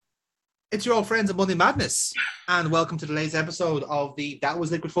It's your old friends at Monday Madness, and welcome to today's episode of the That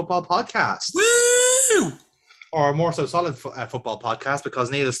Was Liquid Football podcast. Woo! Or more so, solid football podcast, because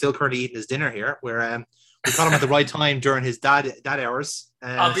Neil is still currently eating his dinner here. We caught him at the right time during his dad hours.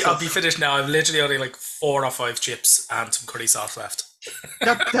 I'll be finished now. I've literally only like 4 or 5 chips and some curry sauce left.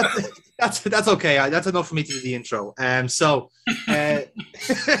 That's okay. That's enough for me to do the intro. So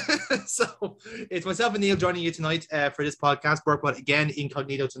it's myself and Neil joining you tonight for this podcast. Burkwood again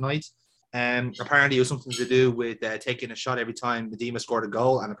incognito tonight. Apparently it was something to do with taking a shot every time Medina scored a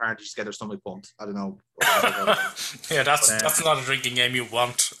goal, and apparently she's got her stomach pumped. I don't know. Yeah, that's not a drinking game you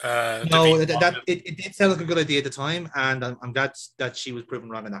want. No, it did sound like a good idea at the time, and I'm glad that she was proven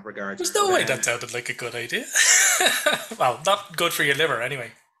wrong in that regard. There's no way that sounded like a good idea. Well, not good for your liver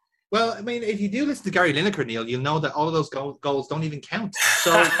anyway. Well, I mean, if you do listen to Gary Lineker, Neil, you'll know that all of those goals don't even count.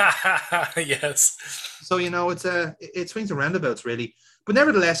 So yes. So it swings and roundabouts really. But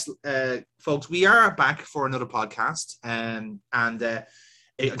nevertheless, folks, we are back for another podcast. And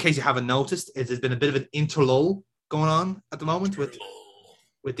in case you haven't noticed, there's been a bit of an interlull going on at the moment with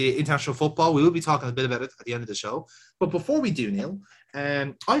the international football. We will be talking a bit about it at the end of the show. But before we do, Neil,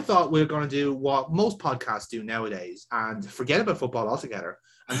 I thought we were going to do what most podcasts do nowadays and forget about football altogether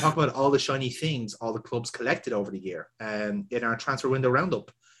and talk about all the shiny things all the clubs collected over the year in our transfer window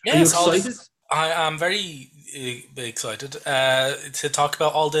roundup. Yes, are you excited? I am very excited to talk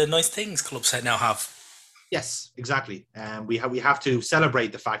about all the nice things clubs now have. Yes, exactly. We have to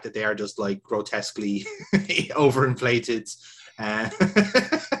celebrate the fact that they are just like grotesquely overinflated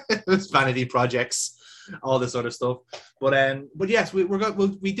vanity projects, all this sort of stuff. But yes,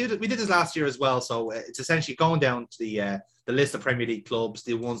 we did this last year as well. So it's essentially going down to the list of Premier League clubs,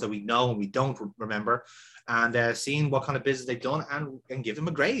 the ones that we know and we don't remember, and seeing what kind of business they've done and give them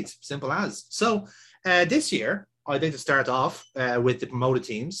a grade. Simple as. So this year, I'd like to start off with the promoted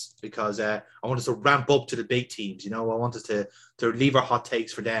teams because I want us to ramp up to the big teams. I want us to leave our hot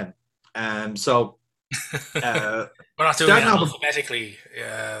takes for them. So we're not doing it alphabetically.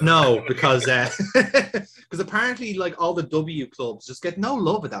 No, because apparently, like all the W clubs just get no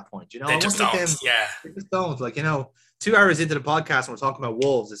love at that point. They just don't. They just don't. 2 hours into the podcast and we're talking about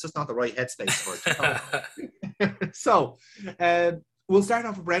Wolves, it's just not the right headspace for it. So we'll start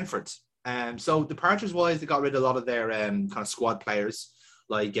off with Brentford. So departures wise, they got rid of a lot of their kind of squad players,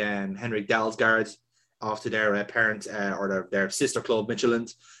 like Henrik Dalsgaard off to their parent or their sister club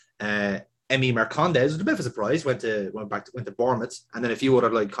Midtjylland. Emi Marcondes was a bit of a surprise, went to Bournemouth, and then a few other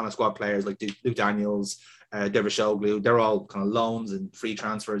like kind of squad players like Luke Daniels, Dervishoglu. They're all kind of loans and free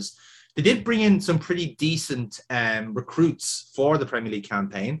transfers. They did bring in some pretty decent recruits for the Premier League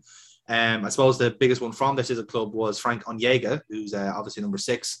campaign. I suppose the biggest one from this club was Frank Onyega, who's obviously number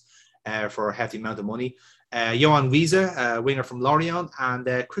 6 for a hefty amount of money. Johan Wiese, winger from Lorient,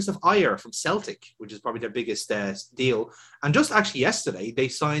 and Christoph Ayer from Celtic, which is probably their biggest deal. And just actually yesterday, they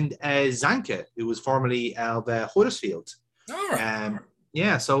signed Zanke, who was formerly of Huddersfield. All right.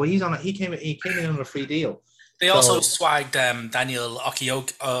 So he came in on a free deal. They also swagged Daniel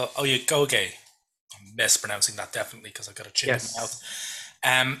Oyegoge. I'm mispronouncing that definitely because I've got a chip in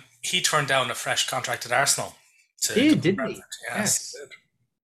my mouth. He turned down a fresh contract at Arsenal. Didn't he? Yes.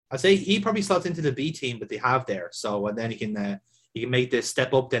 I'd say he probably slots into the B team that they have there. So and then he can make this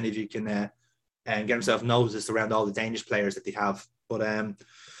step up. Then if you can and get himself noticed around all the Danish players that they have. But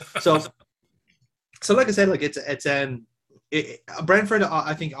so like I said, like it's Brentford.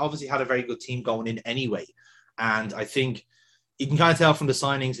 I think obviously had a very good team going in anyway, and I think you can kind of tell from the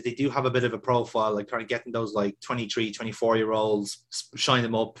signings that they do have a bit of a profile, like kind of getting those like 23, 24-year-olds, shine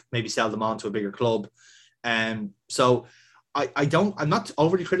them up, maybe sell them on to a bigger club, so. I'm not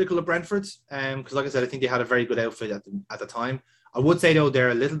overly critical of Brentford, because like I said, I think they had a very good outfit at the time. I would say though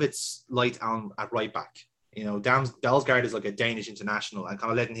they're a little bit light at right back. Dalsgaard is like a Danish international, and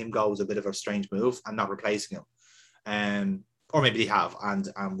kind of letting him go was a bit of a strange move and not replacing him. Or maybe they have, and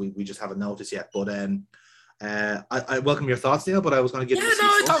we just haven't noticed yet. But I welcome your thoughts, Neil. But I was going to give.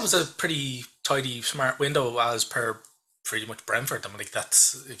 I thought it was a pretty tidy, smart window as per pretty much Brentford. I'm like,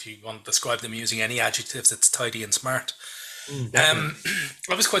 that's, if you want to describe them using any adjectives, it's tidy and smart. I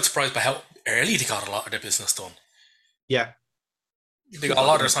was quite surprised by how early they got a lot of their business done. Yeah, they got a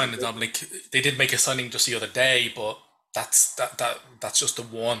lot of their signings done. Like they did make a signing just the other day, but that's just the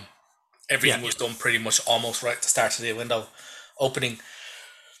one. Everything was done pretty much almost right at the start of the window opening.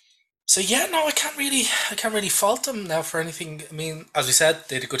 So I can't really fault them now for anything. I mean, as we said,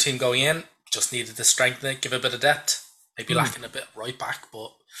 they had a good team going in. Just needed to strengthen it, give it a bit of depth. Maybe lacking a bit right back,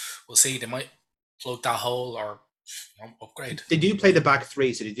 but we'll see. They might plug that hole or upgrade. They do play the back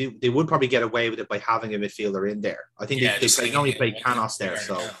three, so they would probably get away with it by having a midfielder in there. I think they only play Canos there,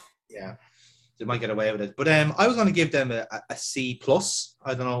 so Yeah. They might get away with it. But I was going to give them a C plus.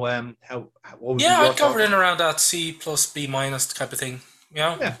 I don't know what would be your I'd thought? cover it in around that C plus B minus type of thing.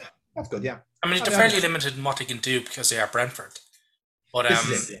 Yeah, that's good. Yeah. I mean, they're fairly limited in what they can do because they are Brentford. But this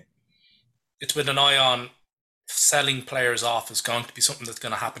is it. Yeah. It's with an eye on selling players off is going to be something that's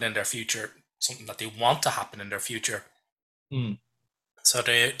going to happen in their future, something that they want to happen in their future. So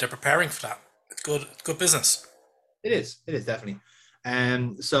they're preparing for that. It's good business. It is definitely.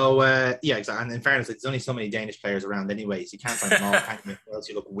 So yeah, exactly. And in fairness, there's only so many Danish players around, anyways. You can't find them all, can you? Or else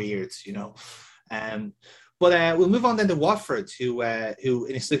you look weird, you know. But we'll move on then to Watford, who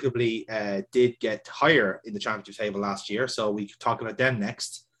inexplicably did get higher in the championship table last year. So we could talk about them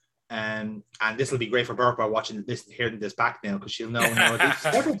next. And this will be great for Burpa watching this, hearing this back now, because she'll know now at least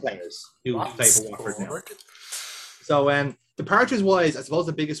several players who play for Watford now. So departures-wise, I suppose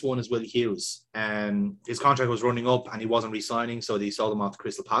the biggest one is Will Hughes. His contract was running up and he wasn't re-signing, so they sold him off to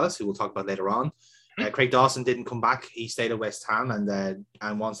Crystal Palace, who we'll talk about later on. Craig Dawson didn't come back. He stayed at West Ham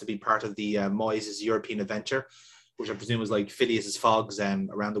and wants to be part of the Moyes' European adventure, which I presume was like Phileas Fogg's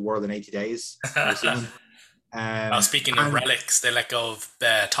around the world in 80 days. Speaking of relics, they let go of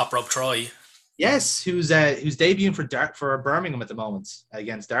Top Rope Troy. Yes, who's debuting for Birmingham at the moment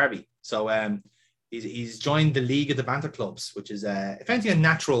against Derby. So he's joined the League of the Banter Clubs, which is if anything a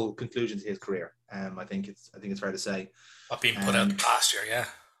natural conclusion to his career. I think it's fair to say. Being put out last year, yeah.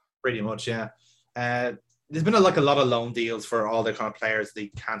 Pretty much, yeah. There's been a lot of loan deals for all the kind of players they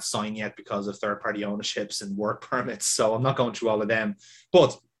can't sign yet because of third-party ownerships and work permits. So I'm not going through all of them.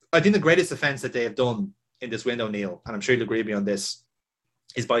 But I think the greatest offence that they have done in this window, Neil, and I'm sure you'll agree with me on this,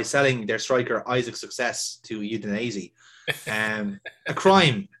 is by selling their striker Isaac Success to Udinese. A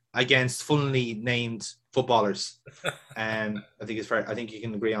crime against funnily named footballers. I think it's fair. I think you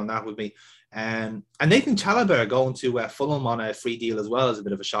can agree on that with me. And Nathan Chalobah going to Fulham on a free deal as well is a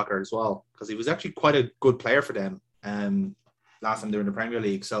bit of a shocker as well, because he was actually quite a good player for them last time they were in the Premier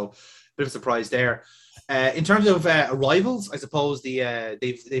League. So a bit of a surprise there. In terms of arrivals, I suppose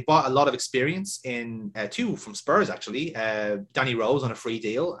they've bought a lot of experience in two from Spurs actually. Danny Rose on a free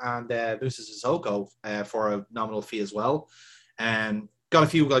deal and Moussa Sissoko for a nominal fee as well. Got a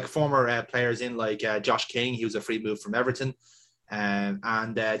few former players in Josh King, he was a free move from Everton.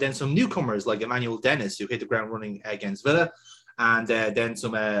 And then some newcomers like Emmanuel Dennis, who hit the ground running against Villa. And then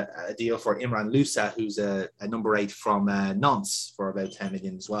a deal for Imran Lousa, who's a number 8 from Nantes for about 10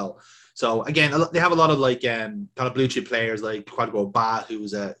 million as well. So again, they have a lot of kind of blue chip players like Quadro Ba,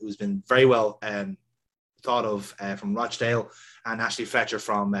 who's been very well thought of from Rochdale, and Ashley Fletcher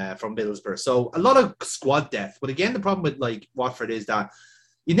from Middlesbrough. So a lot of squad depth. But again, the problem with Watford is that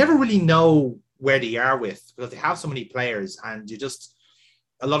you never really know where they are with, because they have so many players, and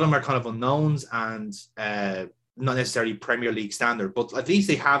a lot of them are kind of unknowns and not necessarily Premier League standard, but at least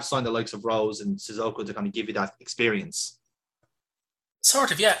they have signed the likes of Rose and Sissoko to kind of give you that experience.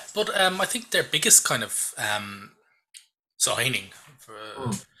 Sort of, yeah. But I think their biggest kind of signing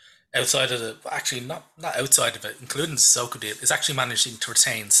outside of not outside of it, including the Sissoko deal, is actually managing to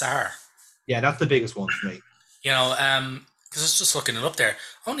retain Sarr. Yeah, that's the biggest one for me. You know, because I was just looking it up there.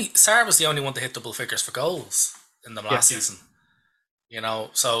 Sarr was the only one to hit double figures for goals in the last season. You know,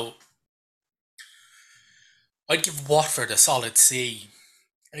 so I'd give Watford a solid C,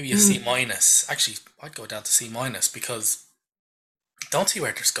 maybe a C minus. Actually, I'd go down to C minus, because I don't see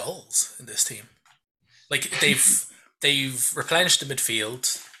where there's goals in this team. Like they've replenished the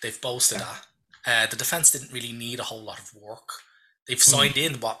midfield, they've bolstered that. The defense didn't really need a whole lot of work. They've signed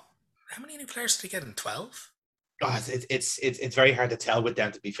in how many new players did they get in? 12? Oh, it's very hard to tell with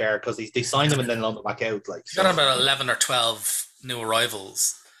them, to be fair, because they signed them and then loaned them back out. Got about 11 or 12 new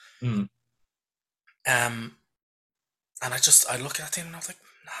arrivals. And I look at that team and I was like,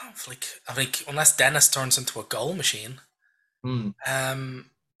 no, unless Dennis turns into a goal machine.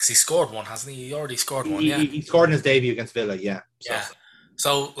 Because he scored one, hasn't he? He already scored one. He scored in his debut against Villa. Yeah.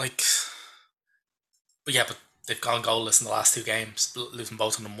 So but they've gone goalless in the last 2 games, losing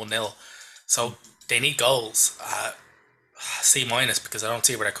both of them 1-0. So they need goals. C minus, because I don't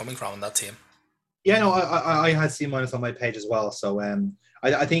see where they're coming from in that team. Yeah, no, I had C minus on my page as well. So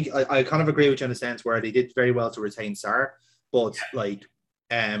I think I kind of agree with you in a sense where they did very well to retain Sarr, but I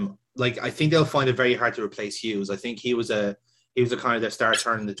think they'll find it very hard to replace Hughes. I think he was a kind of their star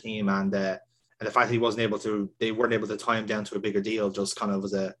turn in the team, and the fact that they weren't able to tie him down to a bigger deal just kind of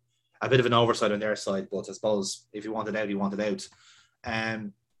was a bit of an oversight on their side. But I suppose if you wanted out, you wanted out.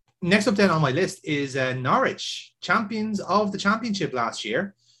 Next up then on my list is Norwich, champions of the championship last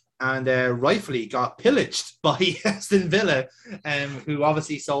year, and rightfully got pillaged by Aston Villa, who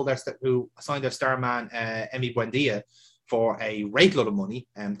obviously signed their star man Emi Buendia for a great lot of money,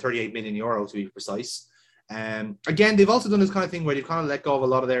 38 million euro to be precise. Again, they've also done this kind of thing where they've kind of let go of a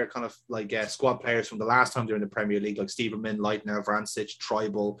lot of their kind of like squad players from the last time they were in the Premier League, like Steverman, Leitner, Vrancic,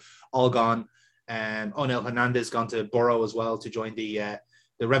 Tribal, all gone. Onel Hernandez gone to Borough as well to join the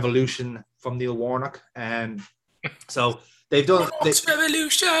revolution from Neil Warnock. So they've done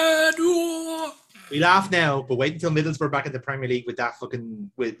revolution. We laugh now, but wait until Middlesbrough back in the Premier League with that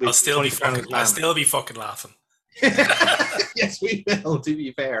fucking I'll still be fucking laughing. Yes, we will. To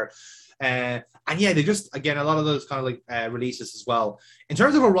be fair. And yeah, they just, again, a lot of those kind of like releases as well. In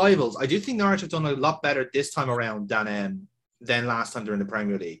terms of arrivals, I do think Norwich have done a lot better this time around than last time they're in the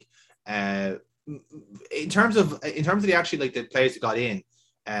Premier League. In terms of the actually like the players that got in,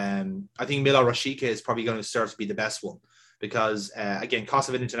 I think Milo Rashica is probably going to serve to be the best one because again,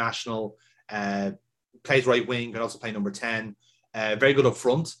 Kosovo international, plays right wing, can also play number 10, very good up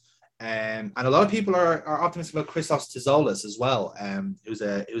front. And a lot of people are optimistic about Christos Tizolis as well, who's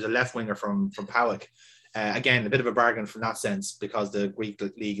a left winger from PAOK. Again, a bit of a bargain from that sense because the Greek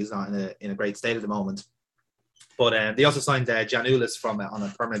league is not in a great state at the moment. But they also signed Janulis on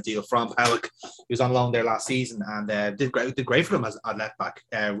a permanent deal from PAOK. He was on loan there last season and did great for them as a left back.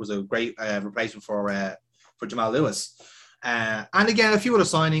 Was a great replacement for Jamal Lewis. And again, a few other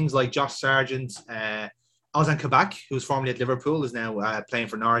signings like Josh Sargent. Ozan Kabak, who was formerly at Liverpool, is now playing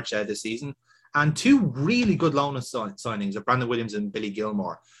for Norwich this season. And two really good loan signings of Brandon Williams and Billy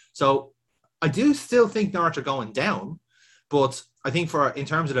Gilmore. So I do still think Norwich are going down, but I think in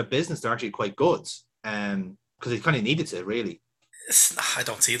terms of their business, they're actually quite good because they kind of needed to, really. I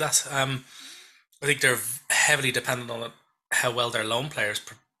don't see that. I think they're heavily dependent on how well their loan players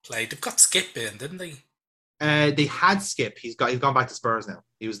play. They've got Skip in, didn't they? They had Skip. He's gone back to Spurs now.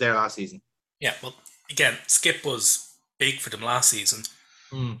 He was there last season. Yeah, well, again, Skip was big for them last season.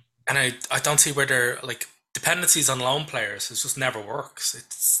 And I don't see where their like dependencies on loan players. It just never works.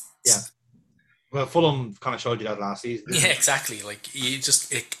 Well, Fulham kind of showed you that last season. Yeah, exactly. Like you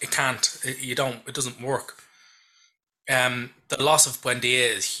just it can't. It doesn't work. The loss of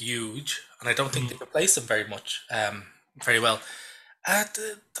Buendia is huge, and I don't think they replaced them very well. I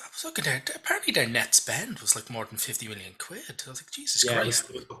was looking there. Apparently, their net spend was like more than 50 million quid. I was like, Jesus Christ!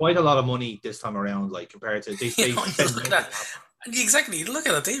 It was quite a lot of money this time around, like compared to they look at that. And exactly, you look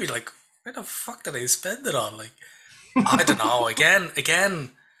at it, David. Like, where the fuck did they spend it on? Like, I don't know. Again,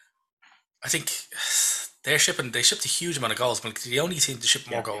 I think they shipped a huge amount of goals, but they only seem to ship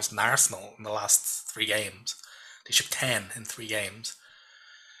more goals than Arsenal in the last 3 games. They shipped 10 in 3 games,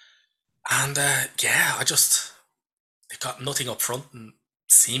 and they've got nothing up front and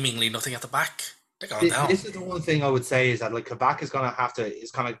seemingly nothing at the back. They're going down. This is the one thing I would say is that like Kabak is kind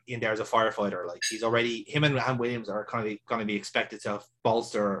of in there as a firefighter. Like he's already, him and Williams are kind of going to be expected to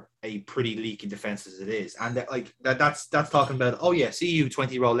bolster a pretty leaky defense as it is, and that's talking about. Oh yeah, see you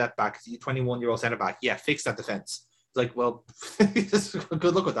 20-year-old left back, see you 21-year-old centre back. Yeah, fix that defense. It's like, well,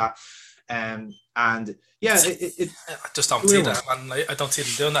 good luck with that. And yeah, I just don't see that, and I don't see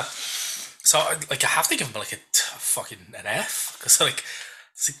them doing that. So, like, I have to give him like a fucking an F because, like,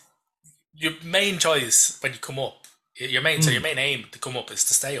 your main choice when you come up, your main aim to come up is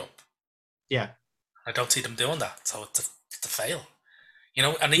to stay up. Yeah, I don't see them doing that, so it's a fail. You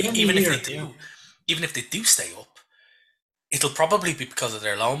know, and even if they do stay up, it'll probably be because of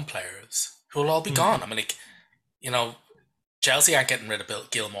their loan players who will all be gone. I mean, like, you know, Chelsea aren't getting rid of Bill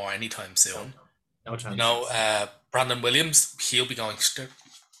Gilmore anytime soon. No chance. You know, Brandon Williams, he'll be going.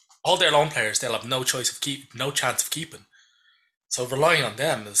 All their loan players, they'll have no chance of keeping. So relying on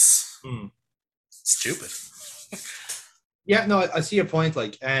them is stupid. Yeah, no, I see your point.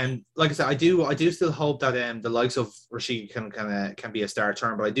 Like I said, I do still hope that the likes of Rashid can be a star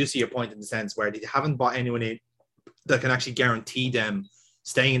turn, but I do see your point in the sense where they haven't bought anyone in that can actually guarantee them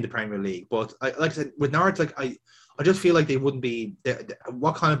staying in the Premier League. But like I said, with Norwich, like I just feel like they wouldn't be.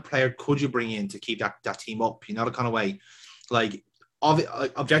 What kind of player could you bring in to keep that team up? You know, the kind of way, like.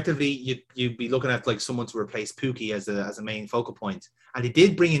 Objectively, you'd be looking at like someone to replace Pookie as a main focal point, and they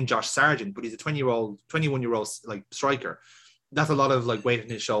did bring in Josh Sargent, but he's a 21-year-old like striker. That's a lot of like weight on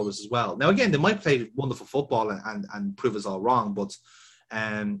his shoulders as well. Now again, they might play wonderful football and prove us all wrong, but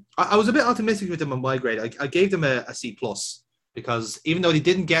I was a bit optimistic with them on my grade. I gave them a C+ because even though they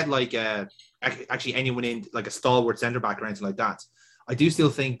didn't get like actually anyone in like a stalwart centre back or anything like that, I do still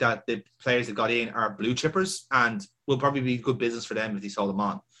think that the players that got in are blue chippers and will probably be good business for them if they sold them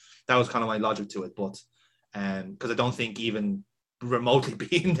on. That was kind of my logic to it, but because I don't think even remotely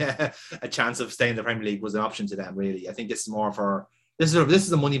being a chance of staying in the Premier League was an option to them. Really, I think this is more for this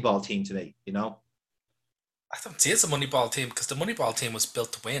is a Moneyball team to me. You know, I don't see it's a Moneyball team because the Moneyball team was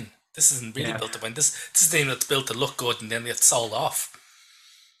built to win. This isn't really built to win. This is a team that's built to look good and then get sold off.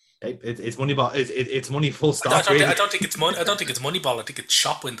 It's money ball. It's money full stop. I don't think it's money. I don't think it's money ball. I think it's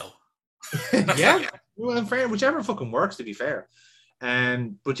shop window. Yeah, well, fair. Whichever fucking works. To be fair.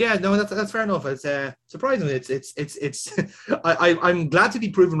 But yeah, no, that's fair enough. It's surprisingly, it's I'm glad to be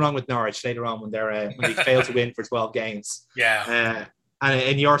proven wrong with Norwich later on when they fail to win for 12 games. Yeah. And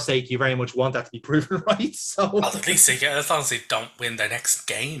in your sake, you very much want that to be proven right. So well, at least as long as they don't win their next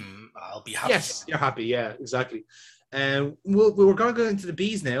game, I'll be happy. Yes, you're happy. Yeah, exactly. We're going to go into the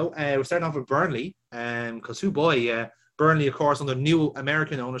bees now. We're starting off with Burnley, because Burnley, of course, under new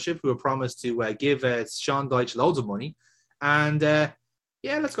American ownership, who have promised to give Sean Dyche loads of money. And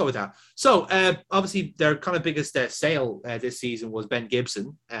let's go with that. So obviously their kind of biggest sale this season was Ben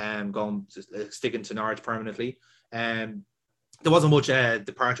Gibson, sticking to Norwich permanently. There wasn't much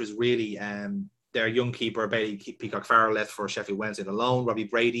departures really. Their young keeper, Bailey Peacock Farrell, left for Sheffield Wednesday alone. Robbie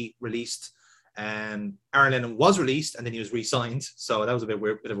Brady released. Aaron Lennon was released and then he was re-signed. So that was a bit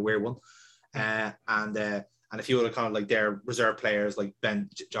of a weird one. And a few other kind of like their reserve players like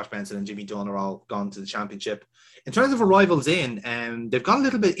Josh Benson and Jimmy Dunn are all gone to the Championship. In terms of arrivals they've gone a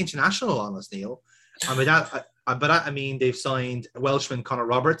little bit international on us, Neil. And with that, I mean, they've signed Welshman Connor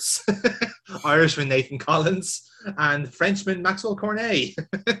Roberts, Irishman Nathan Collins, and Frenchman Maxwell Cornet.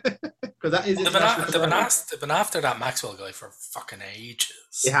 Because that is they've been after that Maxwell guy for fucking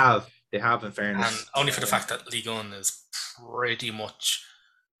ages. They have, in fairness. And only for the fact that Ligue 1 is pretty much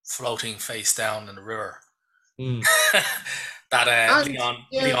floating face down in the river. That Leon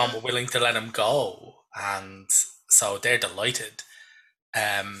were willing to let him go, and so they're delighted.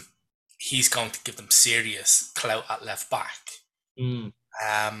 He's going to give them serious clout at left back.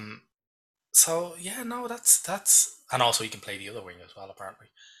 So yeah, no, that's and also he can play the other wing as well.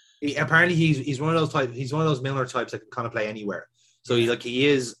 Apparently, he's one of those types. He's one of those Milner types that can kind of play anywhere. So he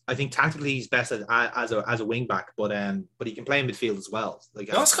is. I think tactically he's best as a wing back, but he can play in midfield as well. Like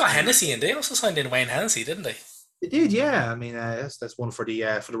they also got Hennessy, and they also signed in Wayne Hennessy, didn't they? They did, yeah. I mean, that's one for the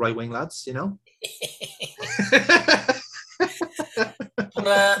right wing lads, you know.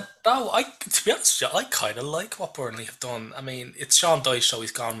 But to be honest with you, I kind of like what Burnley have done. I mean, it's Sean Dyche, so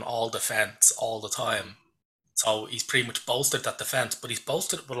he's gone all defence all the time. So he's pretty much bolstered that defence, but he's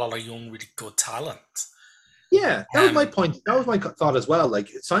bolstered it with a lot of young, really good talent. Yeah, that was my point. That was my thought as well. Like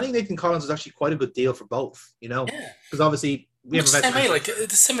signing Nathan Collins was actually quite a good deal for both, you know. Yeah. Because obviously we have like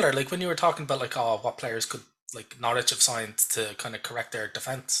it's similar. Like when you were talking about like what players could like Norwich have signed to kind of correct their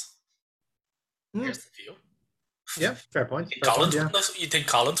defence. Here's the view. Yeah, fair point. You think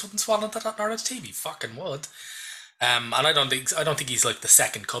Collins wouldn't swallow that Norwich team? He fucking would. And I don't think he's like the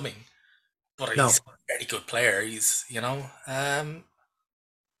second coming, but he's a very good player. He's I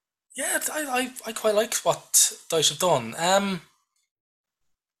quite like what Dyche have done.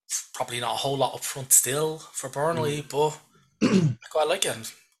 Probably not a whole lot up front still for Burnley, but I quite like him.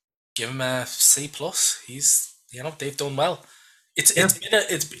 Give him a C+. He's they've done well. To be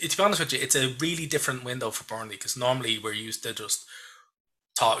honest with you, it's a really different window for Burnley because normally we're used to just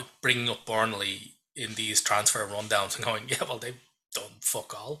bringing up Burnley in these transfer rundowns and going, yeah, well, they've done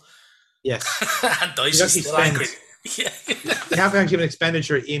fuck all. Yes. And Dyche is still angry. Yeah. They have actually an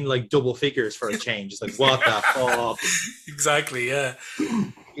expenditure in like double figures for a change. It's like, what the fuck? Exactly, yeah.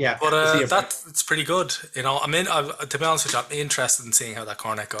 Yeah. But it's pretty good. You know, to be honest with you, I'm interested in seeing how that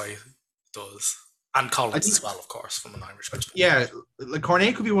Cornet guy does. And Collins as well, of course, from an Irish perspective. Yeah, like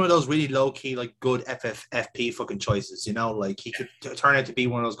Cornet could be one of those really low-key, like good FFP fucking choices, you know? Like he could turn out to be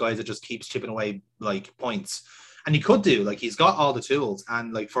one of those guys that just keeps chipping away like points. And he could do, like he's got all the tools.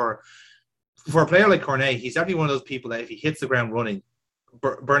 And like for a player like Cornet, he's definitely one of those people that if he hits the ground running,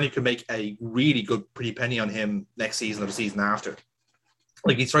 Burnley could make a really good pretty penny on him next season or the season after.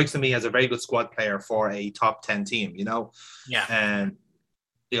 Like he strikes to me as a very good squad player for a top 10 team, you know? Yeah. And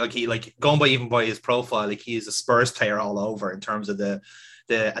going by his profile, like he is a Spurs player all over in terms of the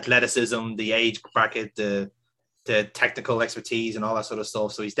athleticism, the age bracket, the technical expertise, and all that sort of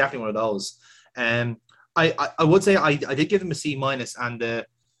stuff. So he's definitely one of those. I would say I did give him a C-, and the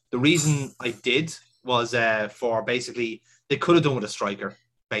reason I did was for basically they could have done with a striker.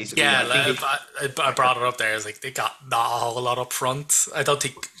 Basically, yeah, I brought it up there. It's like they got not a whole lot up front. I don't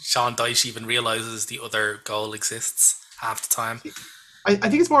think Sean Dyche even realizes the other goal exists half the time. I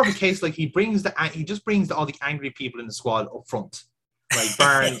think it's more of a case like he just brings all the angry people in the squad up front, like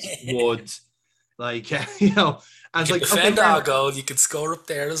Barnes, Wood, like you know, and you can defend our goal. You can score up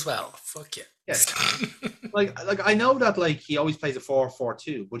there as well. Fuck yeah. Yes. like I know that like he always plays a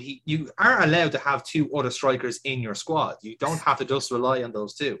 4-4-2, but you are allowed to have two other strikers in your squad. You don't have to just rely on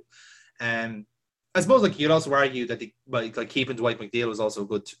those two. I suppose like you'd also argue that like keeping Dwight McNeil was also a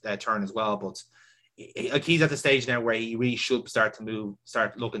good turn as well, but like he's at the stage now where he really should start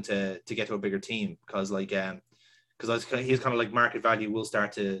looking to get to a bigger team because he's kind of like market value will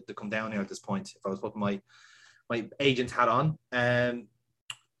start to come down here at this point. If I was putting my agent hat on,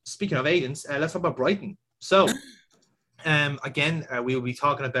 speaking of agents, let's talk about Brighton. So again, we will be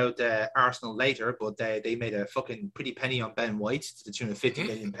talking about Arsenal later, but they made a fucking pretty penny on Ben White to the tune of £50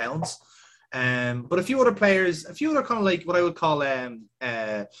 million. But a few other kind of like what I would call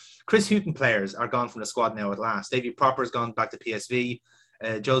Chris Hughton players are gone from the squad now at last. Davy Propper's gone back to PSV.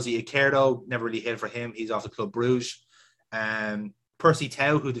 Josie Icardo, never really hit for him. He's off to Club Bruges. Percy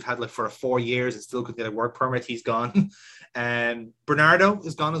Tau, who they've had like for 4 years and still could get a work permit, he's gone. Bernardo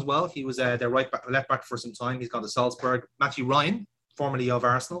is gone as well. He was their left back for some time. He's gone to Salzburg. Matthew Ryan, formerly of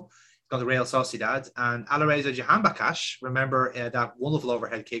Arsenal, gone to Real Sociedad. And Alireza Jahanbakhsh, remember that wonderful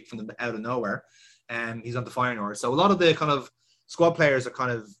overhead kick from out of nowhere. He's on the Feyenoord. So a lot of the kind of squad players are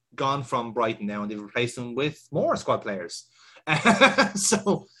kind of gone from Brighton now, and they've replaced them with more squad players.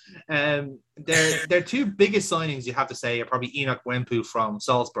 So their two biggest signings, you have to say, are probably Enoch Wempu from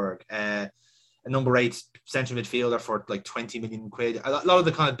Salzburg, a number 8 central midfielder for like 20 million quid. A lot of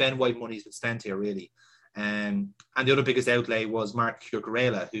the kind of Ben White money's been spent here, really. And the other biggest outlay was Mark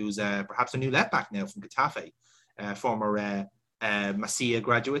Cucurella, who's perhaps a new left back now from Getafe, former Masia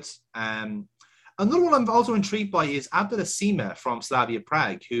graduate. Another one I'm also intrigued by is Abdel Sima from Slavia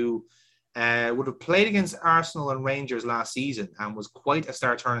Prague, who would have played against Arsenal and Rangers last season and was quite a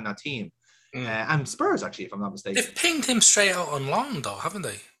star turn in that team. And Spurs, actually, if I'm not mistaken. They've pinged him straight out on loan, though, haven't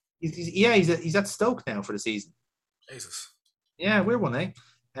they? He's at Stoke now for the season. Jesus. Yeah, weird one, eh?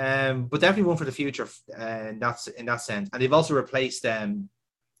 But definitely one for the future in that sense. And they've also replaced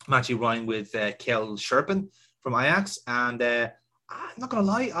Matthew Ryan with Kjell Scherpen from Ajax. And I'm not going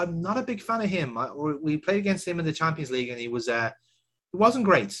to lie, I'm not a big fan of him. We played against him in the Champions League and he wasn't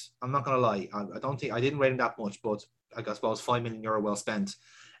great. I'm not going to lie. I didn't rate him that much, but I suppose €5 million well spent.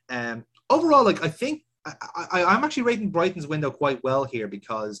 Overall, like I think I'm actually rating Brighton's window quite well here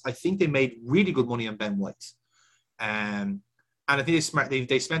because I think they made really good money on Ben White. And I think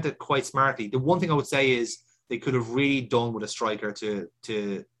they spent it quite smartly. The one thing I would say is they could have really done with a striker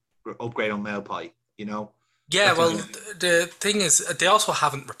to upgrade on Maupay, you know? Yeah, well, the thing is, they also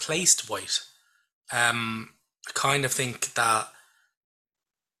haven't replaced White. I kind of think that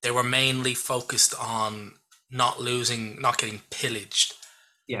they were mainly focused on not getting pillaged.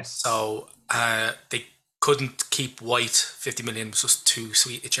 Yes. So they couldn't keep White. 50 million was just too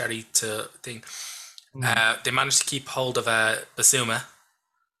sweet a cherry to thing. They managed to keep hold of Basuma.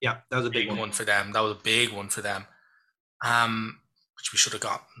 Yeah, that was a big one for them. That was a big one for them. Which we should have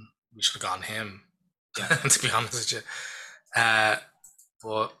gotten. We should have gotten him. Yeah. To be honest with you.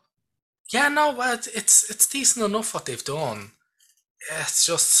 But yeah, no, it's decent enough what they've done. It's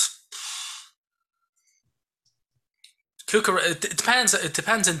just Cucurella. It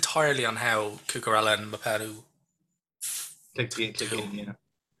depends entirely on how Cucurella and Mapedu click.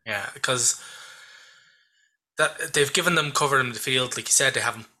 Yeah, because that they've given them cover in the field, like you said. They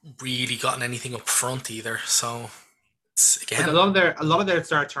haven't really gotten anything up front either. So it's, again, a lot of their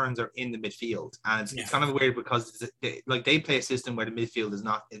start turns are in the midfield, and it's kind of weird because they play a system where the midfield is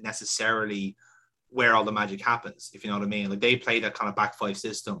not necessarily where all the magic happens, if you know what I mean. Like they play that kind of back 5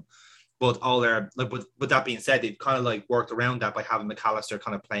 system, but all their with that being said, they've kind of like worked around that by having McAllister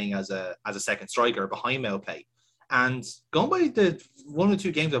kind of playing as a second striker behind Maupay. And going by the 1 or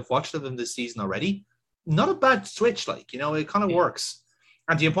 2 games I've watched of them this season already, not a bad switch. Like, you know, it kind of works.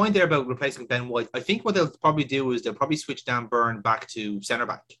 And to your point there about replacing Ben White, I think what they'll probably do is they'll probably switch Dan Burn back to centre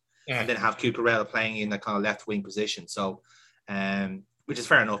back and then have Cucurella playing in that kind of left wing position. So, which is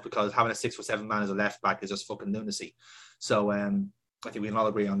fair enough because having a 6'7" man as a left back is just fucking lunacy. So I think we can all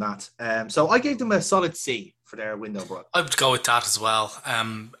agree on that. So I gave them a solid C for their window, bro. I would go with that as well.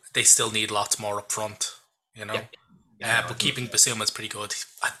 They still need lots more up front, you know. But keeping Basuma is pretty good.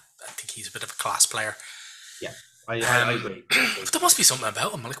 I think he's a bit of a class player. Yeah, I agree. But there must be something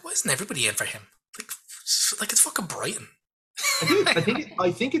about him. Like, why isn't everybody in for him? Like it's fucking Brighton.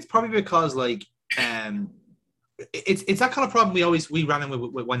 I think it's probably because like it's that kind of problem we ran in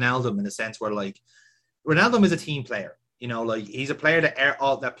with Wijnaldum in a sense where like Wijnaldum is a team player, you know, like he's a player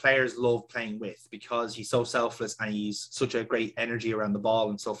that players love playing with because he's so selfless and he's such a great energy around the ball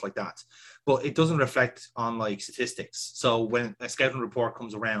and stuff like that. But it doesn't reflect on like statistics. So when a scouting report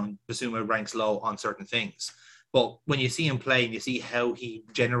comes around, Basuma ranks low on certain things. But when you see him play and you see how he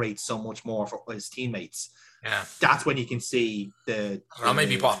generates so much more for his teammates, Yeah. That's when you can see the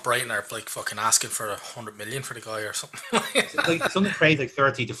Maybe what Brighton are like fucking asking for 100 million for the guy or something. like something crazy like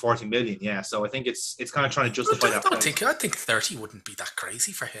 30 to 40 million. Yeah, so I think it's kind of trying to justify that. I think 30 wouldn't be that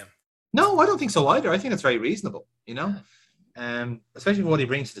crazy for him. No, I don't think so either. I think that's very reasonable. Especially for what he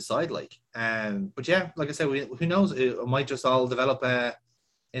brings to the side, like. But yeah, like I said, who knows? It might just all develop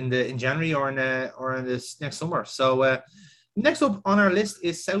in January or in this next summer. So next up on our list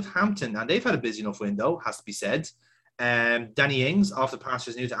is Southampton, and they've had a busy enough window, has to be said. Danny Ings off the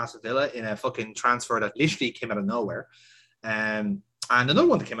pastures new to Aston Villa in a fucking transfer that literally came out of nowhere. And another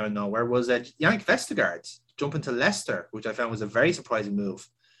one that came out of nowhere was Yannick Vestergaard jumping to Leicester, which I found was a very surprising move.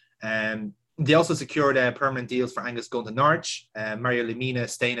 They also secured permanent deals for Angus Gunn to Norwich, Mario Lemina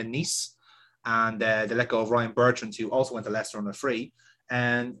staying in Nice, and they let go of Ryan Bertrand, who also went to Leicester on a free.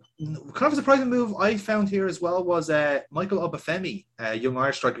 And kind of a surprising move I found here as well was Michael Obafemi, young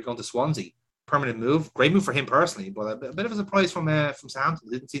Irish striker going to Swansea. Permanent move. Great move for him personally, but a bit of a surprise from Southampton.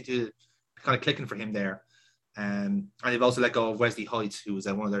 It didn't seem to be kind of clicking for him there. And they've also let go of Wesley Hoyt, who was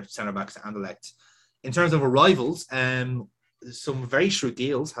one of their centre-backs at Anderlecht. In terms of arrivals, some very shrewd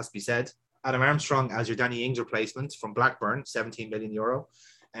deals, has to be said. Adam Armstrong as your Danny Ings replacement from Blackburn, 17 million euro.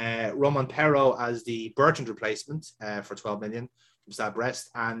 Roman Perro as the Bertrand replacement for 12 million from Stade Brest,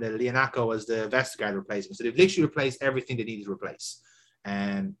 and Leonardo as the Vestergaard replacement. So they've literally replaced everything they needed to replace.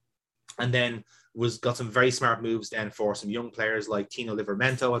 And then got some very smart moves then for some young players like Tino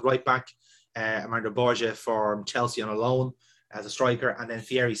Livramento at right back, Armando Borja from Chelsea on a loan as a striker, and then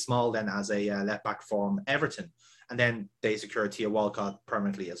Thierry Small then as a left back from Everton. And then they secured Tia Walcott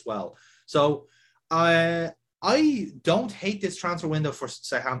permanently as well. So I don't hate this transfer window for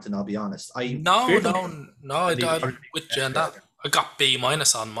Southampton, I'll be honest. No, with Jen, that I got B-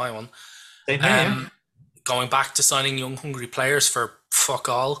 on my one. Same here, yeah. Going back to signing young, hungry players for fuck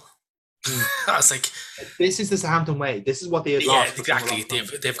all. I was like, this is the Southampton way. This is what they had lost. Yeah, exactly.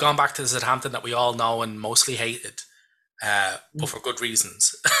 They've gone back to the Southampton that we all know and mostly hated, but for good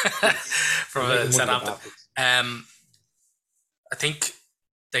reasons. From Southampton, I think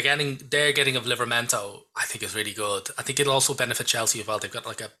they're getting of Livramento. I think is really good. I think it'll also benefit Chelsea as well. They've got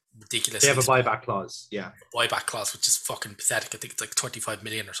like a ridiculous. They have a buyback clause, yeah. Buyback clause, which is fucking pathetic. I think it's like 25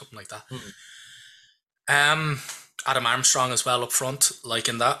 million or something like that. Adam Armstrong as well up front,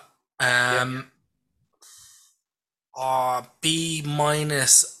 liking that. B-.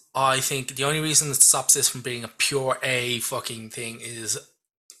 I think the only reason that stops this from being a pure A fucking thing is,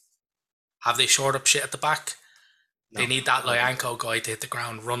 have they shored up shit at the back? No, they need that Lyanco guy to hit the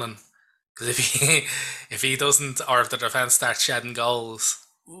ground running, because if he doesn't, or if the defense starts shedding goals,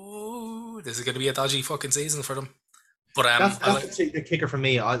 this is going to be a dodgy fucking season for them. But that's the kicker for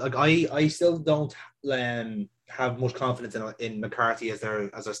me. I still don't have much confidence in McCarthy as their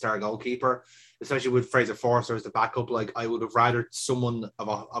star goalkeeper, especially with Fraser Forster as the backup. Like, I would have rather someone of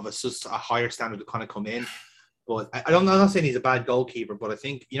a higher standard to kind of come in. But I'm not saying he's a bad goalkeeper, but I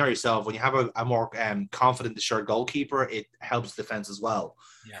think, you know yourself, when you have a more confident, assured goalkeeper, it helps defense as well.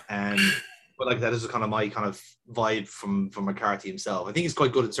 Yeah. But like, that is kind of my kind of vibe from McCarthy himself. I think he's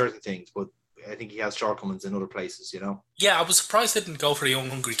quite good at certain things, but I think he has shortcomings in other places, you know? Yeah, I was surprised they didn't go for a young,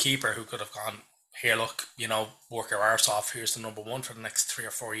 hungry keeper who could have gone, here, look, work your arse off. Here's the number one for the next 3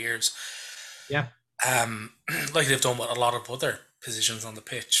 or 4 years. Yeah. Like they've done with a lot of other positions on the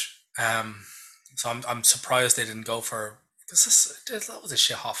pitch. So I'm surprised they didn't go for, because that was a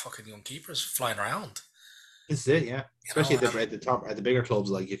shit hot fucking young keepers flying around. This is it, yeah. Especially at the top, at the bigger clubs,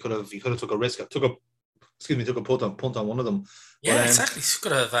 like you could have took a risk, took a punt on one of them. Yeah, but, exactly. You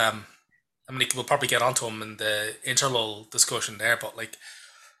could have. I mean, we'll probably get onto him in the interlull discussion there, but like,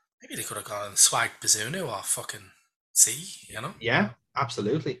 maybe they could have gone and swagged Bazunu off fucking C, you know? Yeah,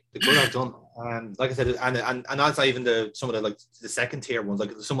 absolutely. They could have done. Like I said, and that's not even some of the like the second tier ones,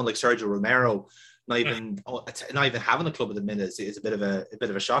 like someone like Sergio Romero, not even having a club at the minute is a bit of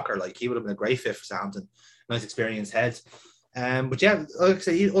a shocker. Like, he would have been a great fit for Southampton. Nice experienced head. But yeah, like I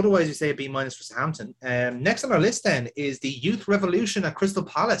say, otherwise you say a B- for Southampton. Next on our list then is the Youth Revolution at Crystal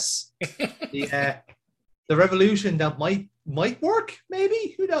Palace. The revolution that might work,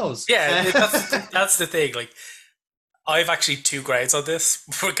 maybe, who knows? Yeah, that's the thing. Like, I've actually 2 grades on this,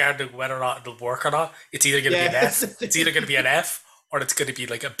 regarding whether or not it'll work or not. It's either going to be an F. It's either going to be an F, or it's going to be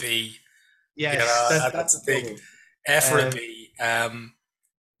like a B. Yeah, that's the thing. F or a B. All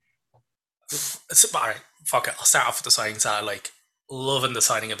right, fuck it. I'll start off with the signings that I like. Loving the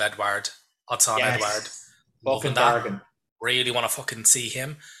signing of Edouard. Odson Edouard. Fucking bargain. Really want to fucking see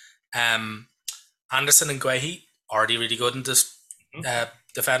him. Anderson and Guehi, already really good in this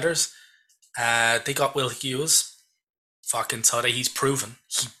defenders. They got Will Hughes. fucking Sade, he's proven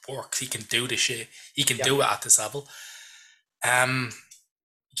he works. He can do the shit. He can Yeah. do it at this level.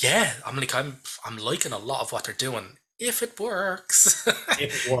 Yeah, I'm liking a lot of what they're doing. If it works,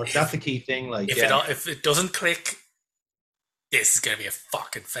 If it works, that's the key thing. Like, if it doesn't click, this is gonna be a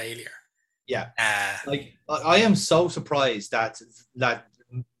fucking failure. Yeah, like I am so surprised that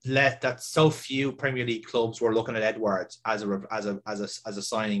so few Premier League clubs were looking at Edwards as a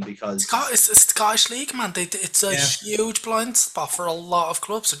signing, because it's the Scottish League, man. It's a huge blind spot for a lot of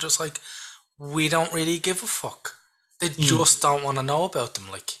clubs. They're just like, we don't really give a fuck. They just don't want to know about them.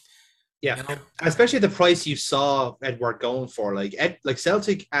 Like, yeah, you know? Especially the price you saw Edward going for. Like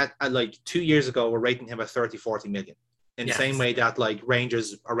Celtic at like 2 years ago were rating him at 30-40 million. In the same way that like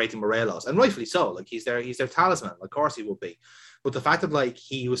Rangers are rating Morelos, and rightfully so. Like he's their talisman. Of course he would be. But the fact that like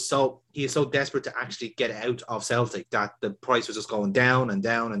he is so desperate to actually get out of Celtic that the price was just going down and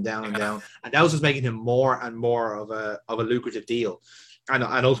down and down and down, and that was just making him more and more of a lucrative deal. And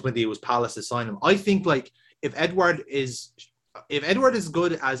ultimately it was Palace to sign him. I think like if Edward is as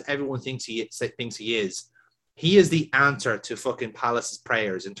good as everyone thinks he is, he is the answer to fucking Palace's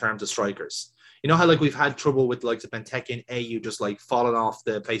prayers in terms of strikers. You know how like we've had trouble with like the Benteke and AU just like falling off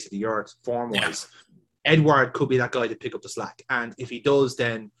the face of the earth form wise. Yeah. Edward could be that guy to pick up the slack, and if he does,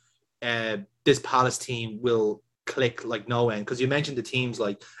 then this Palace team will click like no end. Because you mentioned the teams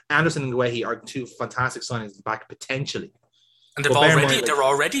like Anderson and Guehi are two fantastic signings at the back potentially. And they're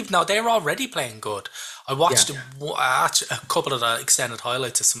already playing good. I watched a couple of the extended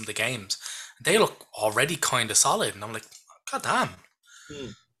highlights of some of the games. They look already kind of solid, and I'm like, God damn.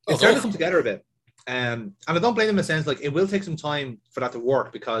 It's starting to come together a bit. And I don't blame them in a sense, like it will take some time for that to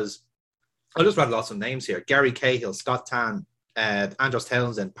work, because I'll just rattle off some names here. Gary Cahill, Scott Tan, Andros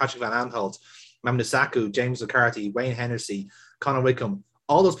Townsend, Patrick Van Aanholt, Mamadou Sakho, James McCarthy, Wayne Hennessy, Conor Wickham.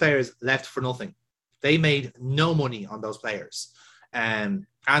 All those players left for nothing. They made no money on those players. And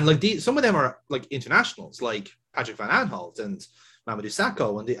like some of them are like internationals, like Patrick Van Aanholt and Mamadou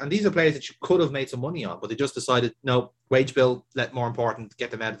Sakho. And these are players that you could have made some money on, but they just decided, no, wage bill, more important,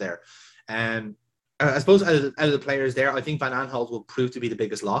 get them out of there. I suppose out of the players there, I think Van Aanholt will prove to be the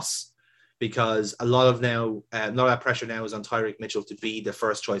biggest loss, because a lot of that pressure now is on Tyreek Mitchell to be the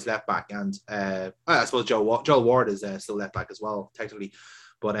first choice left back, and I suppose Joel Ward is still left back as well technically,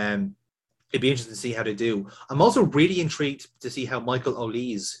 but it'd be interesting to see how they do. I'm also really intrigued to see how Michael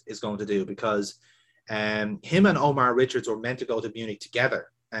Olise is going to do, because him and Omar Richards were meant to go to Munich together,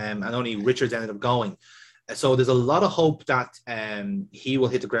 and only Richards ended up going. So there's a lot of hope that he will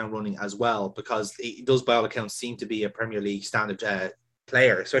hit the ground running as well, because he does, by all accounts, seem to be a Premier League standard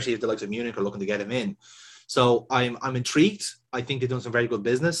player, especially if the likes of Munich are looking to get him in. So I'm intrigued. I think they've done some very good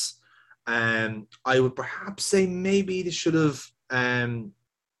business. I would perhaps say maybe they should have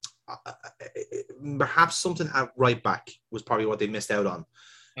perhaps something at right back was probably what they missed out on.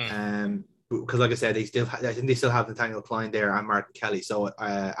 Because like I said, I think they still have Nathaniel Klein there and Martin Kelly, so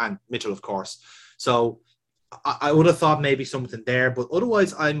and Mitchell, of course. So I would have thought maybe something there, but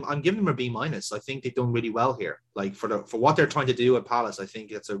otherwise, I'm giving them a B-. I think they've done really well here. Like for what they're trying to do at Palace, I think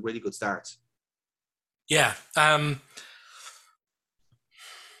it's a really good start. Yeah.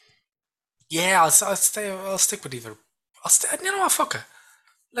 Yeah, I'll stick with either. You know what? Fuck it.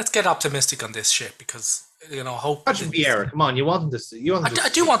 Let's get optimistic on this shit, because hope. Patrick Vieira, come on, you want them to. I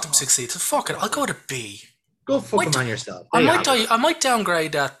do want them to succeed. So fuck it. I'll go to B. Go fucking on yourself. I might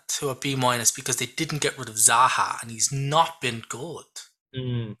downgrade that to a B- because they didn't get rid of Zaha, and he's not been good.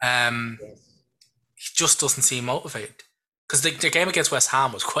 He just doesn't seem motivated, because the game against West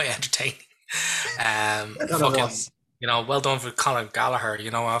Ham was quite entertaining. Well done for Conor Gallagher.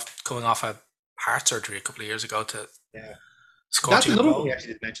 Coming off a heart surgery a couple of years ago to score. That's another one we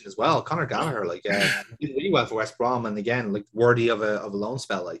actually did mention as well. Conor Gallagher, did really well for West Brom, and again, like worthy of a loan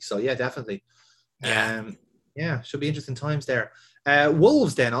spell. Like, so yeah, definitely. Should be interesting times there.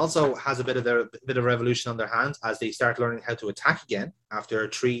 Wolves then also has a bit of revolution on their hands as they start learning how to attack again after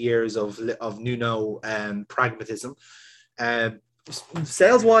 3 years of Nuno pragmatism.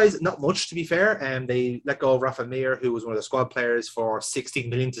 Sales wise, not much to be fair. They let go of Rafa Mir, who was one of the squad players, for 16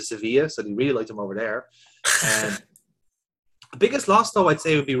 million to Sevilla, so they really liked him over there. The biggest loss, though, I'd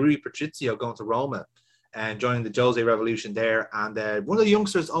say would be Rui Patricio going to Roma and joining the Jose revolution there. And one of the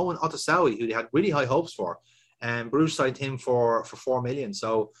youngsters, Owen Otasowie, who they had really high hopes for. And Bruges signed him for 4 million.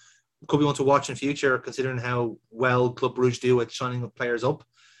 So could be one to watch in future, considering how well Club Bruges do at shining players up.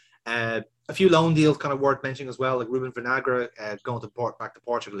 A few loan deals kind of worth mentioning as well, like Ruben Vinagre going back to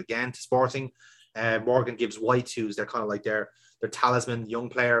Portugal again to Sporting. Morgan Gibbs-White, who's their kind of like their talisman young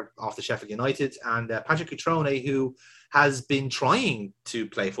player off the Sheffield United, and Patrick Cutrone, who has been trying to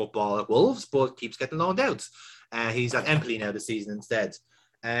play football at Wolves but keeps getting loaned out. He's at Empoli now this season instead.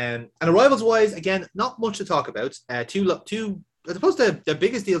 And arrivals wise, again, not much to talk about. Two. I suppose the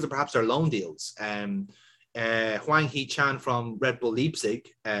biggest deals are perhaps their loan deals. Huang He-chan from Red Bull Leipzig,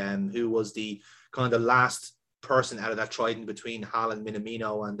 who was the kind of the last person out of that trident between Haaland,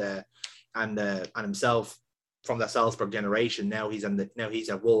 Minamino, and himself from that Salzburg generation. Now he's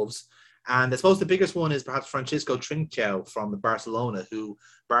at Wolves. And I suppose the biggest one is perhaps Francisco Trincao from Barcelona, who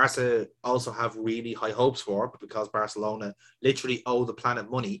Barca also have really high hopes for, but because Barcelona literally owe the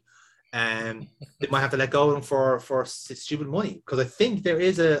planet money, they might have to let go of him for stupid money. Because I think there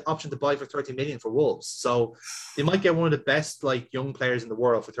is an option to buy for 30 million for Wolves, so they might get one of the best young players in the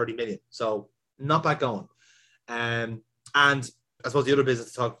world for 30 million. So not bad going. And I suppose the other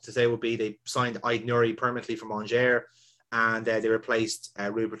business to say would be they signed Ait Nuri permanently from Angers. And they replaced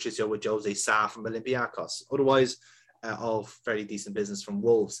Rui Patricio with Jose Sa from Olympiacos. Otherwise, all fairly decent business from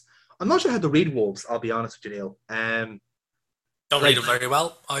Wolves. I'm not sure how to read Wolves, I'll be honest with you, Neil. Don't read them very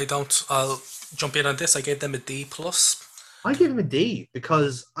well. I don't. I'll jump in on this. I gave them a D+. I gave them a D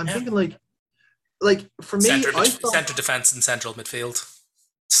because I'm thinking for me, centre defence and central midfield.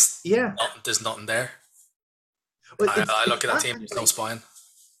 Yeah. There's nothing there. I look at that team, there's no spine.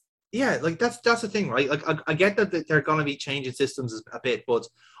 Yeah, that's the thing, right? I get that they're going to be changing systems a bit, but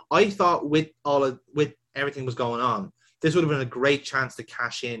I thought with everything was going on, this would have been a great chance to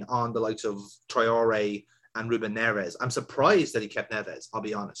cash in on the likes of Traore and Ruben Neves. I'm surprised that he kept Neves, I'll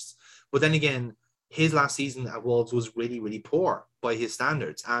be honest. But then again, his last season at Wolves was really, really poor by his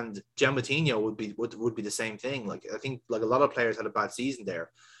standards, and Gian Moutinho would be the same thing. I think a lot of players had a bad season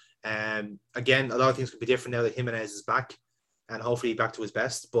there. Again, a lot of things could be different now that Jimenez is back. And hopefully back to his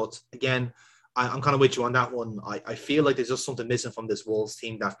best. But again, I'm kind of with you on that one. I feel like there's just something missing from this Wolves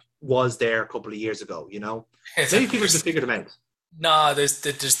team that was there a couple of years ago, Maybe people just figured them out. No, there's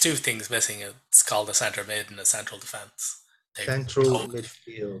two things missing. It's called a centre mid and a central defence.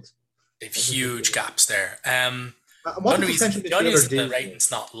 Midfield. They've huge gaps there. The only reason the rating's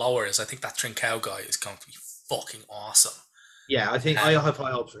not lower is I think that Trincao guy is going to be fucking awesome. Yeah, I think I have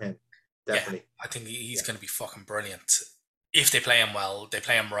high hopes for him. Definitely. Yeah, I think he's going to be fucking brilliant. If they play him well, they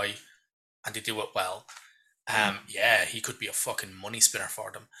play him right, and they do it well, he could be a fucking money spinner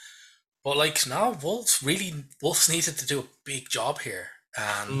for them. But Wolves needed to do a big job here,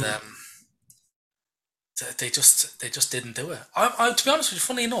 and they just didn't do it. I to be honest with you,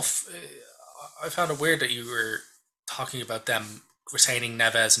 funny enough, I found it weird that you were talking about them retaining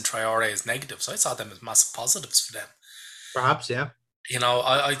Neves and Traore as negatives. I saw them as massive positives for them. Perhaps, yeah.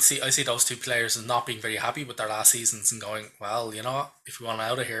 I see those two players as not being very happy with their last seasons and going, well, if we want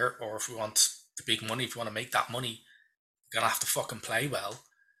out of here, or if we want the big money, if we want to make that money, we're gonna have to fucking play well.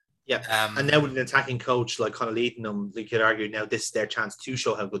 Yeah. And now with an attacking coach kind of leading them, they could argue now this is their chance to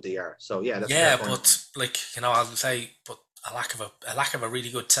show how good they are. So yeah, that's but I would say, but a lack of a really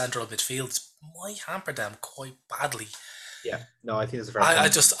good central midfield might hamper them quite badly. Yeah. No, I think it's a fair.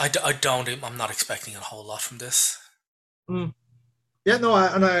 I'm not expecting a whole lot from this. Yeah, no,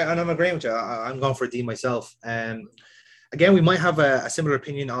 I'm agreeing with you. I'm going for a D myself. Again, we might have a similar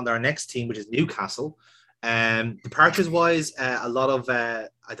opinion on our next team, which is Newcastle. Departures wise, a lot of I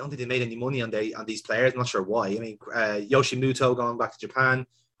don't think they made any money on these players. I'm not sure why. I mean, Yoshimoto going back to Japan,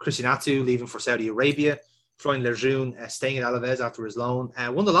 Christian Atsu leaving for Saudi Arabia, Florian Lejeune staying at Alaves after his loan.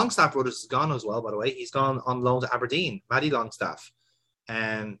 One of the Longstaff brothers is gone as well, by the way. He's gone on loan to Aberdeen, Matty Longstaff.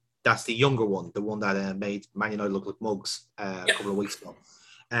 That's the younger one, the one that made Man United look like mugs a couple of weeks ago.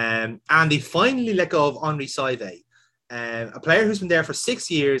 And they finally let go of Henri Saivet, a player who's been there for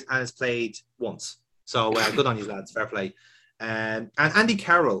 6 years and has played once. So good on you, lads. Fair play. And Andy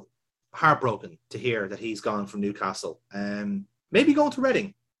Carroll, heartbroken to hear that he's gone from Newcastle. Maybe going to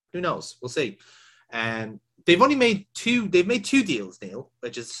Reading. Who knows? We'll see. They've only made two deals, Neil,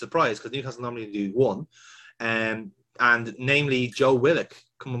 which is a surprise because Newcastle normally do one. And namely Joe Willock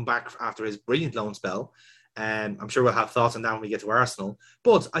coming back after his brilliant loan spell. I'm sure we'll have thoughts on that when we get to Arsenal.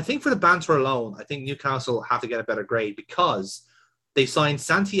 But I think for the banter alone, I think Newcastle have to get a better grade because they signed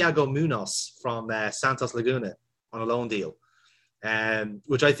Santiago Munoz from Santos Laguna on a loan deal,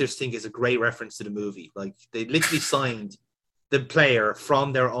 which I just think is a great reference to the movie. They literally signed the player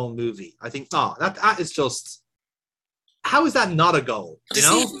from their own movie. I think, that is just... How is that not a goal?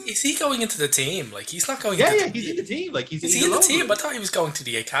 Is he going into the team? He's not going. Yeah, he's in the team. He's in the team. I thought he was going to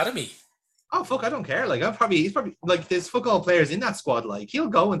the academy. Oh fuck! I don't care. He's probably there's football players in that squad. He'll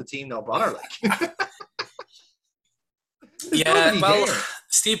go in the team, no bother. Yeah, well,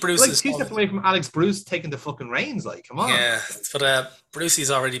 Steve Bruce is 2 steps away from Alex Bruce taking the fucking reins. Come on. Yeah, but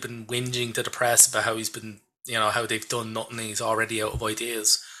Brucey's already been whinging to the press about how he's been, how they've done nothing. He's already out of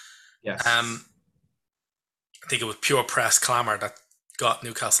ideas. Yes. I think it was pure press clamour that got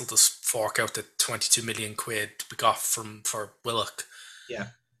Newcastle to fork out the 22 million quid we got for Willock. Yeah.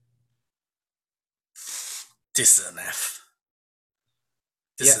 This is an F.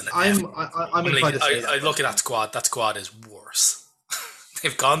 I'm inclined to say that. I look at that squad. That squad is worse.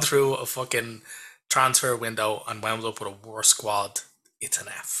 They've gone through a fucking transfer window and wound up with a worse squad. It's an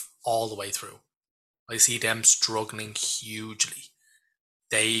F all the way through. I see them struggling hugely.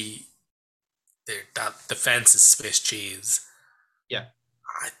 That defense is Swiss cheese. Yeah.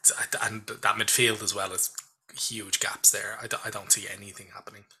 And that midfield as well is huge gaps there. I don't see anything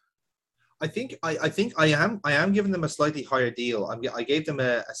happening. I think I am giving them a slightly higher deal. I gave them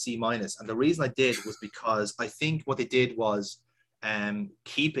a C minus, and the reason I did was because I think what they did was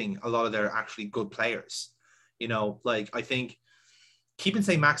keeping a lot of their actually good players. You know, like I think keeping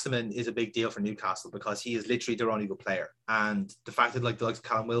St. Maximin is a big deal for Newcastle because he is literally their only good player, and the fact that like the likes of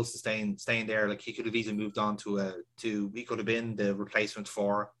Callum Wilson staying there, like he could have easily moved on he could have been the replacement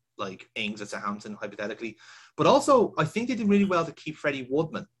for like Ings at Southampton hypothetically, but also I think they did really well to keep Freddie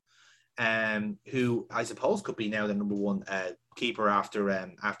Woodman. Who I suppose could be now the number one keeper after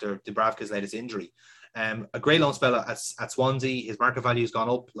Dubravka's latest injury. A great loan spell at Swansea. His market value has gone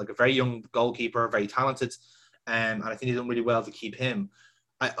up, like a very young goalkeeper, very talented. And I think they've done really well to keep him.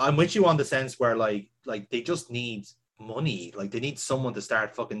 I'm with you on the sense where like they just need money. Like they need someone to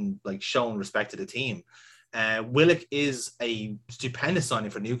start fucking like showing respect to the team. Willock is a stupendous signing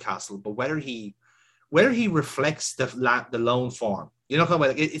for Newcastle, but whether he reflects the loan form. You know,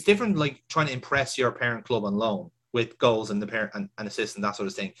 like it's different, like trying to impress your parent club on loan with goals and the parent and assists and that sort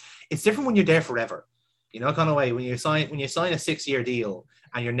of thing. It's different when you're there forever. You know, kind of way when you sign a 6-year deal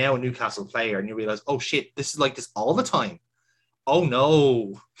and you're now a Newcastle player and you realize, oh shit, this is like this all the time. Oh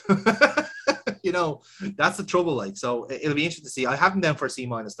no, you know, that's the trouble. Like, so it'll be interesting to see. I have them down for a C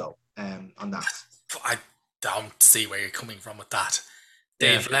minus though. On that, I don't see where you're coming from with that.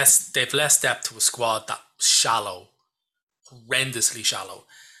 They've less depth to a squad that's shallow, horrendously shallow.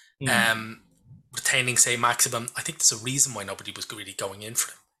 Retaining, say, Maximum, I think there's a reason why nobody was really going in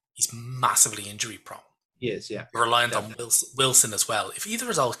for him. He's massively injury prone. He is, yeah. Reliant on Wilson as well. If either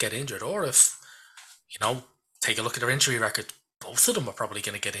results get injured, or if, you know, take a look at their injury record, both of them are probably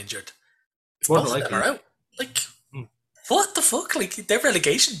going to get injured. If both of them are out, like, what the fuck? Like, they're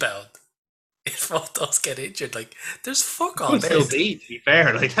relegation bound. If both those get injured, like, there's fuck all there. Still be, to be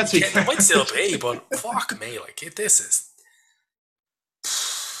fair, like that's it might still be, but fuck me, like this is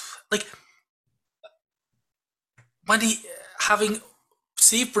like when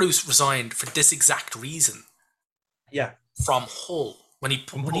Steve Bruce resigned for this exact reason. Yeah, from Hull when he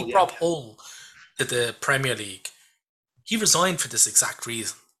brought Hull to the Premier League, he resigned for this exact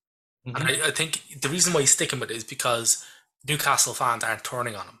reason. And I think the reason why he's sticking with it is because Newcastle fans aren't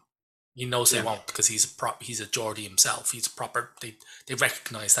turning on him. He knows they won't because he's a Geordie himself. He's a proper. They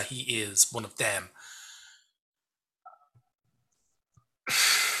recognise that he is one of them.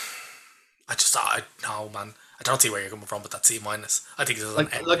 No, man. I don't see where you're coming from with that C minus. I think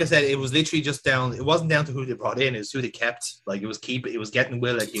it's like I said, it was literally just down. It wasn't down to who they brought in; it was who they kept. Like it was getting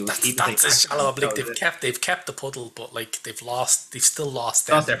Willock. It was keeping. That's a shallow. Like they've kept the puddle, but like they've still lost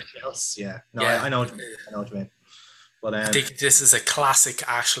them. Lost everything else. Yeah. No, yeah. I know what you mean. But I think this is a classic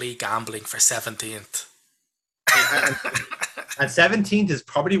Ashley gambling for 17th. And 17th is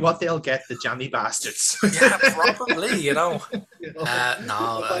probably what they'll get, the jammy bastards. Yeah, probably, you know.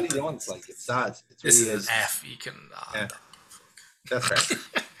 No. Like, it's sad. This really is an F. You can... That's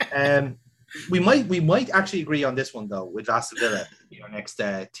fair. We might actually agree on this one, though, with Aston Villa, our next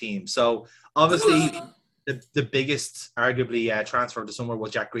team. So, obviously, the biggest, arguably, transfer of the summer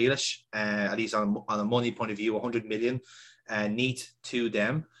was Jack Grealish, at least on a money point of view, 100 million, neat to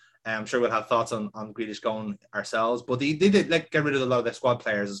them. I'm sure we'll have thoughts on Grealish going ourselves, but they did get rid of a lot of their squad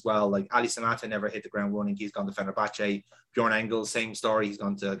players as well. Like Ali Samata never hit the ground running; he's gone to Fenerbahce. Bjorn Engels, same story; he's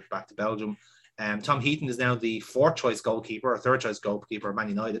gone back to Belgium. Tom Heaton is now the third choice goalkeeper of Man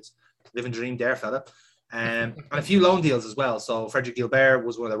United. Living dream there, fella. And a few loan deals as well. So Frederick Gilbert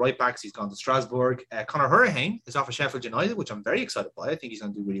was one of the right backs; he's gone to Strasbourg. Conor Hurricane is off of Sheffield United, which I'm very excited by. I think he's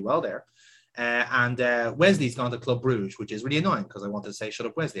going to do really well there. And Wesley's gone to Club Brugge, which is really annoying because I wanted to say shut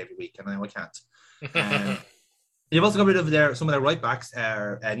up Wesley every week and now I can't. They've also got rid of some of their right backs.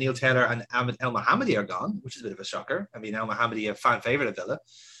 Neil Taylor and El Mohammadi are gone, which is a bit of a shocker. I mean, El Mohammadi, a fan favourite of Villa.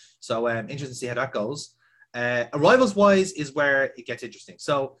 So interesting to see how that goes. Arrivals wise is where it gets interesting.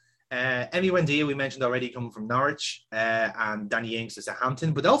 So Emi Wendia, we mentioned already, coming from Norwich, and Danny Ings to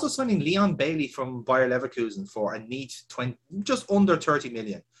Southampton, but also signing Leon Bailey from Bayer Leverkusen for a neat just under 30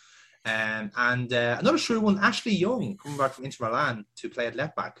 million. And another shrewd one, Ashley Young, coming back from Inter Milan to play at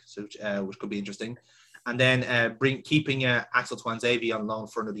left back, which could be interesting. and then keeping Axel Tuanzebe on loan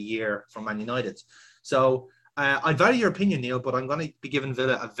for another year from Man United. So I value your opinion, Neil, but I'm going to be giving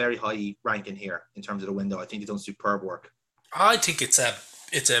Villa a very high ranking here in terms of the window. I think they've done superb work. I think it's a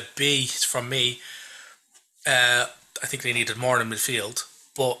B from me. I think they needed more in midfield,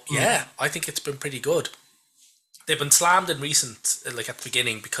 but yeah, I think it's been pretty good. They've been slammed in recent, like at the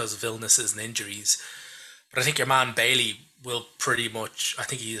beginning, because of illnesses and injuries. But I think your man Bailey will pretty much. I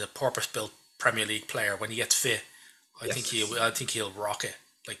think he's a purpose-built Premier League player. When he gets fit, I think he'll rock it.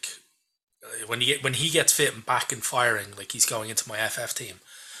 Like when he gets fit and back and firing, like he's going into my FF team.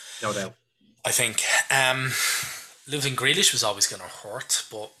 No doubt. I think losing Grealish was always going to hurt,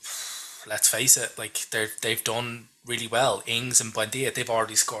 but let's face it, like they've done really well. Ings and Buendia, they've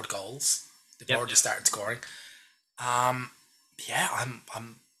already scored goals. They've already started scoring. Yeah,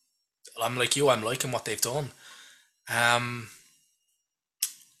 I'm like you. I'm liking what they've done. I'm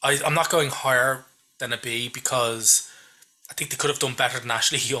not going higher than a B because I think they could have done better than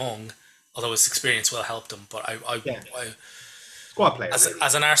Ashley Young, although his experience will help them. But I squad player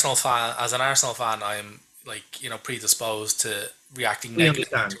as an Arsenal fan, I'm like predisposed to reacting negatively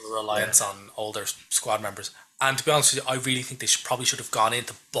to a reliance on older squad members. And to be honest with you, I really think they probably should have gone in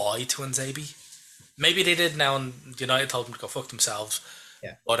to buy Tuanzebe. Maybe they did now, and United told them to go fuck themselves.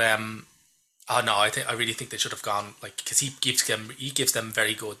 Yeah. But I really think they should have gone because he gives them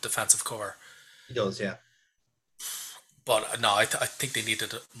very good defensive cover. He does, yeah. But no, I think they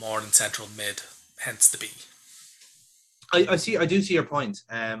needed more in central mid, hence the B. I do see your point.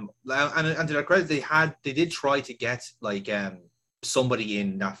 And to their credit, they did try to get somebody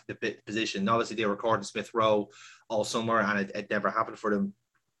in that position. Obviously, they were recording Smith Rowe all summer, and it never happened for them.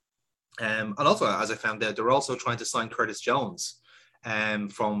 And also, as I found out, they're also trying to sign Curtis Jones from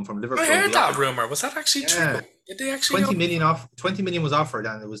Liverpool. I heard that rumor. Was that actually true? Did they actually 20 million was offered,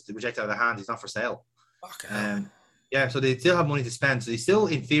 and it was rejected out of hand. He's not for sale. Okay. Yeah, so they still have money to spend. So they still,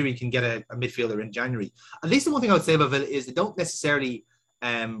 in theory, can get a midfielder in January. At least the one thing I would say about Villa is they don't necessarily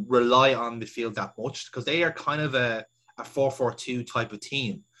rely on midfield that much because they are kind of a 4-4-2 type of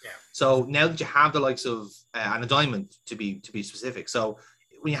team. Yeah. So now that you have the likes of and a diamond to be specific. So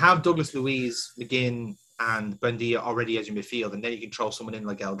when you have Douglas Luiz, McGinn, and Buendia already as your midfield, and then you can throw someone in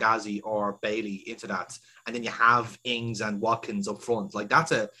like El Ghazi or Bailey into that, and then you have Ings and Watkins up front. Like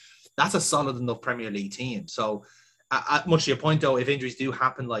that's a solid enough Premier League team. So, much to your point though, if injuries do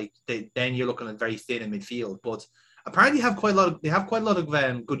happen, then you're looking at very thin in midfield. But apparently, they have quite a lot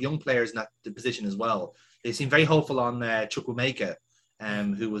of good young players in that position as well. They seem very hopeful on Chukwuemeka,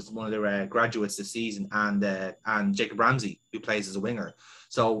 who was one of their graduates this season, and Jacob Ramsey, who plays as a winger.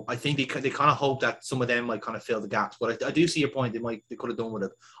 So I think they kind of hope that some of them might kind of fill the gaps. But I do see your point. They could have done with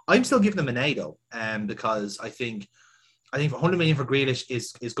it. I'm still giving them an A though, because I think 100 million for Grealish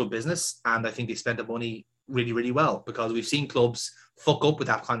is good business, and I think they spent the money really, really well because we've seen clubs fuck up with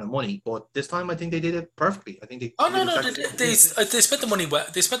that kind of money. But this time, I think they did it perfectly. I think they. They spent the money well.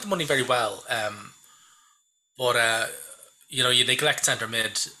 They spent the money very well. But you neglect centre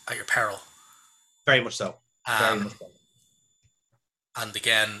mid at your peril. Very much so. Very much so. And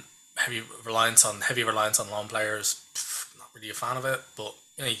again, heavy reliance on loan players. Not really a fan of it, but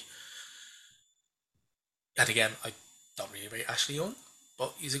and again, I don't really rate Ashley Young,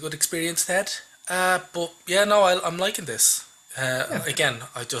 but he's a good experienced head. But yeah, no, I'm liking this. Again,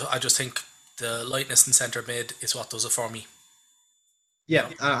 I just think the lightness in centre mid is what does it for me. Yeah,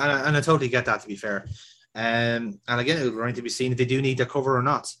 and I totally get that. To be fair. And again, it will remain to be seen if they do need their cover or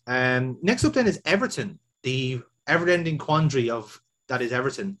not. Next up then is Everton, the ever-ending quandary of that is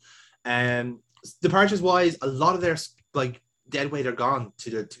Everton. Departures wise, a lot of their dead weight are gone.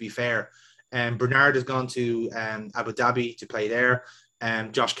 To be fair, Bernard has gone to Abu Dhabi to play there.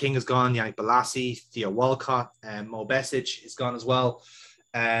 Josh King has gone. Yannick Bolasie, Theo Walcott, Mo Besic is gone as well.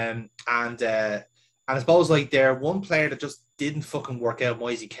 And I suppose their one player that just didn't fucking work out,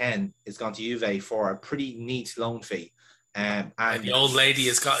 Moisey Ken, is gone to Juve for a pretty neat loan fee. And the old lady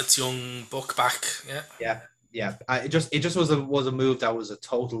has got its young buck back. Yeah. It just was a move that was a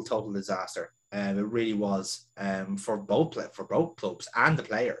total disaster. It really was. For both clubs and the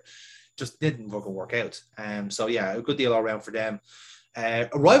player, just didn't fucking work out. So yeah, a good deal all around for them.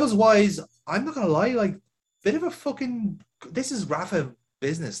 Arrivals wise, I'm not gonna lie, bit of a fucking. This is Rafa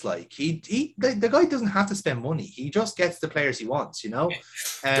business. The guy doesn't have to spend money. He just gets the players he wants.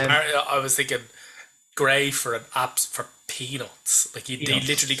 I was thinking Gray for peanuts. He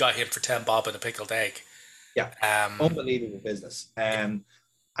literally got him for 10 bob and a pickled egg. Yeah, unbelievable business. And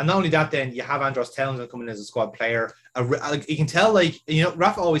not only that, then you have Andros Townsend coming in as a squad player. You can tell,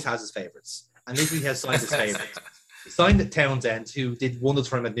 Rafa always has his favourites, and literally has signed his favourites. He signed Townsend, who did wonders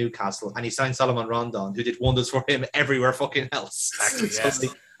for him at Newcastle, and he signed Solomon Rondon, who did wonders for him everywhere fucking else. Exactly, So,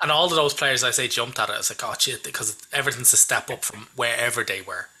 yeah. And all of those players, I say, jumped at it. I was like, oh shit, because everything's a step up from wherever they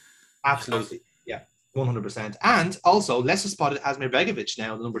were. Absolutely, you know? Yeah, 100%. And also, Leicester spotted Asmir Begovic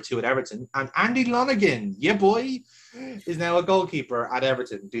now, the number 2 at Everton, and Andy Lonergan, yeah boy, is now a goalkeeper at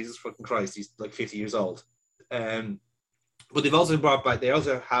Everton. Jesus fucking Christ, he's like 50 years old. But they've also brought back, they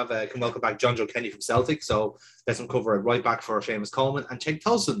also have can welcome back John Joe Kenny from Celtic, so there's some cover at right back for Seamus Coleman, and Jake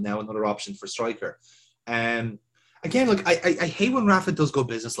Tolson now another option for striker. Again, like I hate when Rafa does go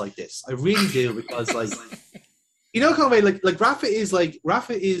business like this. I really do, because like you know, kind of way, like Rafa is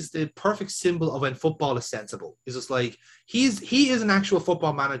the perfect symbol of when football is sensible. It's just like he is an actual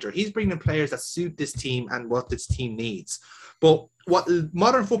football manager. He's bringing in players that suit this team and what this team needs. But what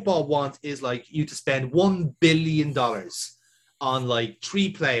modern football wants is like you to spend $1 billion on like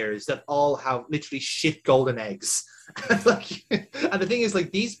 3 players that all have literally shit golden eggs. And the thing is,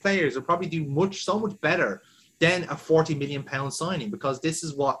 like, these players will probably do so much better than a £40 million signing, because this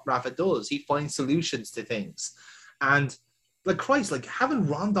is what Rafa does. He finds solutions to things. And like Christ, like having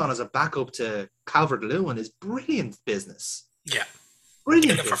Rondon as a backup to Calvert-Lewin is brilliant business. Yeah.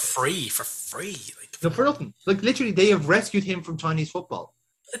 Brilliant. For free. Like, no, for nothing. Like literally they have rescued him from Chinese football.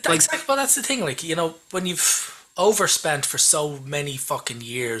 Exactly, but that's the thing, like, you know, when you've overspent for so many fucking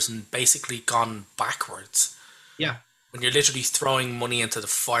years and basically gone backwards. Yeah. When you're literally throwing money into the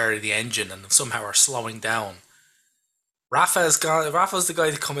fire of the engine and somehow are slowing down. Rafa's the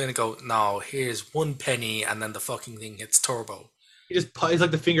guy to come in and go, no, here's 1 penny, and then the fucking thing hits turbo. He's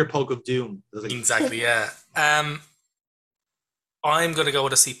like the finger poke of doom. Like, exactly, yeah. I'm gonna go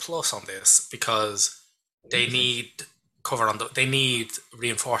with a C+ on this, because they need they need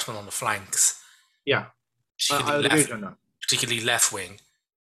reinforcement on the flanks. Yeah. Particularly left wing,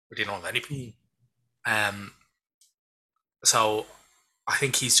 where they don't have anybody. So I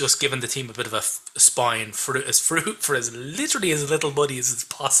think he's just given the team a bit of a spine for as literally as little money as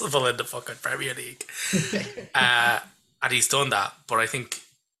possible in the fucking Premier League. And he's done that. But I think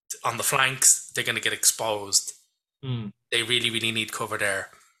on the flanks, they're going to get exposed. They really, really need cover there.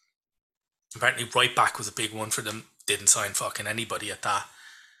 Apparently right back was a big one for them. Didn't sign fucking anybody at that.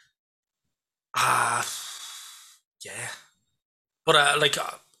 Yeah. But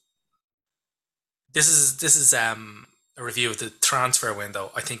this is a review of the transfer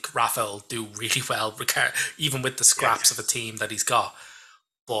window. I think Rafa will do really well, even with the scraps of a team that he's got.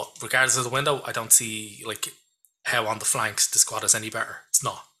 But regardless of the window, I don't see like how on the flanks the squad is any better. It's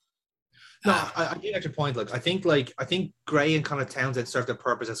not. No, I get your point. I think Gray and kind of Townsend serve their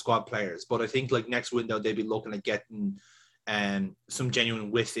purpose as squad players, but I think like next window they'd be looking at getting some genuine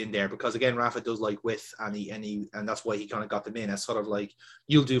width in there, because again Rafa does like width, and that's why he kind of got them in as sort of like,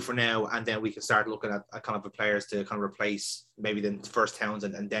 you'll do for now, and then we can start looking at kind of the players to kind of replace maybe then first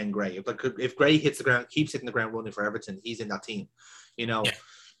Townsend and then Gray. If Gray keeps hitting the ground running for Everton, he's in that team, you know. Yeah.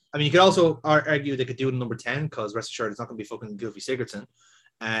 I mean, you could also argue they could do it in number 10, because rest assured it's not going to be fucking Goofy Sigurdsson.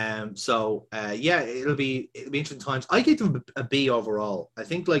 It'll be interesting times. I gave them a B overall. I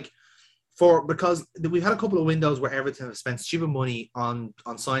think because we've had a couple of windows where Everton have spent stupid money on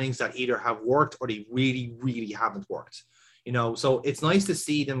signings that either have worked or they really, really haven't worked. You know, so it's nice to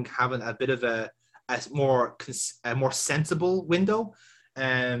see them having a bit of a more sensible window.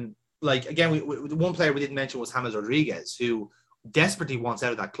 Like again, the one player we didn't mention was James Rodriguez, who desperately wants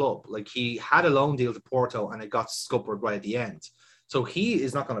out of that club. Like he had a loan deal to Porto and it got scuppered right at the end. So he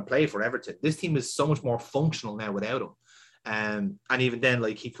is not going to play for Everton. This team is so much more functional now without him. And even then,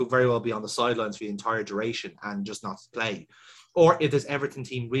 like, he could very well be on the sidelines for the entire duration and just not play. Or if this Everton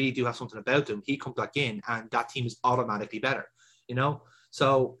team really do have something about them, he comes back in and that team is automatically better, you know?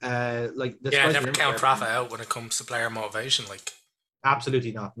 So, never count Rafa out when it comes to player motivation. Like,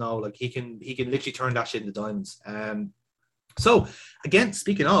 absolutely not. No, like he can literally turn that shit into diamonds. So again,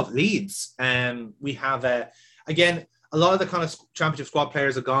 speaking of Leeds, we have again, a lot of the kind of championship squad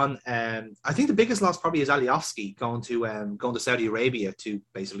players are gone. I think the biggest loss probably is Alioski going to Saudi Arabia to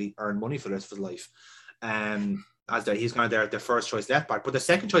basically earn money for the rest of his life. He's gone there at their first choice left back, but the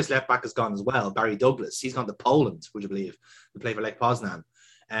second choice left back is gone as well. Barry Douglas, he's gone to Poland, would you believe, to play for Lech Poznan.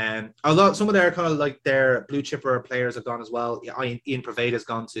 Although some of their kind of like their blue chipper players have gone as well. Ian Prevade has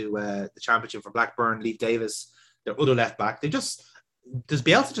gone to the championship for Blackburn. Leif Davis, their other left back. Does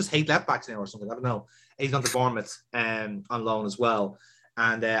Bielsa just hate left backs now or something? I don't know. He's gone to Bournemouth on loan as well.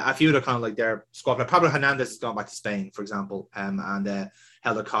 And a few of the kind of like their squad. Like Pablo Hernandez has gone back to Spain, for example. And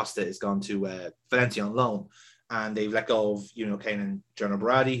Helder Costa has gone to Valencia on loan. And they've let go of, Kane and Jonah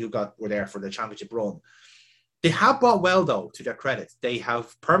Barati, who were there for the championship run. They have bought well, though, to their credit. They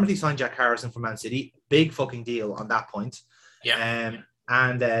have permanently signed Jack Harrison from Man City. Big fucking deal on that point. Yeah.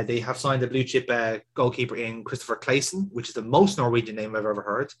 And they have signed a blue chip goalkeeper in Christopher Clayson, which is the most Norwegian name I've ever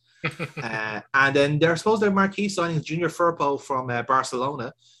heard. And then they're supposed their marquee signing Junior Firpo from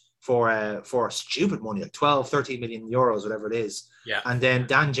Barcelona for stupid money, like 12, 13 million euros, whatever it is. Yeah. And then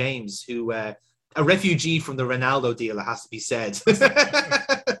Dan James, who a refugee from the Ronaldo deal, it has to be said.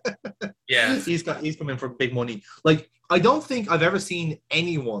 Yeah. He's coming for big money. Like, I don't think I've ever seen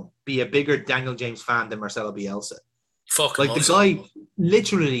anyone be a bigger Daniel James fan than Marcelo Bielsa. Fucking the guy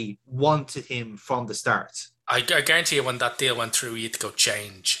literally wanted him from the start. I guarantee you when that deal went through, he had to go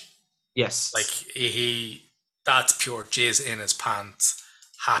change. Yes. Like, that's pure jizz in his pants.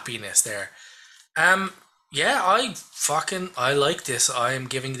 Happiness there. Yeah, I like this. I am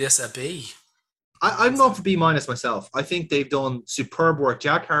giving this a B. I'm going for B- myself. I think they've done superb work.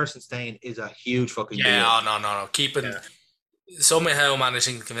 Jack Harrison staying is a huge fucking deal. Yeah, no. Somehow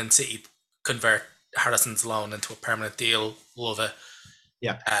managing to convince City to convert Harrison's loan into a permanent deal. Love it.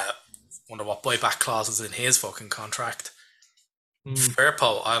 Yeah. Wonder what buyback clause is in his fucking contract.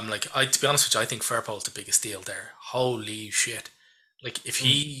 Firpo, to be honest with you, I think Firpo is the biggest deal there. Holy shit. Like, if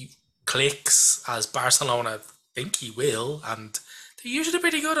he clicks as Barcelona think he will, and they're usually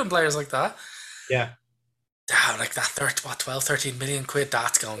pretty good on players like that. Yeah. Like that 12, 13 million quid,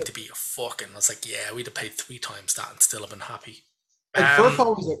 that's going to be a fucking... I was like, yeah, we'd have paid 3 times that and still have been happy. And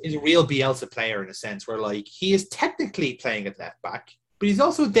Firpo is a real Bielsa player in a sense, where like he is technically playing at left back, but he's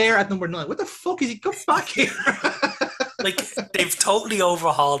also there at number 9. What the fuck is he? Come back here. Like, they've totally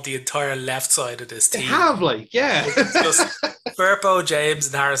overhauled the entire left side of this team. They have, yeah. It's just Firpo, James,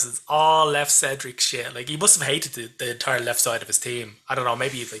 and Harrison's all left-centric shit. Like, he must have hated the entire left side of his team. I don't know,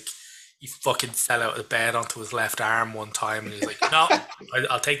 maybe he fucking fell out of bed onto his left arm one time and he's like, no,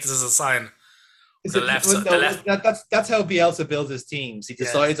 I'll take this as a sign. That's how Bielsa builds his teams. He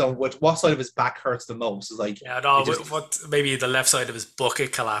decides on what side of his back hurts the most. It's like, maybe the left side of his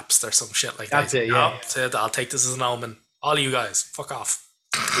bucket collapsed or some shit like that. That's it, yeah. I'll take this as an omen. All of you guys, fuck off.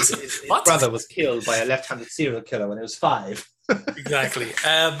 His brother was killed by a left-handed serial killer when he was 5. Exactly.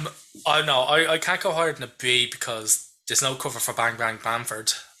 I can't go higher than a B because there's no cover for Bang Bang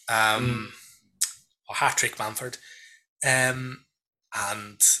Bamford. Or hat-trick Bamford. And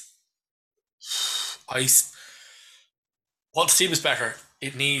what the team is better,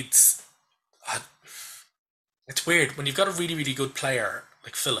 it needs... it's weird. When you've got a really, really good player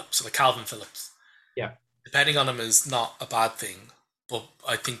like Phillips, like Calvin Phillips, yeah, depending on him is not a bad thing, but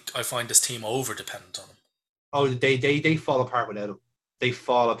I find this team over-dependent on him. Oh, they fall apart without him. They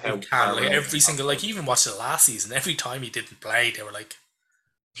fall apart. Every single... Like, even watch the last season, every time he didn't play, they were like...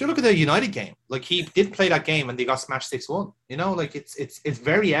 If you look at the United game, like, he did play that game and they got smashed 6-1. You know, like, it's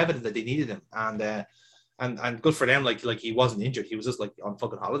very evident that they needed him, and good for them. Like he wasn't injured; he was just like on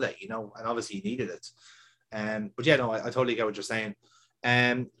fucking holiday, you know. And obviously he needed it. But yeah, no, I totally get what you're saying.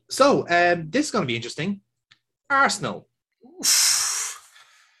 So this is going to be interesting. Arsenal.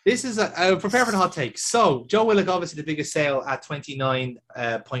 This is prepare for the hot take. So Joe Willock, obviously the biggest sale at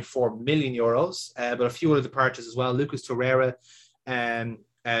 29.4 million euros, but a few other departures as well. Lucas Torreira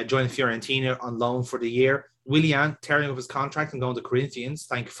joined Fiorentina on loan for the year. Willian tearing up his contract and going to Corinthians.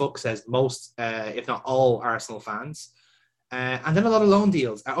 Thank fuck, says most, if not all, Arsenal fans. And then a lot of loan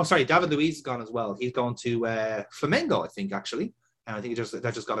deals. David Luiz is gone as well. He's going to Flamengo, I think, actually. And I think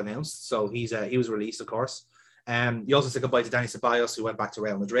that just got announced. So he was released, of course. You also said goodbye to Dani Ceballos, who went back to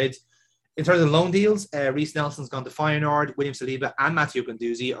Real Madrid. In terms of loan deals, Reece Nelson's gone to Feyenoord. William Saliba and Matteo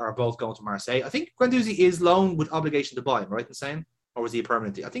Guendouzi are both going to Marseille. I think Guendouzi is loan with obligation to buy, am I right in saying? Or was he a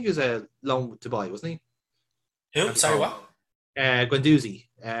permanent deal? I think he was a loan to buy, wasn't he? Who? Sorry, what? Guendouzi.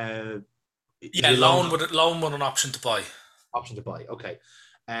 Loan with an option to buy. Option to buy, okay.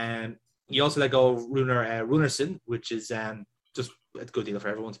 You also let go of Runarsson, which is just a good deal for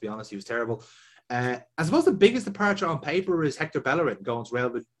everyone, to be honest. He was terrible. I suppose the biggest departure on paper is Hector Bellerin going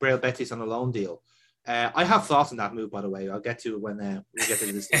to Real Betis on a loan deal. I have thoughts on that move, by the way. I'll get to it when we get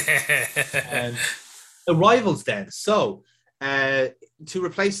to this. Arrivals then. So, to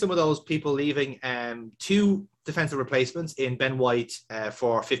replace some of those people leaving, 2 defensive replacements in Ben White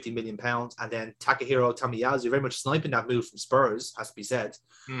for £50 million, and then Takahiro Tomiyasu, very much sniping that move from Spurs, has to be said.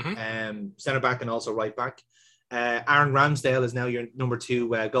 Centre back and also right back. Aaron Ramsdale is now your number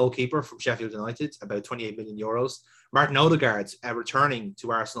 2 goalkeeper from Sheffield United, about 28 million euros. Martin Odegaard returning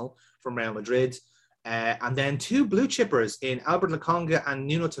to Arsenal from Real Madrid. And then 2 blue chippers in Albert Lokonga and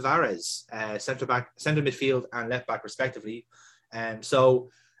Nuno Tavares, centre midfield and left back respectively. Interesting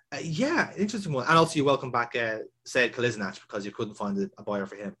one. And also you welcome back Said Kolasinac because you couldn't find a buyer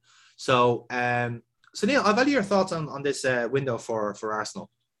for him. So So Neil, I value your thoughts on this window for Arsenal.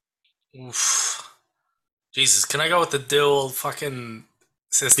 Oof. Jesus, can I go with the dual fucking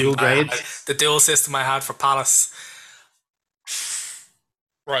system? Dual grades. The dual system I had for Palace.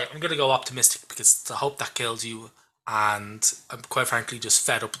 Right, I'm going to go optimistic because it's a hope that kills you, and I'm quite frankly just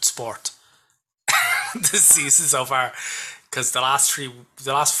fed up with sport this season so far. Because the last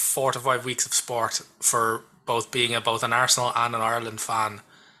 4 to 5 weeks of sport for both being both an Arsenal and an Ireland fan,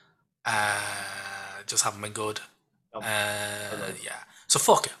 just haven't been good. Yeah. So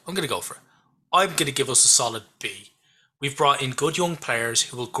fuck it. I'm going to go for it. I'm going to give us a solid B. We've brought in good young players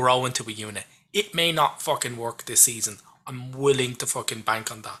who will grow into a unit. It may not fucking work this season. I'm willing to fucking bank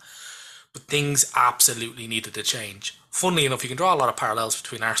on that. But things absolutely needed to change. Funnily enough, you can draw a lot of parallels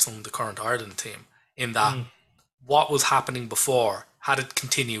between Arsenal and the current Ireland team in that what was happening before, had it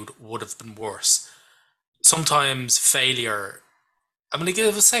continued, would have been worse. Sometimes failure... I mean, it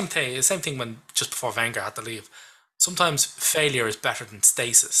was the same thing when just before Wenger had to leave. Sometimes failure is better than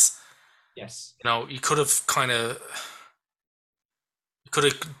stasis. Yes. You know, you could have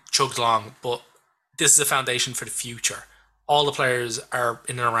chugged along, but this is a foundation for the future. All the players are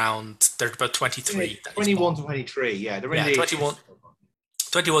in and around, they're about 23. 21 to 23, yeah. They're in 21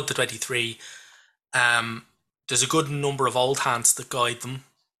 to 23. There's a good number of old hands that guide them.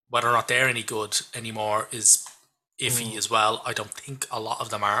 Whether or not they're any good anymore is iffy as well. I don't think a lot of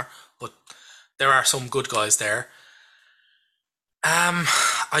them are, but there are some good guys there. I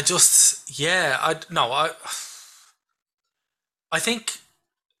think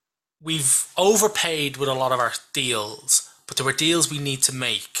we've overpaid with a lot of our deals, but there were deals we need to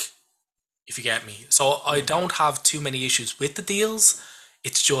make, if you get me. So I don't have too many issues with the deals.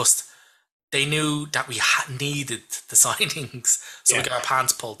 It's just they knew that we needed the signings, so we got our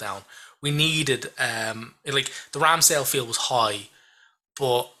pants pulled down. We needed, like the Ramsdale field was high,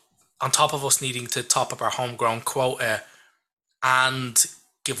 but on top of us needing to top up our homegrown quota and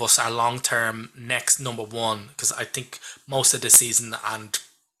give us our long-term next number one, because I think most of the season and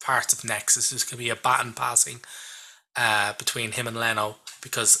parts of next is just going to be a baton passing between him and Leno,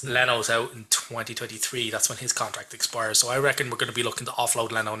 because Leno's out in 2023. That's when his contract expires. So I reckon we're going to be looking to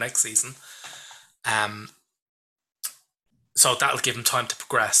offload Leno next season. So that'll give him time to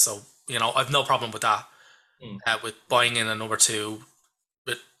progress. So, you know, I've no problem with that. With buying in a number two,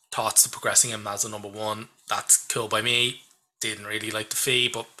 with thoughts of progressing him as a number one. That's cool by me. Didn't really like the fee,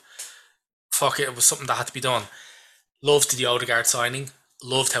 but fuck it, it was something that had to be done. Loved the Odegaard signing.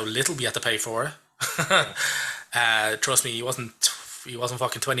 Loved how little we had to pay for it. Trust me, he wasn't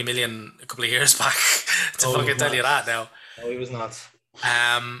fucking 20 million a couple of years back to fucking tell you that now. No, he was not.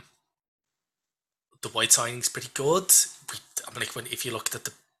 The White signing's pretty good. I mean, like if you look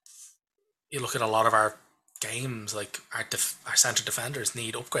at a lot of our games, like our centre defenders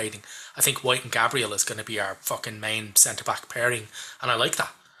need upgrading. I think White and Gabriel is going to be our fucking main centre back pairing, and I like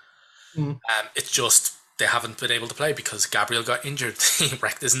that. It's just they haven't been able to play because Gabriel got injured. He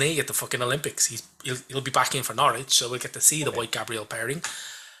wrecked his knee at the fucking Olympics. He'll be back in for Norwich, so we'll get to see the White Gabriel pairing.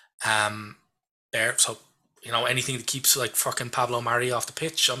 There, so you know, anything that keeps like fucking Pablo Mari off the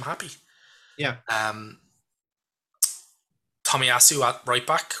pitch, I'm happy. Yeah. Tomiyasu at right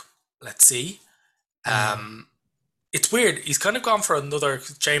back. Let's see. It's weird. He's kind of gone for another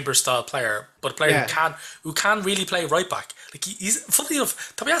Chambers style player, but a player who can really play right back. Like he's funny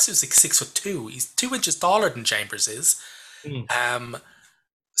enough, Tomiyasu is like 6'2". He's 2 inches taller than Chambers is.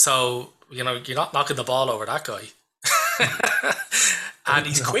 So you know you're not knocking the ball over that guy. And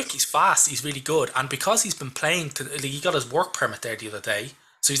he's quick. He's fast. He's really good. And because he's been playing, he got his work permit there the other day,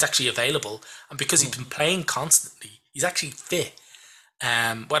 so he's actually available. And because he's been playing constantly, he's actually fit.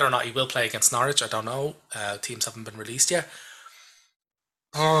 Whether or not he will play against Norwich, I don't know. Teams haven't been released yet.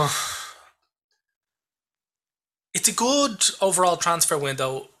 It's a good overall transfer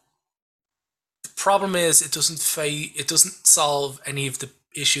window. The problem is it doesn't solve any of the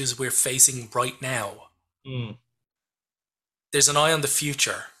issues we're facing right now. There's an eye on the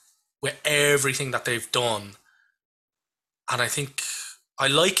future with everything that they've done, and I think I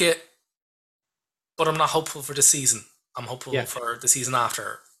like it, but I'm not hopeful for the season. I'm hopeful for the season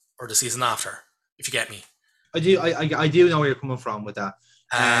after, or the season after, if you get me. I do know where you're coming from with that.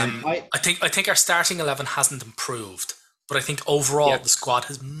 I think our starting 11 hasn't improved, but I think overall the squad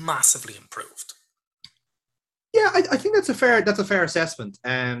has massively improved. Yeah, I think that's a fair assessment.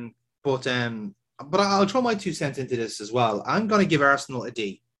 But I'll throw my 2 cents into this as well. I'm going to give Arsenal a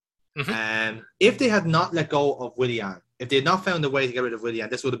D. If they had not let go of Willian, if they had not found a way to get rid of Willian,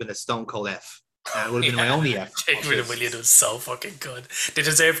 this would have been a stone cold F. It would have been my only F. Getting rid of Willian was so fucking good. They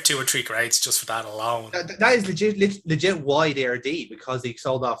deserve 2 or 3 grades just for that alone. That is legit why they are D, because they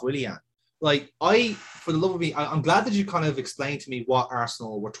sold off Willian. for the love of me, I'm glad that you kind of explained to me what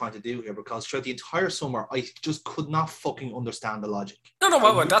Arsenal were trying to do here, because throughout the entire summer, I just could not fucking understand the logic.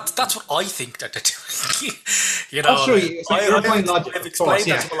 No, that's what I think that they're doing. You're applying logic. I've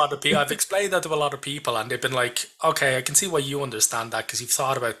explained that to a lot of people. I've explained that to a lot of people, and they've been like, "Okay, I can see why you understand that because you've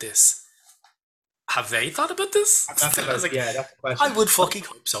thought about this." Have they thought about this? That's the question. I would fucking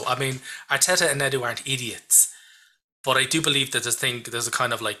hope so. I mean, Arteta and Edu aren't idiots, but I do believe that there's a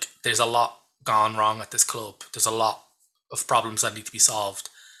kind of like there's a lot gone wrong at this club. There's a lot of problems that need to be solved.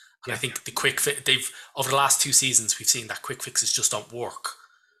 And I think the quick fix, over the last 2 seasons, we've seen that quick fixes just don't work.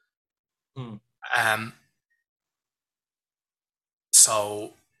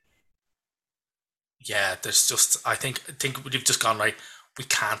 So yeah, there's just I think we've just gone right. We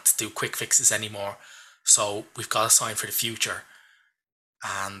can't do quick fixes anymore. So we've got to sign for the future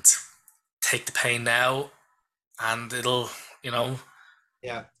and take the pain now, and it'll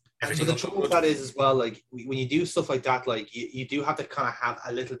yeah. And so the trouble with that is as well, like when you do stuff like that, like you do have to kind of have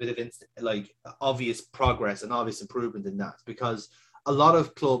a little bit of obvious progress and obvious improvement in that, because a lot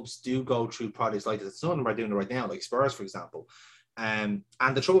of clubs do go through projects like this. Some of them are doing it right now, like Spurs, for example. And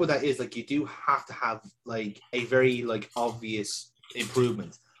the trouble with that is like you do have to have like a very like obvious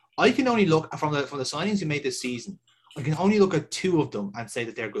improvement. I can only look from the signings you made this season. I can only look at 2 of them and say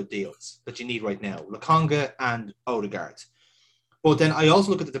that they're good deals that you need right now: Lokonga and Odegaard. But then I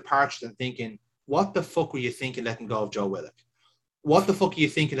also look at the departures and thinking, what the fuck were you thinking letting go of Joe Willock? What the fuck are you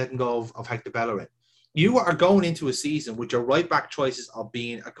thinking letting go of Hector Bellerin? You are going into a season with your right-back choices of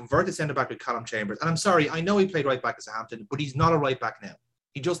being a converted centre-back with Callum Chambers. And I'm sorry, I know he played right-back at Southampton, but he's not a right-back now.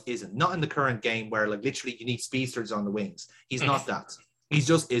 He just isn't. Not in the current game where, like, literally you need speedsters on the wings. He's not that. He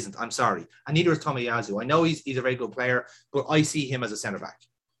just isn't. I'm sorry. And neither is Tomiyasu. I know he's a very good player, but I see him as a centre-back,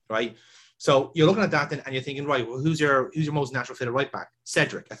 right? So you're looking at that then and you're thinking, right, well, who's your most natural fit at right back?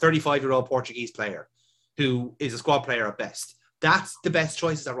 Cedric, a 35-year-old Portuguese player who is a squad player at best. That's the best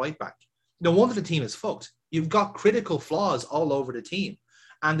choices at right back. No wonder the team is fucked. You've got critical flaws all over the team.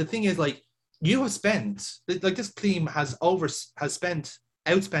 And the thing is, like, you have spent, like, this team has outspent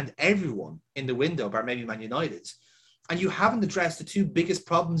everyone in the window, bar maybe Man United. And you haven't addressed the 2 biggest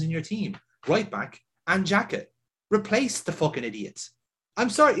problems in your team, right back and Xhaka. Replace the fucking idiots. I'm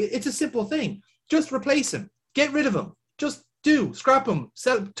sorry, it's a simple thing. Just replace him. Get rid of him. Just scrap him.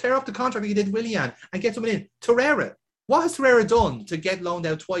 Tear up the contract like you did Willian and get someone in. Torreira. What has Torreira done to get loaned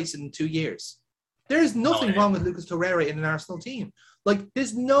out twice in 2 years? There is nothing wrong with Lucas Torreira in an Arsenal team. Like,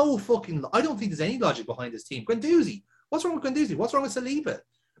 there's no fucking... I don't think there's any logic behind this team. Guendouzi. What's wrong with Guendouzi? What's wrong with Saliba?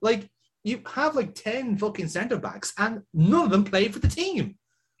 Like, you have like 10 fucking centre-backs and none of them play for the team.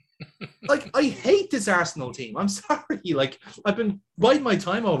 Like, I hate this Arsenal team. I'm sorry. Like, I've been biding my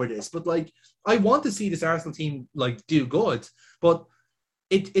time over this, but like, I want to see this Arsenal team like do good. But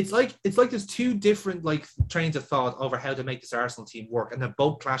it's like there's 2 different like trains of thought over how to make this Arsenal team work, and they're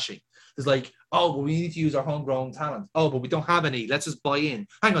both clashing. There's like, oh, well, we need to use our homegrown talent. Oh, but we don't have any. Let's just buy in.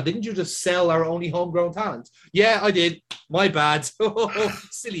 Hang on, didn't you just sell our only homegrown talent? Yeah, I did. My bad.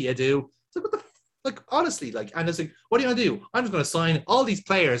 Silly, I do. So what the. Like, honestly, like, and it's like, what are you going to do? I'm just going to sign all these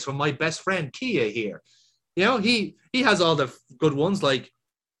players from my best friend, Kia, here. You know, he has all the good ones, like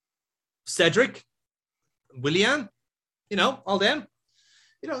Cedric, Willian, you know, all them.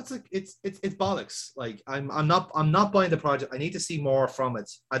 You know, it's like, it's bollocks. Like, I'm not buying the project. I need to see more from it.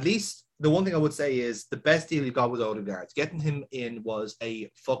 At least the one thing I would say is the best deal you got was Odegaard. Getting him in was a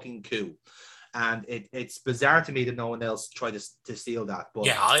fucking coup. And it's bizarre to me that no one else tried to steal that. But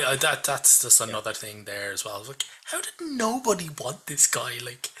yeah, that's just another thing there as well. Like, how did nobody want this guy?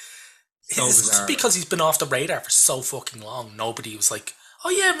 Like, so it's just because he's been off the radar for so fucking long. Nobody was like, oh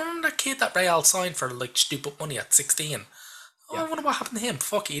yeah, remember that kid that Real signed for like stupid money at 16? Oh, I wonder what happened to him.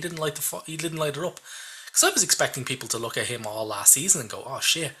 Fuck, he didn't light it up. Because I was expecting people to look at him all last season and go, oh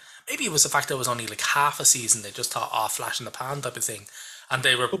shit. Maybe it was the fact that it was only like half a season. They just thought, oh, flash in the pan type of thing. And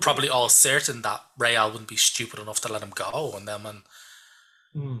they were probably all certain that Real wouldn't be stupid enough to let him go. And then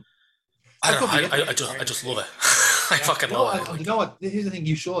I don't know. I just love it. I fucking love it. You know what? Here's the thing.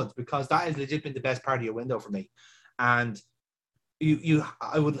 You should, because that has legit been the best part of your window for me. And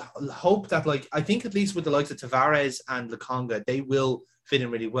I would hope that, like, I think at least with the likes of Tavares and Lokonga, they will fit in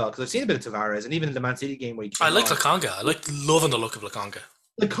really well. Because I've seen a bit of Tavares, and even in the Man City game where I like Lokonga. I like loving the look of Lokonga.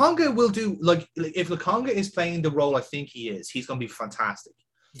 Lokonga will do, like if Lokonga is playing the role I think he is, he's going to be fantastic.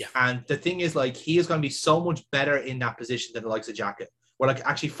 Yeah. And the thing is, like, he is going to be so much better in that position than the likes of Xhaka. Where, like,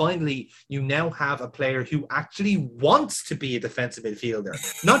 actually, finally, you now have a player who actually wants to be a defensive midfielder,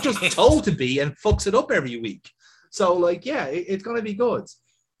 not just told to be and fucks it up every week. So, like, yeah, it's going to be good.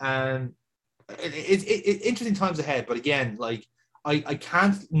 It's interesting times ahead. But again, like, I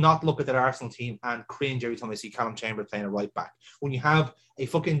can't not look at that Arsenal team and cringe every time I see Callum Chambers playing a right back. When you have a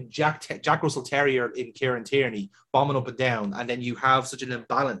fucking Jack Russell Terrier in Kieran Tierney bombing up and down, and then you have such an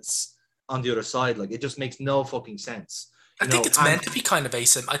imbalance on the other side, like it just makes no fucking sense. I think it's meant to be kind of I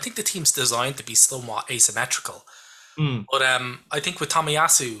think the team's designed to be somewhat asymmetrical. But I think with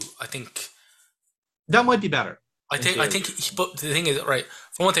Tomiyasu, I think that might be better. But the thing is, right,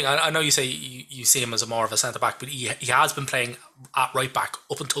 for one thing, I know you say you see him as more of a centre back, but he has been playing at right back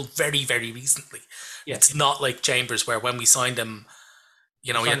up until very, very recently. Yeah. It's not like Chambers, where when we signed him,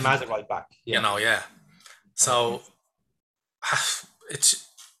 he had him as a right back. Yeah. So it's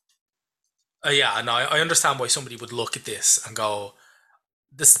I understand why somebody would look at this and go,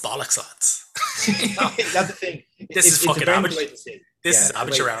 "This is bollocks, lads." That's the thing. This is fucking amateur. This is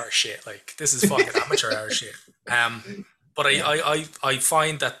amateur hour shit. Like, this is fucking amateur hour shit. But I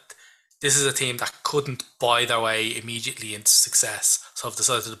find that this is a team that couldn't buy their way immediately into success, so I've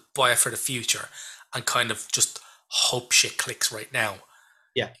decided to buy it for the future and kind of just hope shit clicks right now.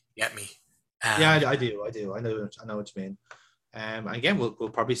 Yeah, get me. I do. I know what you mean. Again, we'll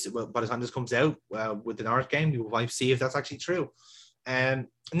probably see, by the time this comes out with the Norwich game, we will see if that's actually true.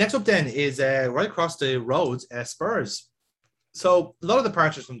 Next up then is right across the road, Spurs. So a lot of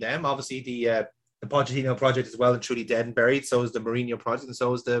departures from them. Obviously, the Pochettino project is well and truly dead and buried. So is the Mourinho project, and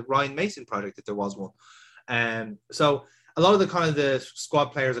so is the Ryan Mason project, if there was one. So a lot of the squad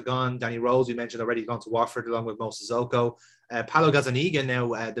players are gone. Danny Rose, we mentioned already, gone to Watford along with Mo Sissoko. Paulo Gazzaniga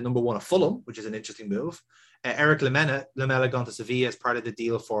now the number one of Fulham, which is an interesting move. Eric Lamela gone to Sevilla as part of the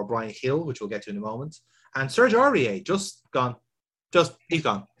deal for Brian Hill, which we'll get to in a moment. And Serge Aurier just gone. He's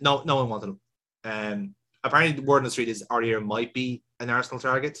gone. No one wanted him. Apparently, the word on the street is Aurier might be an Arsenal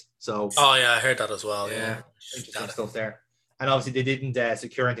target. So, I heard that as well. Yeah, interesting stuff there. And obviously, they didn't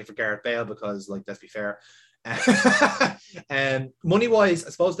secure anything for Gareth Bale because, like, let's be fair. Money wise, I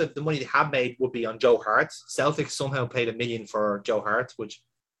suppose the money they have made would be on Joe Hart. Celtic somehow paid $1 million for Joe Hart, which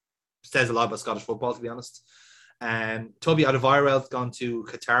says a lot about Scottish football, to be honest. Toby Alderweireld's gone to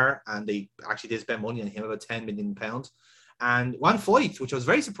Qatar, and they actually did spend money on him, about £10 million. And Juan Foyth, which I was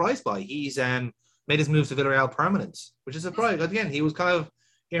very surprised by, he's made his move to Villarreal permanent, which is a surprise. Again, he was kind of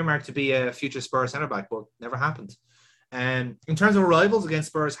earmarked to be a future Spurs centre back, but never happened. In terms of rivals, again,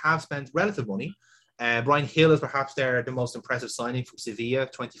 Spurs have spent relative money. Brian Hill is perhaps the most impressive signing from Sevilla,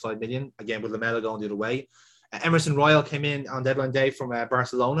 25 million, again, with Lamela going the other way. Emerson Royal came in on deadline day from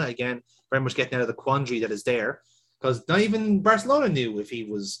Barcelona, again, very much getting out of the quandary that is there, because not even Barcelona knew if he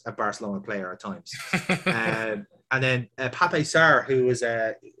was a Barcelona player at times. And then Pape Sarr, who was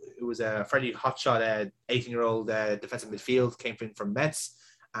a fairly hotshot 18-year-old defensive midfield, came in from Metz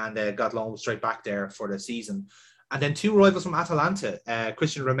and got loaned straight back there for the season. And then two rivals from Atalanta,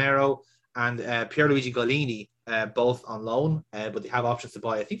 Christian Romero and Pierluigi Golini, both on loan, but they have options to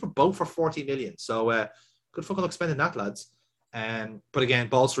buy, I think, for both for 40 million. So good fucking luck spending that, lads. But again,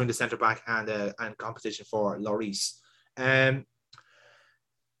 bolstering the centre-back and competition for Lloris.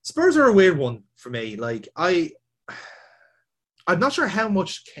 Spurs are a weird one for me. Like, I'm not sure how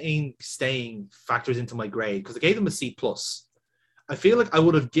much Kane staying factors into my grade, because I gave them a C+. I feel like I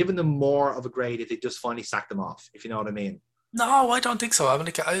would have given them more of a grade if they just finally sacked them off, if you know what I mean. No, I don't think so. I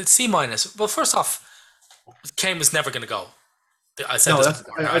mean, C-. Well, first off, Kane was never going to go. I said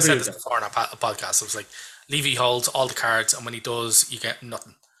this before on a podcast. I was like, Levy holds all the cards, and when he does, you get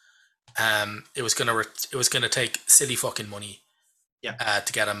nothing. It was gonna take silly fucking money,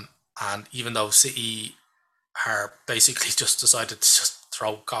 to get him. And even though City are basically just decided to just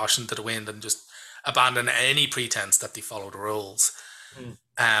throw caution to the wind and just abandon any pretense that they follow the rules,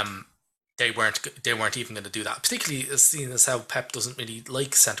 they weren't even going to do that. Particularly seeing as how Pep doesn't really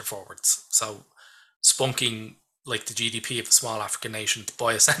like centre forwards, so spunking like the GDP of a small African nation to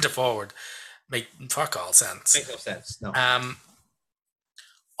buy a centre forward make fuck all sense. Makes no sense. No.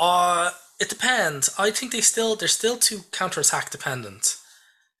 It depends. I think they're still too counter-attack dependent.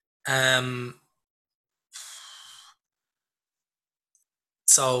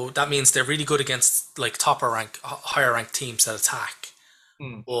 So that means they're really good against like higher ranked teams that attack.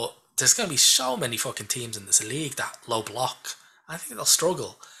 But there's going to be so many fucking teams in this league that low block. I think they'll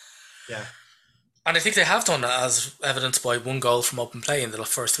struggle. Yeah. And I think they have done that, as evidenced by one goal from open play in the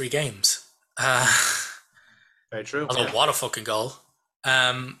first 3 games. Very true. Although, what a fucking goal.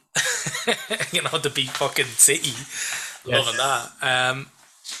 To beat fucking City. Yes. Loving that.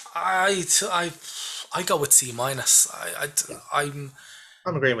 I go with C-.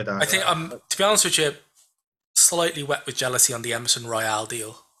 I'm agreeing with that. I think I'm, to be honest with you, slightly wet with jealousy on the Emerson Royal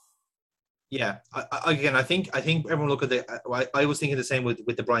deal. Yeah, I think everyone look at I was thinking the same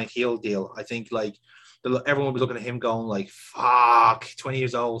with the Brian Hill deal. I think, like, everyone was looking at him going like, fuck, 20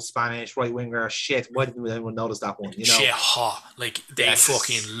 years old, Spanish, right winger, shit. Why didn't anyone notice that one? You know? Shit hot. Like, they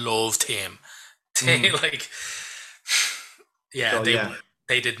fucking loved him. They, like, yeah, So,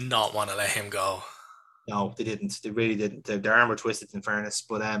 they did not want to let him go. No, they didn't. They really didn't. Their arm were twisted, in fairness.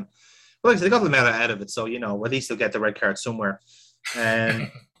 But like I said, they got the medal out of it. So, you know, at least they'll get the red card somewhere.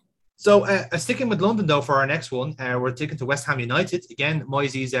 So, sticking with London, though, for our next one, we're taking to West Ham United. Again,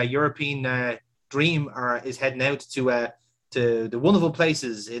 Moisey's European dream is heading out to the wonderful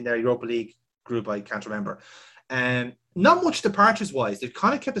places in their Europa League group. I can't remember. Not much departures-wise. They've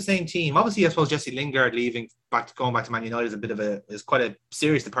kind of kept the same team. Obviously, I suppose Jesse Lingard going back to Man United is quite a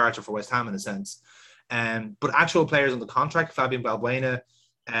serious departure for West Ham in a sense. But actual players on the contract, Fabian Balbuena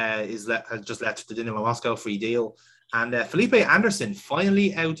has just left the Dynamo Moscow, free deal. And Felipe Anderson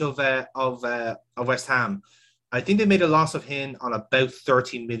finally out of West Ham. I think they made a loss of him on about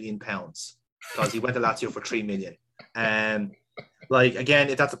 £13 million because he went to Lazio for £3 million. Like, again,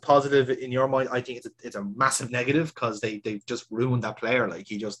 if that's a positive in your mind, I think it's a massive negative because they just ruined that player. Like,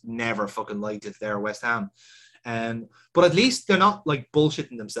 he just never fucking liked it there at West Ham. But at least they're not like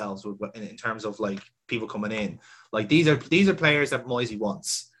bullshitting themselves in terms of like people coming in. Like, these are players that Moisey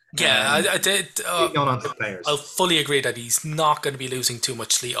wants. Yeah, I did. Players. I'll fully agree that he's not going to be losing too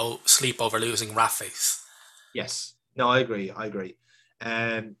much sleep over losing Rafa's. Yes. No, I agree.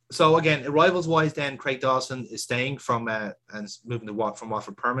 So again, rivals wise, then Craig Dawson is staying from and moving from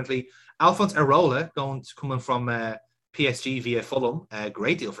Watford permanently. Alphonse Areola coming from PSG via Fulham.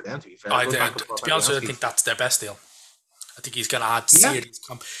 Great deal for them, to be fair. To be honest, I think that's their best deal. I think he's going to add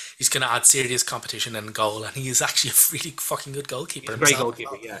serious competition in goal, and he is actually a really fucking good goalkeeper. Great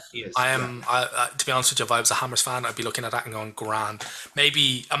goalkeeper, yeah, he is. To be honest with you, if I was a Hammers fan, I'd be looking at that and going, grand.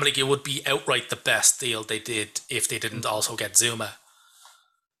 Maybe, I mean, like, it would be outright the best deal they did if they didn't also get Zuma.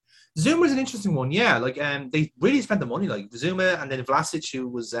 Zuma's an interesting one, yeah. Like, they really spent the money. Like Zuma, and then Vlasic, who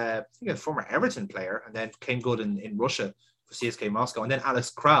was I think a former Everton player, and then came good in Russia for CSKA Moscow, and then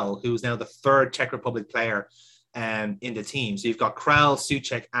Alex Kral, who's now the third Czech Republic player in the team. So you've got Kral,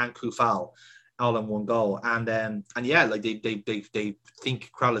 Souček, and Kufal all in one go, and yeah, like they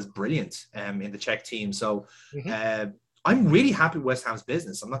think Kral is brilliant in the Czech team. So I'm really happy with West Ham's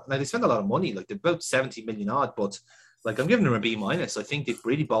business. They spend a lot of money, like they're about 70 million odd, but like I'm giving them a B-. I think they've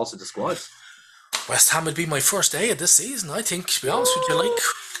really bolstered the squad. West Ham would be my first day of this season, I think, to be honest with you. Like,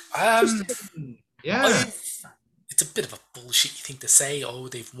 it's a bit of a bullshit thing to say, oh,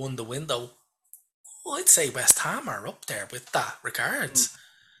 they've won the window. Well, I'd say West Ham are up there with that regards.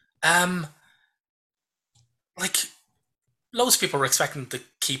 Like, loads of people were expecting to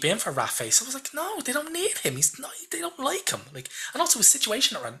keep in for Rafa. So I was like, no, they don't need him. They don't like him. Like, and also his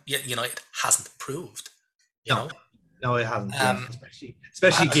situation around United hasn't improved. You know? No, it hasn't.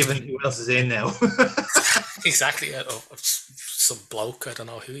 Especially given who else is in now. Exactly. Some bloke. I don't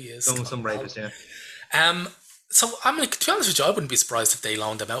know who he is. Some rapist, yeah. So I'm like, to be honest with you, I wouldn't be surprised if they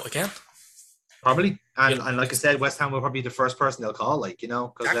loaned him out again. Probably, and like I said, West Ham will probably be the first person they'll call. Like, you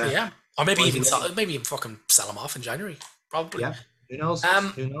know, exactly, yeah. Or maybe even fucking sell him off in January. Probably. Yeah. Who knows?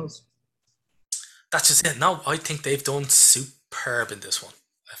 Who knows? That's just it. No, I think they've done superb in this one.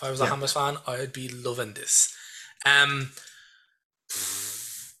 If I was a Hammers fan, I'd be loving this.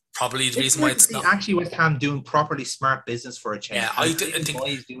 Probably the reason why it's not actually West Ham doing properly smart business for a change. Yeah, I think why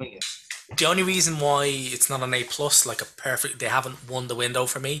he's doing it. The only reason why it's not an A+, like they haven't won the window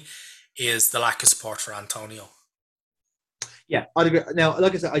for me, is the lack of support for Antonio. Yeah, I'd agree. Now,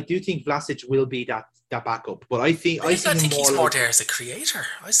 like I said, I do think Vlasic will be that backup, but I think he's more there as a creator.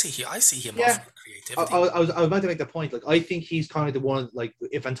 I see him offering creativity. I was about to make the point. Like, I think he's kind of the one. Like,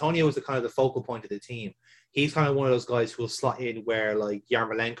 if Antonio is the kind of the focal point of the team, he's kind of one of those guys who will slot in where like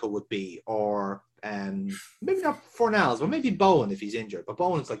Yarmolenko would be, or maybe not Fornals, but maybe Bowen if he's injured. But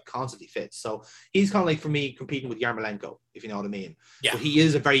Bowen's like constantly fit, so he's kind of like, for me, competing with Yarmolenko, if you know what I mean. Yeah. But he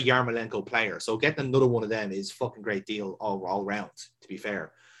is a very Yarmolenko player, so getting another one of them is a fucking great deal all round. To be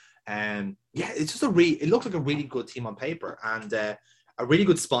fair, it's just it looks like a really good team on paper, and a really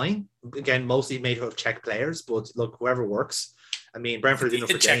good spine. Again, mostly made up of Czech players, but look, whoever works. I mean, Brentford didn't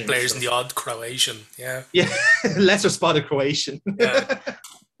know for Czech players and the odd Croatian, yeah, lesser spotted Croatian. Yeah.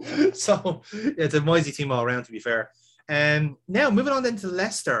 So it's a Moisey team all around, to be fair. Now moving on then to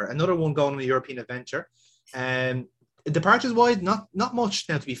Leicester, another one going on a European adventure. Departures wise, not much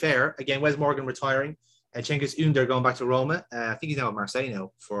now, to be fair. Again, Wes Morgan retiring, Cengiz Ünder going back to Roma. I think he's now at Marseille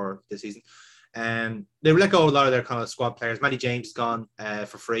now for this season. They let go of a lot of their kind of squad players. Matty James is gone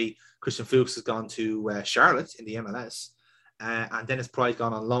for free. Christian Fuchs has gone to Charlotte in the MLS. And Dennis Pride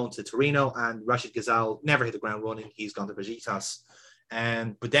gone on loan to Torino, and Rashid Ghazal never hit the ground running. He's gone to Besiktas.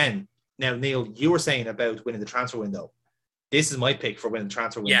 But then Now, Neil, you were saying about winning the transfer window. This is my pick for winning the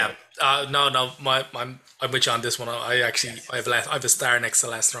transfer window. Yeah, no, I'm with you on this one. I have a star next to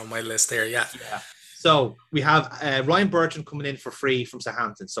Leicester on my list there. Yeah. So we have Ryan Bertrand coming in for free from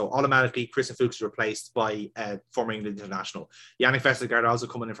Southampton. So automatically, Chris Fuchs is replaced by former England international. Yannick Vestergaard also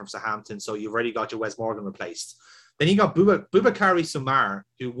coming in from Southampton. So you've already got your Wes Morgan replaced. Then you got Boubacar Soumare,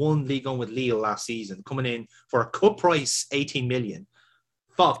 who won League One with Lille last season, coming in for a cut price 18 million.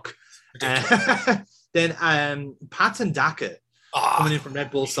 Fuck. Then Patson Daka coming in from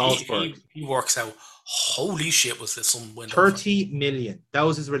Red Bull Salzburg. He works out. Holy shit, was this some window? 30 million. That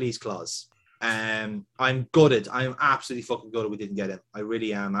was his release clause. I'm gutted. I'm absolutely fucking gutted we didn't get him. I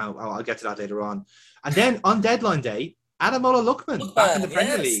really am. I'll get to that later on. And then on deadline day, Ademola Lookman back in the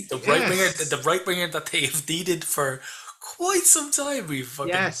Premier League. The right winger that they have needed for quite some time.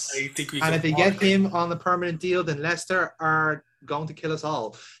 I think we. And if they get him on the permanent deal, then Leicester are going to kill us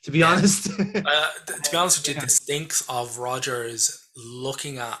all. To be honest. To be honest with you, this stinks of Rodgers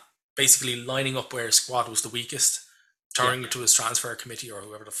looking at basically lining up where his squad was the weakest. Turning to his transfer committee or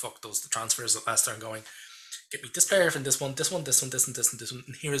whoever the fuck does the transfers at Leicester and going, get me this player from this one,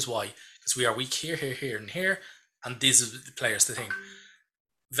 and here is why. Because we are weak here, and here, and these are the players to think.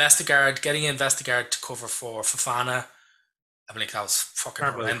 Getting in Vestergaard to cover for Fofana, I mean, that was fucking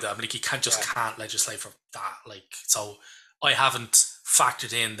horrendous. I mean, you can't legislate for that. So I haven't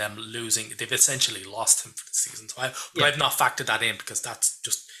factored in them losing. They've essentially lost him for the season. But I've not factored that in because that's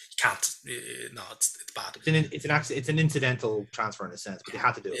just, can't. No, it's bad. It's an incidental transfer in a sense, but they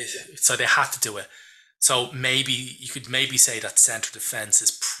had to do it. So they had to do it. So maybe you could say that centre defence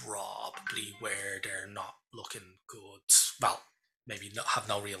is probably where they're not looking good. Well, maybe have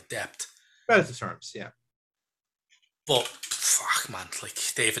no real depth. Relative terms, yeah. But fuck, man,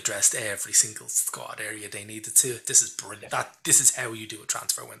 they've addressed every single squad area they needed to. This is brilliant. This is how you do a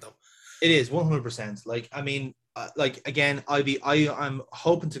transfer window. It is 100%. I'm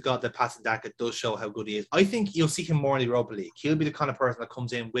hoping to God that Patson Daka does show how good he is. I think you'll see him more in the Europa League. He'll be the kind of person that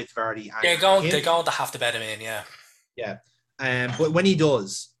comes in with Vardy. They're going to have to bet him in, yeah. Yeah. But when he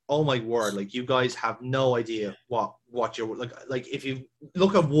does, oh my word, you guys have no idea what you're like. If you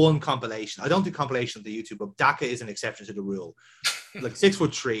look at one compilation, I don't do compilations on the YouTube, but Daka is an exception to the rule.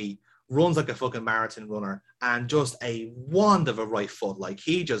 6'3", runs like a fucking marathon runner, and just a wand of a right foot.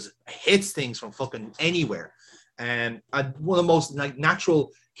 He just hits things from fucking anywhere. And one of the most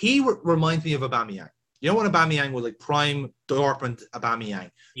natural. He reminds me of Aubameyang. You know when Aubameyang was prime Dortmund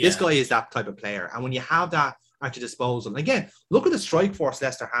Aubameyang. Yeah. This guy is that type of player. And when you have that at your disposal, and again, look at the strike force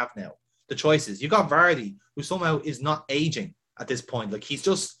Leicester have now. The choices you got Vardy, who somehow is not aging at this point. He's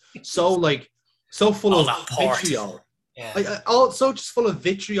just so full of vitriol. Yeah. Also just full of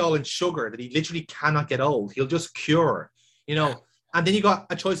vitriol and sugar that he literally cannot get old. He'll just cure, And then you got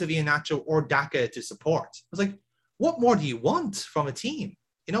a choice of Iheanacho or Daka to support. I was like, what more do you want from a team?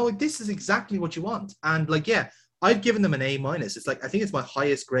 This is exactly what you want. And I've given them an A-. It's I think it's my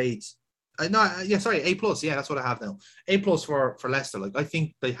highest grades. A+. Yeah, that's what I have now. A+ for Leicester. I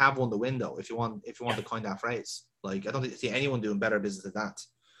think they have won the window. If you want to coin that phrase. I don't see anyone doing better business than that.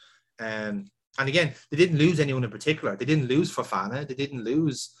 And again, they didn't lose anyone in particular. They didn't lose Fofana. They didn't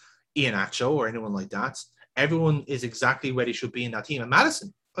lose Iheanacho or anyone like that. Everyone is exactly where they should be in that team. And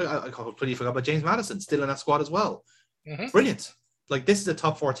Maddison, I completely forgot about James Maddison, still in that squad as well. Mm-hmm. Brilliant. This is a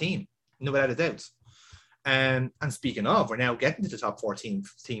top 4 team, no without a doubt. And speaking of, we're now getting to the top 4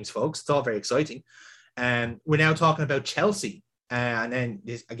 teams, folks. It's all very exciting. And we're now talking about Chelsea. And then,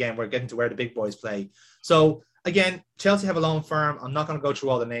 again, we're getting to where the big boys play. So, again, Chelsea have a loan firm. I'm not going to go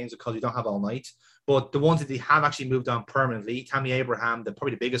through all the names because we don't have all night. But the ones that they have actually moved on permanently, Tammy Abraham,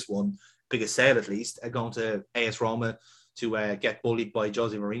 probably the biggest one, biggest sale at least, going to AS Roma to get bullied by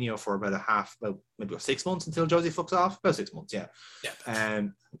Jose Mourinho for about maybe 6 months until Jose fucks off. About 6 months, yeah. Yeah.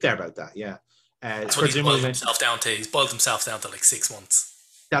 They're about that, yeah. That's what he's boiled himself down to. He's boiled himself down to 6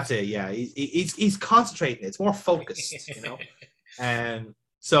 months. That's it, yeah. He's concentrating. It's more focused,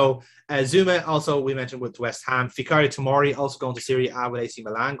 So Zuma also, we mentioned, with West Ham. Fikayo Tomori also going to Serie A with AC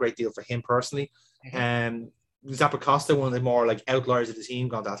Milan. Great deal for him personally. Zappacosta, one of the more outliers of the team,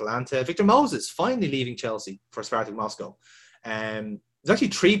 gone to Atalanta. Victor Moses finally leaving Chelsea for Spartak Moscow. There's actually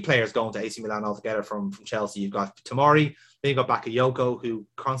 3 players going to AC Milan altogether from Chelsea. You've got Tomori, then you've got Bakayoko, who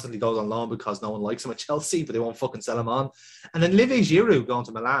constantly goes on loan because no one likes him at Chelsea, but they won't fucking sell him on. And then Olivier Giroud going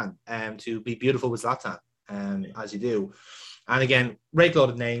to Milan to be beautiful with Zlatan, as you do. And again, great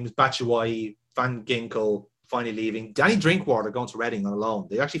load of names: Batshuayi, Van Ginkel finally leaving. Danny Drinkwater going to Reading on a loan.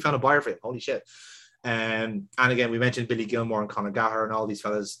 They actually found a buyer for him. Holy shit. And again, we mentioned Billy Gilmore and Conor Gallagher and all these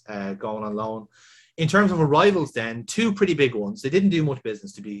fellas going on loan. in terms of arrivals, then two pretty big ones. They didn't do much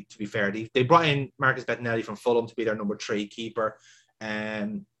business, to be fair. They brought in Marcus Bettinelli from Fulham to be their number 3 keeper.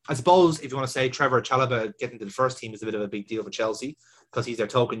 I suppose if you want to say Trevor Chalobah getting to the first team is a bit of a big deal for Chelsea because he's their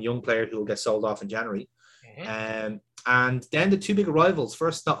token young player who will get sold off in January. And then the two big arrivals.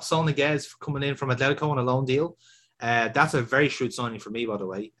 First, Saul Niguez coming in from Atletico on a loan deal. That's a very shrewd signing for me, by the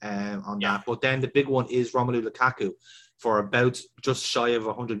way, on that. But then the big one is Romelu Lukaku for about just shy of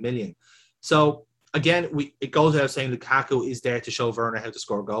 100 million. So again, it goes without saying Lukaku is there to show Werner how to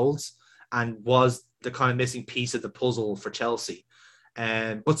score goals and was the kind of missing piece of the puzzle for Chelsea.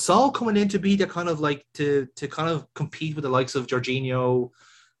 But Saul coming in to be the kind of like to kind of compete with the likes of Jorginho,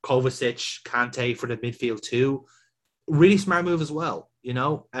 Kovacic, Kante for the midfield too. Really smart move as well, you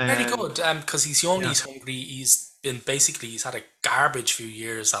know. Very good, because he's young, he's hungry, he's had a garbage few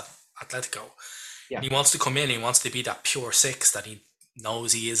years at Atletico. Yeah. And he wants to come in, he wants to be that pure 6 that he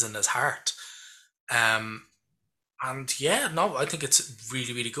knows he is in his heart. And I think it's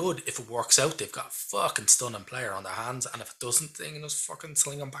really, really good. If it works out, they've got a fucking stunning player on their hands, and if it doesn't, they can just fucking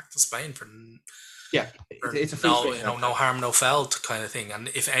sling him back to Spain for it's a free no harm, no foul kind of thing. And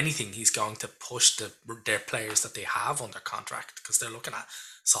if anything, he's going to push their players that they have under contract because they're looking at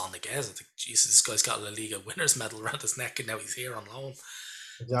Saul Niguez and think, Jesus, this guy's got a La Liga winners medal around his neck, and now he's here on loan.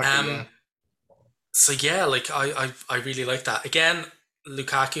 Exactly. So I really like that. Again,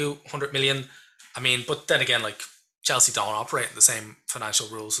 Lukaku, 100 million. I mean, but then again, like Chelsea don't operate in the same financial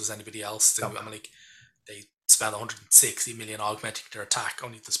rules as anybody else do. No. I mean, like they spend 160 million augmenting their attack,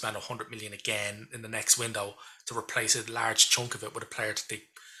 only to spend 100 million again in the next window to replace a large chunk of it with a player that they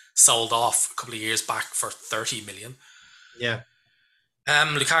sold off a couple of years back for 30 million. Yeah.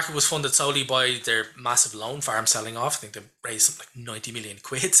 Lukaku was funded solely by their massive loan farm selling off. I think they raised something like 90 million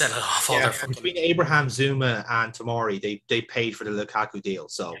quid selling off all their fucking... Between Abraham, Zuma and Tomori, they paid for the Lukaku deal.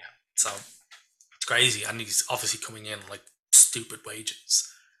 So it's crazy. And he's obviously coming in like stupid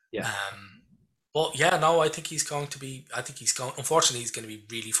wages. Yeah. I think he's going to be... Unfortunately, he's going to be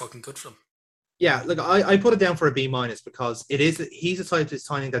really fucking good for them. Yeah, look, I put it down for a B- because he's a type of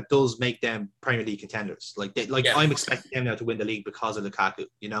signing that does make them Premier League contenders. I'm expecting them now to win the league because of Lukaku.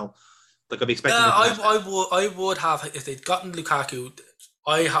 You know, like I'm expecting. I would have if they'd gotten Lukaku.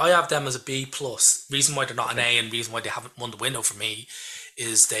 I have them as a B+. Reason why they're not an A and reason why they haven't won the window for me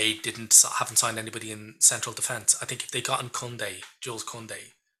is they haven't signed anybody in central defence. I think if they gotten Jules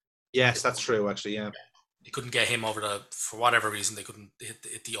Koundé. Yes, that's true. Actually, yeah. They couldn't get him over for whatever reason, they couldn't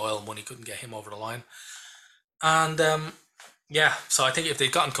hit the oil money, couldn't get him over the line. And so I think if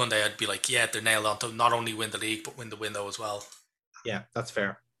they'd gotten Koundé, I'd be like, yeah, they're nailed on to not only win the league, but win the window as well. Yeah, that's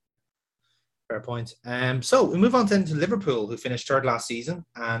fair. Fair point. So we move on then to Liverpool, who finished 3rd last season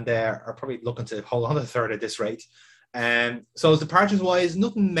and are probably looking to hold on to 3rd at this rate. So as departures-wise,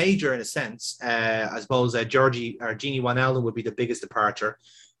 nothing major in a sense. I suppose Gini Wijnaldum would be the biggest departure.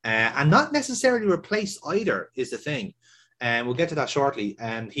 And not necessarily replaced either is the thing. And we'll get to that shortly.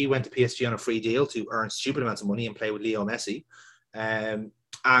 He went to PSG on a free deal to earn stupid amounts of money and play with Leo Messi. And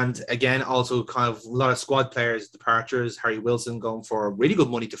again, also kind of a lot of squad players departures. Harry Wilson going for really good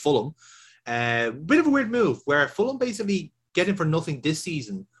money to Fulham. Bit of a weird move where Fulham basically get him for nothing this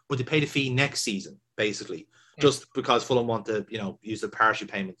season, but they pay the fee next season, basically, just because Fulham want to, use the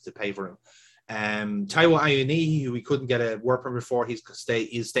parachute payments to pay for him. Taiwo Awoniyi, who we couldn't get a work permit for, he's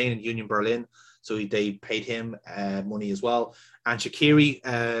staying in Union Berlin, so they paid him money as well. And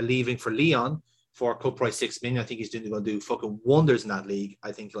Shaqiri leaving for Lyon for cut price 6 million. I think he's going to do fucking wonders in that league.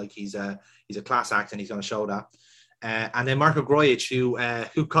 I think he's a class act and he's going to show that. And then Marko Grujic,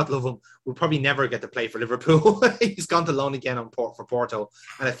 who God love him, will probably never get to play for Liverpool. He's gone to loan again for Porto,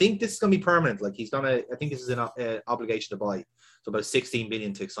 and I think this is going to be permanent. Like I think this is an obligation to buy. So about 16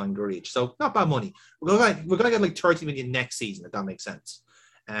 million to sign Grujic. So not bad money. We're going to get like 30 million next season, if that makes sense.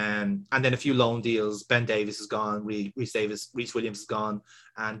 And then a few loan deals. Ben Davies is gone. Reece Williams is gone.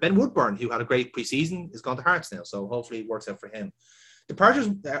 And Ben Woodburn, who had a great preseason, is gone to Hearts now. So hopefully it works out for him. Departures,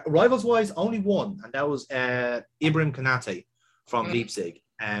 rivals-wise, only one. And that was Ibrahim Konate from Leipzig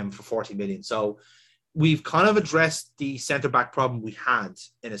for 40 million. So we've kind of addressed the centre-back problem we had,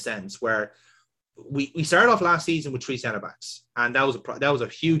 in a sense, where we started off last season with 3 centre-backs, and that was a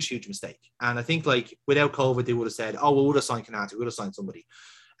huge mistake. And I think like without COVID, they would have said, "Oh, we would have signed Konate, we would have signed somebody."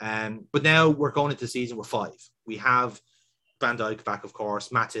 But now we're going into the season with 5. We have Van Dijk back, of course,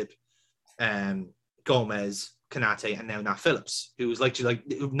 Matip, Gomez, Konate, and now Nat Phillips, who's like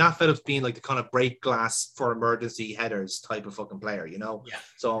Nat Phillips being like the kind of break glass for emergency headers type of fucking player, Yeah.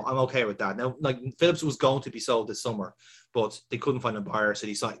 So I'm okay with that. Now, like Phillips was going to be sold this summer, but they couldn't find a buyer, so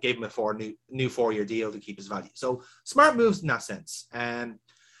they gave him a new 4-year deal to keep his value. So smart moves in that sense.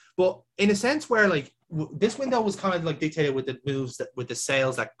 But in a sense where like this window was kind of like dictated with the moves with the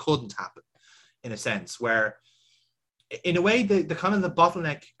sales that couldn't happen, in a sense where, in a way, the kind of the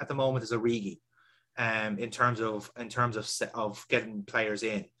bottleneck at the moment is Origi, in terms of getting players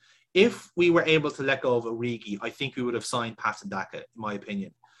in. If we were able to let go of Origi, I think we would have signed Patson Daka, in my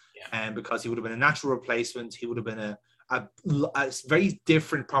opinion, because he would have been a natural replacement. He would have been a very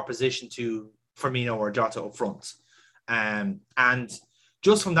different proposition to Firmino or Jota up front, and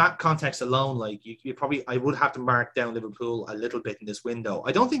just from that context alone, like you probably, I would have to mark down Liverpool a little bit in this window.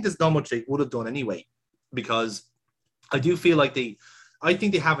 I don't think there's not much they would have done anyway, because I do feel like I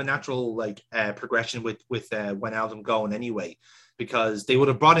think they have a natural like progression with Wijnaldum going anyway, because they would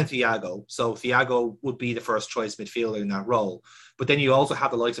have brought in Thiago, so Thiago would be the first choice midfielder in that role. But then you also have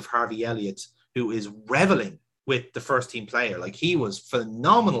the likes of Harvey Elliott, who is reveling with the first team player. Like he was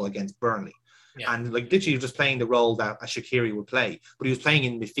phenomenal against Burnley. Yeah. And like literally just playing the role that a Shaqiri would play, but he was playing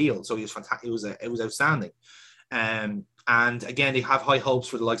in midfield, so he was fantastic. It was outstanding. And again, they have high hopes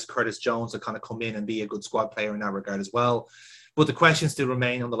for the likes of Curtis Jones to kind of come in and be a good squad player in that regard as well. But the questions still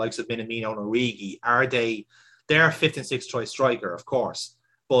remain on the likes of Minamino and Origi. Are they're a fifth and sixth choice striker, of course,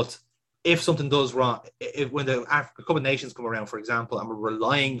 but if something does wrong, when the Africa Cup of Nations come around, for example, and we're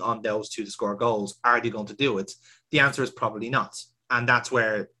relying on those two to score goals, are they going to do it? The answer is probably not. And that's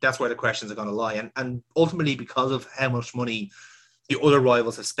where the questions are going to lie. And ultimately, because of how much money the other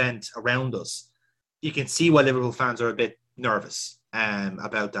rivals have spent around us, you can see why Liverpool fans are a bit nervous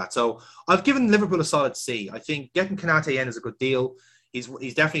about that. So I've given Liverpool a solid C. I think getting Konate in is a good deal. He's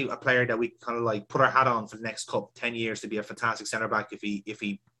definitely a player that we kind of like put our hat on for the next 10 years to be a fantastic centre back if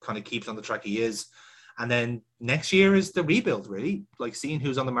he kind of keeps on the track he is. And then next year is the rebuild, really, like seeing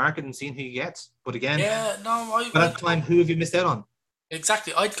who's on the market and seeing who you get. But again, by that time, who have you missed out on?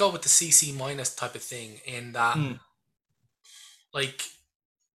 Exactly. I'd go with the CC minus type of thing in that, like,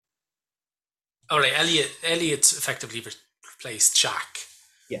 all right, Elliott's effectively replaced Shaq.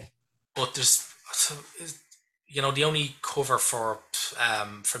 Yeah. But there's, the only cover for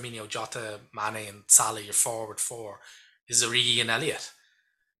Firmino, Jota, Mane, and Salah, your forward four, is Origi and Elliott.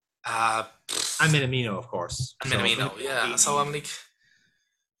 And Minamino, of course. And Minamino, yeah. So I'm like,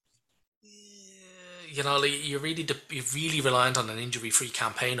 you're really reliant on an injury-free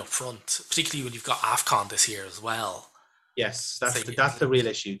campaign up front, particularly when you've got AFCON this year as well. Yes, that's the real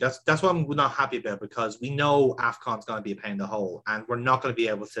issue. That's what I'm not happy about, because we know AFCON's going to be a pain in the hole, and we're not going to be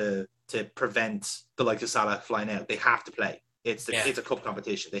able to prevent the likes of Salah flying out. They have to play. It's a cup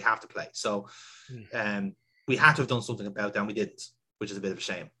competition. They have to play. So we had to have done something about that, and we didn't, which is a bit of a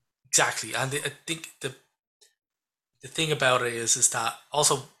shame. Exactly, and I think the thing about it is that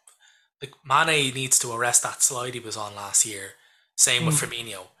also, like, Mane needs to arrest that slide he was on last year. Same with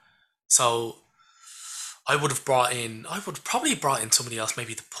Firmino. So I would have probably brought in somebody else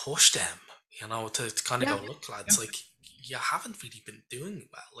maybe to push them, to kind of go, look, lads, like, you haven't really been doing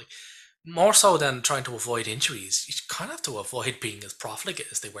well. Like, more so than trying to avoid injuries, you kind of have to avoid being as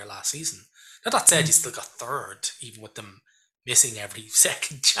profligate as they were last season. Now, that said, you still got third, even with them missing every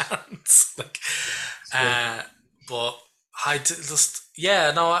second chance. Like, but I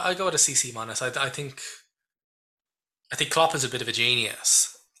go with a CC minus. I think Klopp is a bit of a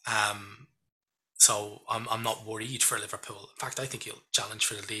genius. So I'm not worried for Liverpool. In fact, I think he'll challenge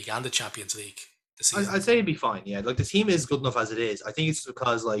for the league and the Champions League this season. I'd say it'd be fine. Yeah, like the team is good enough as it is. I think it's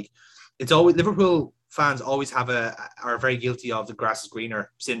because like it's always Liverpool fans always are very guilty of the grass is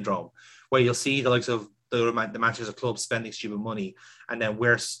greener syndrome, where you'll see the likes of the Manchester club spending stupid money, and then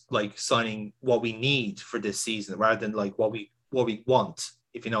we're like signing what we need for this season rather than like what we want,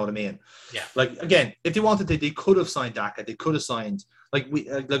 if you know what I mean. Yeah. Like again, if they wanted to, they could have signed Daka. They could have signed a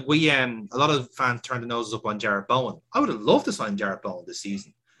lot of fans turned their noses up on Jarrett Bowen. I would have loved to sign Jarrett Bowen this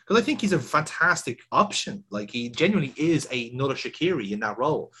season, because I think he's a fantastic option. Like, he genuinely is another Shaqiri in that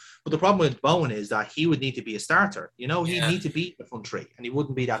role. But the problem with Bowen is that he would need to be a starter. He'd need to be the front three, and he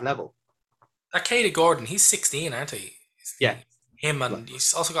wouldn't be that level. That Katie Gordon, he's 16, aren't he? Yeah. Him, and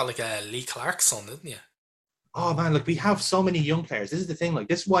he's also got like a Lee Clark's son, isn't he? Oh man, look, we have so many young players. This is the thing. Like,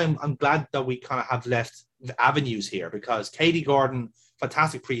 this is why I'm glad that we kind of have left avenues here, because Katie Gordon,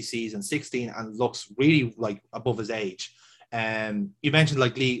 fantastic preseason, 16, and looks really like above his age. You mentioned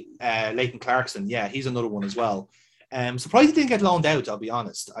like Leighton Clarkson. Yeah, he's another one as well. Surprised he didn't get loaned out, I'll be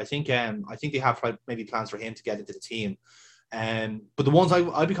honest. I think they have maybe plans for him to get into the team. But the ones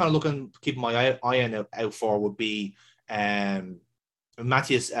I'd be kind of keeping my eye out for would be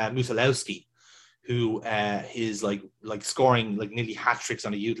Matthias Musalowski, who is like scoring like nearly hat tricks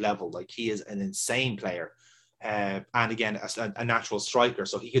on a youth level. Like, he is an insane player, and again a natural striker,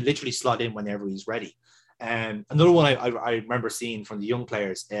 so he could literally slot in whenever he's ready. Another one I remember seeing from the young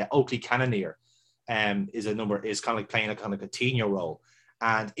players, Oakley Cannonier, is kind of like playing a kind of a senior role.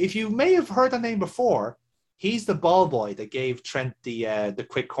 And if you may have heard that name before, he's the ball boy that gave Trent the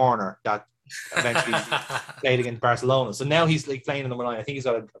quick corner that eventually played against Barcelona. So now he's like playing in number 9. I think he's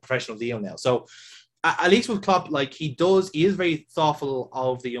got a professional deal now. So at least with Klopp, like he is very thoughtful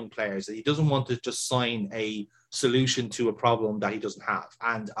of the young players. He doesn't want to just sign a solution to a problem that he doesn't have.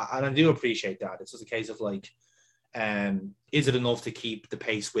 And I do appreciate that. It's just a case of like, is it enough to keep the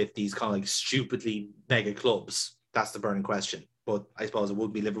pace with these kind of like stupidly mega clubs? That's the burning question. But I suppose it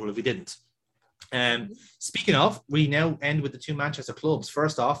would be Liverpool if we didn't. Speaking of, we now end with the 2 Manchester clubs.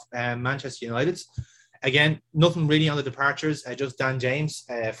 First off, Manchester United. Again, nothing really on the departures. Just Dan James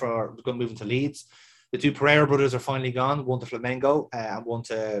for moving to Leeds. The 2 Pereira brothers are finally gone. One to Flamengo and one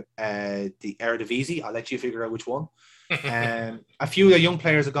to the Eredivisie. I'll let you figure out which one. A few of the young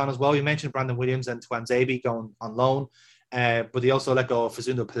players have gone as well. You mentioned Brandon Williams and Twanzebe going on loan. But they also let go of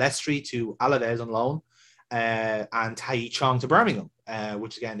Facundo Pellistri to Alaves on loan. And Tai Chong to Birmingham,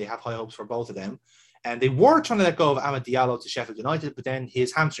 which again, they have high hopes for both of them. And they were trying to let go of Amad Diallo to Sheffield United, but then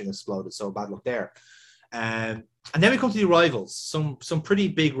his hamstring exploded, so bad luck there. And then we come to the rivals, some pretty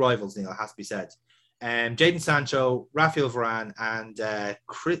big rivals, Neil, has to be said. Jadon Sancho, Rafael Varane, and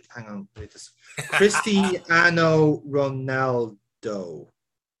Cristiano Ronaldo.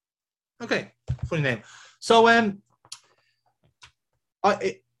 Okay, funny name. So I'm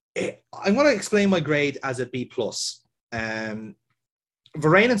going to explain my grade as a B+.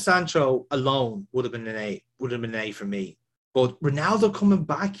 Varane and Sancho alone would have been an A for me. But Ronaldo coming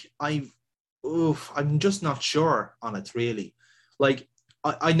back, I'm just not sure on it really. Like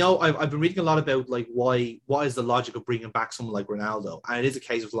I know I've been reading a lot about like what is the logic of bringing back someone like Ronaldo, and it is a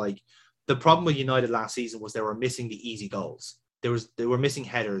case of like the problem with United last season was they were missing the easy goals. They were missing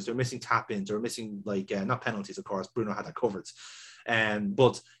headers, they were missing tap-ins, they were missing like not penalties, of course. Bruno had that covered.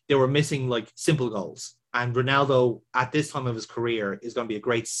 But they were missing like simple goals. And Ronaldo, at this time of his career, is going to be a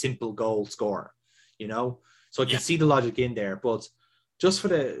great simple goal scorer, you know? So I can see the logic in there. But just for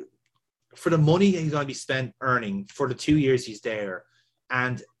the money he's going to be spent earning for the 2 years he's there,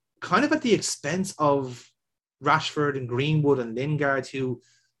 and kind of at the expense of Rashford and Greenwood and Lingard, who,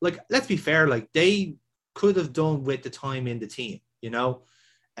 like, let's be fair, like they could have done with the time in the team, you know?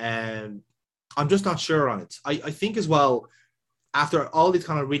 I'm just not sure on it. I think as well, after all these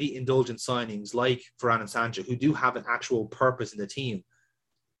kind of really indulgent signings like Varane and Sancho, who do have an actual purpose in the team,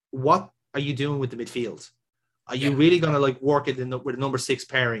 what are you doing with the midfield? Are you really going to like work it with a number 6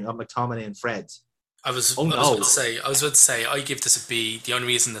 pairing of McTominay and Fred? I was about to say, I give this a B. The only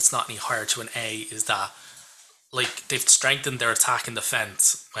reason it's not any higher to an A is that like they've strengthened their attack and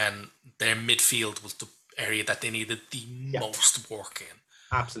defense when their midfield was the area that they needed the most work in.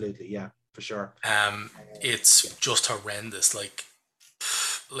 Absolutely, yeah, for sure. It's just horrendous. Like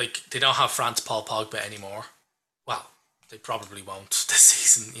they don't have Paul Pogba anymore. Well, they probably won't this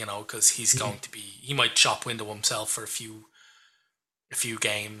season, you know, because he's going to be. He might shop window himself for a few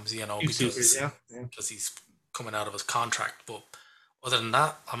games, you know, because he's coming out of his contract. But other than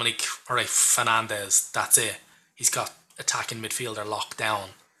that, I'm like, all right, Fernandes, that's it. He's got attacking midfielder locked down.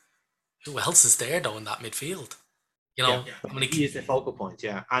 Who else is there though in that midfield? You know, he is the focal point,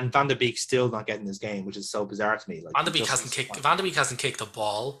 and Van der Beek's still not getting his game, which is so bizarre to me. Like Van der Beek hasn't kicked the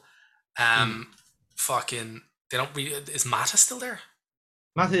ball. Fucking, they don't. Is Mata still there?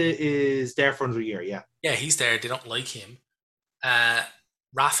 Mata is there for another year. Yeah, he's there. They don't like him.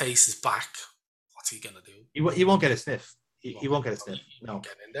 Raface is back. What's he gonna do? He won't get a sniff. He won't get a sniff. No,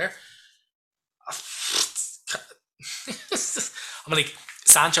 get in there. I'm like,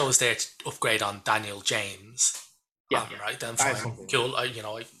 Sancho is there to upgrade on Daniel James. Right then, fine, cool. I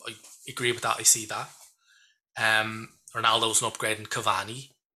agree with that. I see that. Ronaldo's an upgrade in Cavani,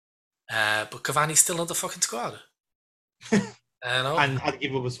 but Cavani's still on the fucking squad. And had to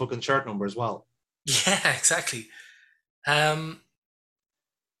give up his fucking shirt number as well. Yeah, exactly.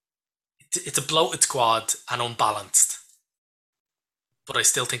 It's a bloated squad and unbalanced, but I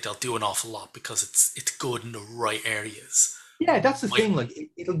still think they'll do an awful lot because it's good in the right areas. Yeah, that's the thing. Like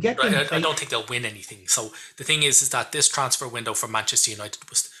it'll get them. I don't think they'll win anything. So the thing is that this transfer window for Manchester United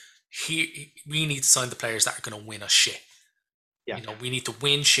was we need to sign the players that are going to win us shit. Yeah, you know, we need to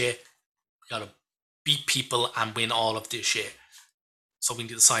win shit. We got to beat people and win all of this shit. So we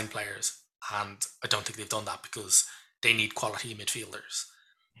need to sign players, and I don't think they've done that because they need quality midfielders.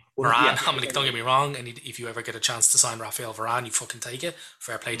 Varane, don't get me wrong. And if you ever get a chance to sign Rafael Varane, you fucking take it.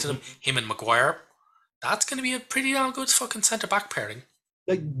 Fair play to them. Him and Maguire. That's going to be a pretty damn good fucking centre-back pairing.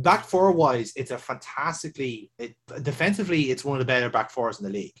 Like, back four-wise, it's a fantastically... defensively, it's one of the better back fours in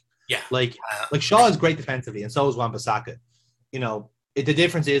the league. Yeah. Like Shaw is great defensively, and so is Wan-Bissaka. You know, the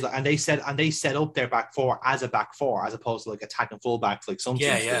difference is, and they set up their back four as a back four, as opposed to like attacking fullbacks like some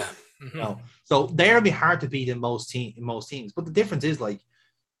teams do. Mm-hmm. You know, so they'll be hard to beat in most teams. But the difference is like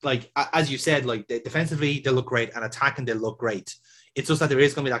as you said, like defensively they look great and attacking they look great. It's just that there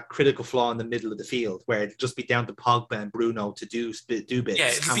is going to be that critical flaw in the middle of the field where it'll just be down to Pogba and Bruno to do bits. Yeah,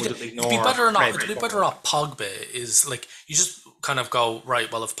 it'd be better or not. It'd be better or not. Pogba is like, you just kind of go, right,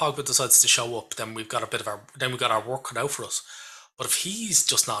 well, if Pogba decides to show up, then we've got our work cut out for us. But if he's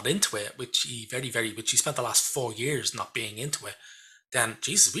just not into it, which he spent the last 4 years not being into it, then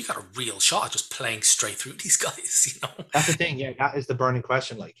Jesus, we got a real shot at just playing straight through these guys. That's the thing. Yeah, that is the burning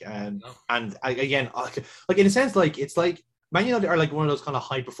question. Again, like in a sense, like it's like Man United are like one of those kind of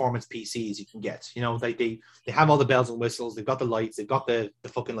high performance PCs you can get. You know, they have all the bells and whistles. They've got the lights. They've got the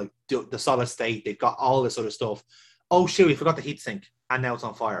fucking like the solid state. They've got all this sort of stuff. Oh shit, we forgot the heat sink, and now it's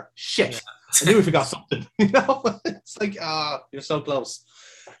on fire. Shit, I knew we forgot something. It's like you're so close.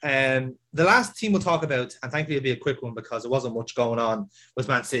 The last team we'll talk about, and thankfully it'll be a quick one because there wasn't much going on, was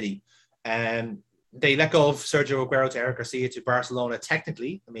Man City. They let go of Sergio Aguero to Eric Garcia to Barcelona.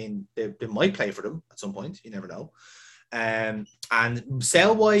 Technically, I mean, they might play for them at some point. You never know. And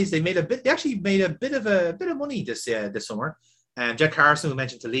sale wise, they actually made a bit of money this summer. Jack Harrison, who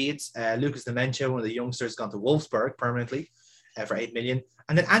mentioned, to Leeds. Lucas Dementia, one of the youngsters, gone to Wolfsburg permanently for 8 million.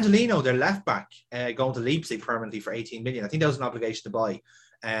 And then Angelino, their left back, going to Leipzig permanently for 18 million. I think that was an obligation to buy.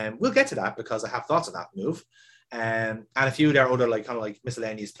 We'll get to that because I have thoughts on that move. And a few of their other kind of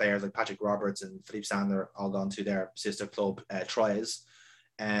miscellaneous players like Patrick Roberts and Philippe Sander all gone to their sister club Troyes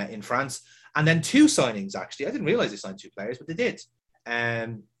in France. And then 2 signings, actually. I didn't realize they signed 2 players, but they did.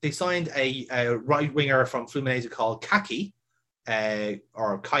 They signed a right winger from Fluminense called Kaki,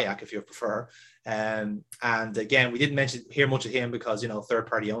 or Kayak if you prefer. And again, we didn't hear much of him because,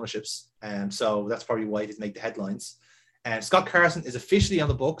 third-party ownerships. So that's probably why he didn't make the headlines. Scott Carson is officially on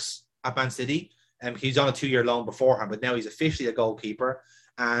the books at Man City. He's on a 2-year loan beforehand, but now he's officially a goalkeeper.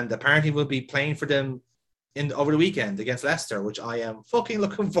 And apparently will be playing for them over the weekend against Leicester, which I am fucking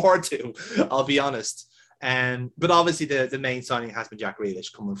looking forward to, I'll be honest. But obviously the main signing has been Jack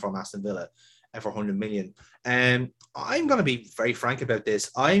Grealish coming from Aston Villa for 100 million. I'm going to be very frank about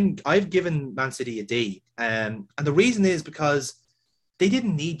this. I've given Man City a D. And the reason is because they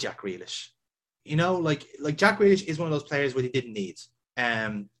didn't need Jack Grealish. Like Jack Grealish is one of those players where they didn't need.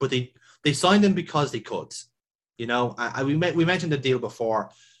 But they signed him because they could. We mentioned the deal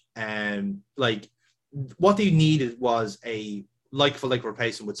before. What they needed was a like-for-like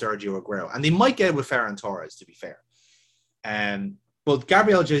replacement with Sergio Aguero. And they might get it with Ferran Torres, to be fair. But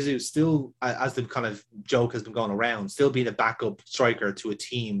Gabriel Jesus still, as the kind of joke has been going around, still being a backup striker to a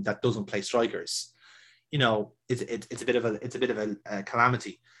team that doesn't play strikers. It's a bit of a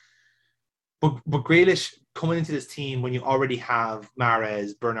calamity. But Grealish coming into this team when you already have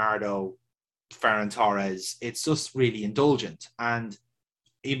Mahrez, Bernardo, Ferran Torres, it's just really indulgent. And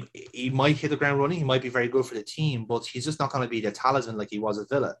he might hit the ground running. He might be very good for the team, but he's just not going to be the talisman like he was at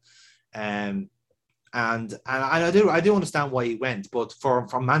Villa. And I do understand why he went, but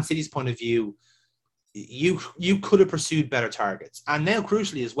from Man City's point of view, you could have pursued better targets. And now,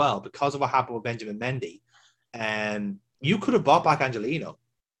 crucially as well, because of what happened with Benjamin Mendy, you could have bought back Angelino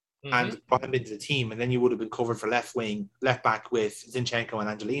and brought him into the team, and then you would have been covered for left back with Zinchenko and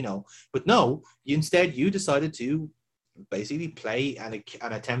Angelino. But no, instead you decided to basically play an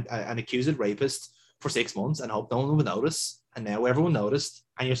accused rapist for 6 months and hope no one would notice. And now everyone noticed,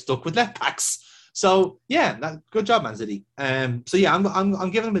 and you're stuck with left backs. So yeah, good job, Man City. So yeah,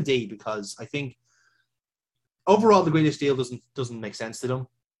 I'm giving them a D because I think overall the Grealish deal doesn't make sense to them,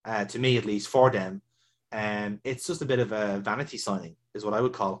 to me at least, for them. It's just a bit of a vanity signing, is what I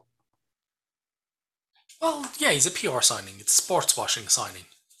would call. Well, yeah, he's a PR signing. It's a sports washing signing.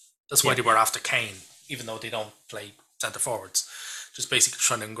 That's why they were after Kane, even though they don't play centre forwards. Just basically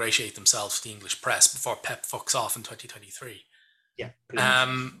trying to ingratiate themselves with the English press before Pep fucks off in 2023. Yeah.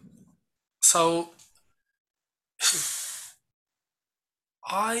 So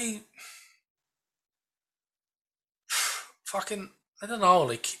I don't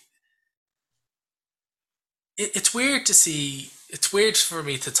know, it's weird to see. It's weird for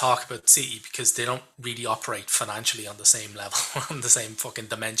me to talk about City because they don't really operate financially on the same level, on the same fucking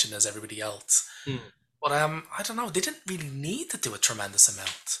dimension as everybody else. But I don't know. They didn't really need to do a tremendous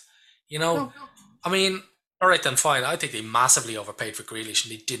amount. No. I mean, all right then, fine. I think they massively overpaid for Grealish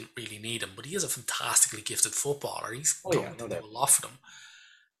and they didn't really need him. But he is a fantastically gifted footballer. He's going to do a lot for them.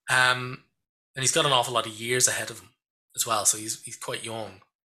 And he's got an awful lot of years ahead of him as well. So he's quite young.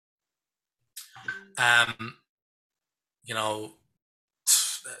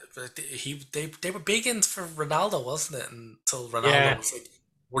 they were big in for Ronaldo, wasn't it? Until Ronaldo Yeah. was like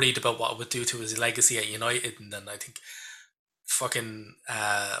worried about what it would do to his legacy at United, and then I think fucking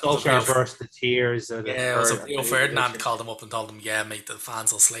was it Solskjaer burst the tears or the yeah, it was hurt. Rio Ferdinand called him up and told him, yeah, mate, the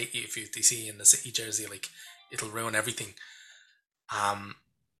fans will slate you if they see you in the City jersey, like it'll ruin everything. Um,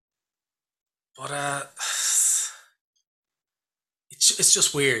 but it's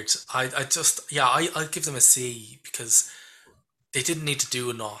just weird. I just I give them a C because they didn't need to do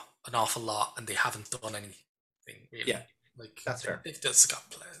an awful lot, and they haven't done anything really. Yeah, Like that's fair. they've just got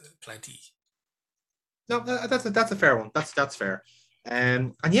plenty. No, that's a fair one. That's fair.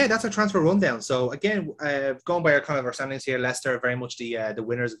 And yeah, that's our transfer rundown. So again, going by our kind of our standings here, Leicester are very much the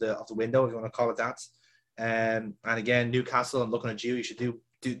winners of the window, if you want to call it that. And again, Newcastle, I'm looking at you. You should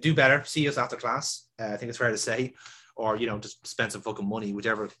do better. See us after class. I think it's fair to say, or just spend some fucking money,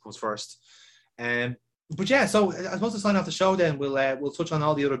 whichever comes first. But yeah, so I suppose to sign off the show, then we'll touch on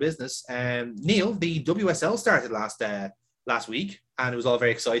all the other business. Neil, the WSL started last week, and it was all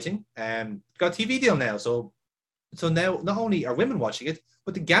very exciting. Got a TV deal now, so now not only are women watching it,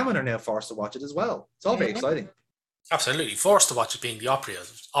 but the gammon are now forced to watch it as well. It's all very exciting. Absolutely, forced to watch it being the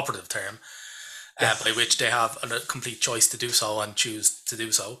operative term, yes. By which they have a complete choice to do so and choose to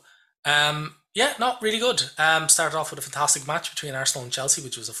do so. Yeah, not really good. Started off with a fantastic match between Arsenal and Chelsea,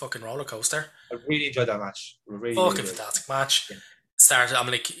 which was a fucking roller coaster. I really enjoyed that match. Really fantastic match. Yeah. I'm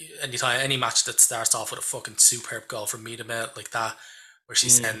like any match that starts off with a fucking superb goal from Miedema like that, where she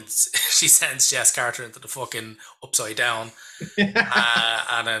sends Jess Carter into the fucking upside down,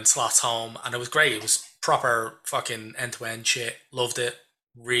 and then slots home, and it was great. It was proper fucking end to end shit. Loved it.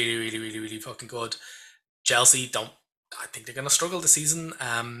 Really, really, really, really fucking good. Chelsea I think they're gonna struggle this season.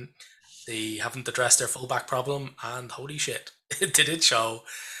 They haven't addressed their fullback problem, and holy shit, it did show.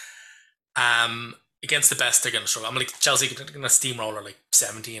 Against the best, they're going to struggle. I'm like Chelsea are going to steamroller like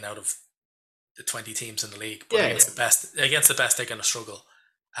 17 out of the 20 teams in the league, but against the best, they're going to struggle.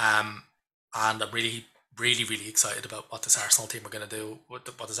 And I'm really, really, really excited about what this Arsenal team are going to do. What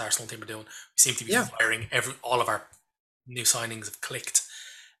this Arsenal team are doing. We seem to be firing. All of our new signings have clicked.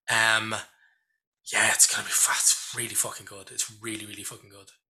 It's going to be it's really fucking good. It's really, really fucking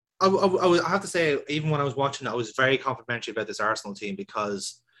good. I have to say, even when I was watching it, I was very complimentary about this Arsenal team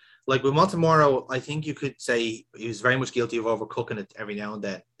because, like with Montemorro, I think you could say he was very much guilty of overcooking it every now and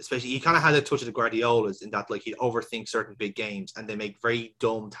then. Especially, he kind of had a touch of the Guardiolas in that, like, he'd overthink certain big games and they make very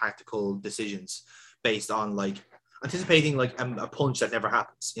dumb tactical decisions based on like anticipating like a punch that never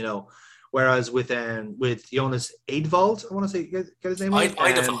happens, Whereas with Jonas Eidevall, I want to say get his name right.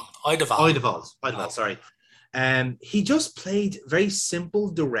 Eidevall, sorry. He just played very simple,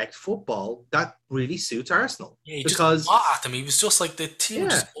 direct football that really suits Arsenal. Yeah, because at them, he was just like the team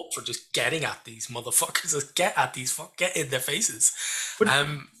was just up for just getting at these motherfuckers, get in their faces. But,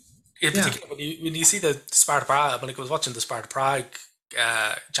 in particular, when you see the Sparta Prague, I was watching the Sparta Prague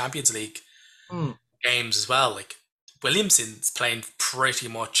Champions League games as well. Like Williamson's playing pretty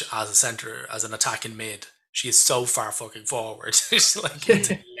much as an attacking mid. She is so far fucking forward. It's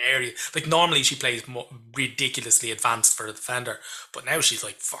hilarious. Like normally she plays ridiculously advanced for a defender, but now she's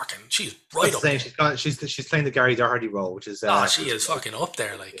like she's right up there. She's playing the Gary Doherty role, which is she is fucking up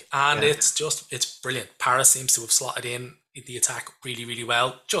there. It's brilliant. Paris seems to have slotted in the attack really, really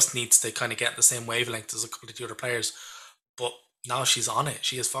well. Just needs to kind of get the same wavelength as a couple of the other players, but now she's on it.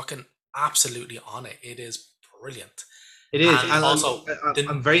 She is fucking absolutely on it. It is brilliant. It is, and also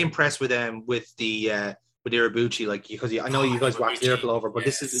I'm very impressed with them with the. With Irabuchi, because I know you guys watched Liverpool over, but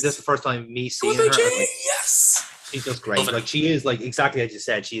this is the first time me seeing her. Yes, she's just great. She is exactly as you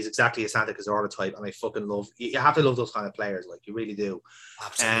said. She is exactly a Santa Cazorla type, and I fucking love. You have to love those kind of players, you really do.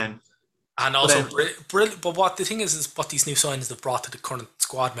 Absolutely. And also, brilliant. But what the thing is what these new signings have brought to the current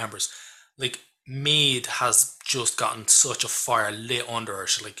squad members. Like Mead has just gotten such a fire lit under her.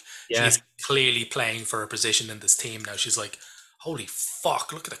 She's clearly playing for a position in this team now. She's like, holy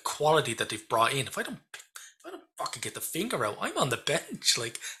fuck! Look at the quality that they've brought in. If I don't fucking get the finger out, I'm on the bench.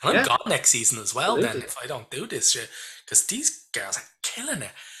 And I'm gone next season as well. Absolutely. Then if I don't do this shit, because these girls are killing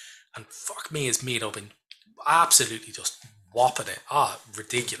it. And fuck me, is Mead been absolutely just whopping it.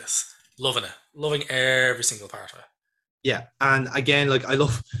 Ridiculous. Loving it. Loving every single part of it. Yeah, and again, I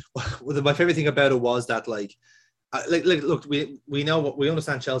love. My favorite thing about it was that look, we know we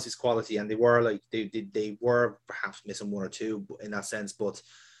understand Chelsea's quality, and they were they were perhaps missing one or two in that sense, but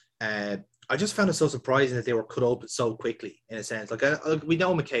I just found it so surprising that they were cut open so quickly in a sense. We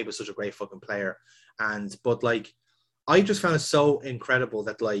know McCabe was such a great fucking player, but I just found it so incredible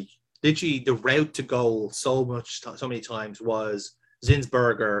that literally the route to goal so many times was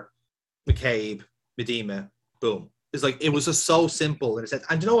Zinsberger, McCabe, Medema, boom. It's like it was just so simple in a sense.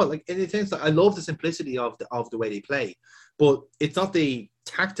 And you know what? Like in a sense, I love the simplicity of the way they play, but it's not the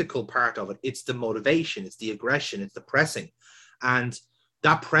tactical part of it. It's the motivation, it's the aggression, it's the pressing, and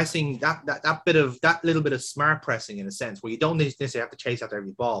that pressing, that little bit of smart pressing in a sense, where you don't necessarily have to chase after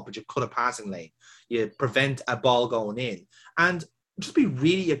every ball, but you cut a passing lane, you prevent a ball going in, and just be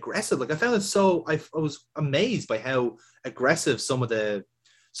really aggressive. Like I found it so I was amazed by how aggressive some of the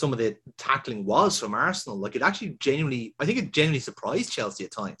tackling was from Arsenal. Like it actually I think it genuinely surprised Chelsea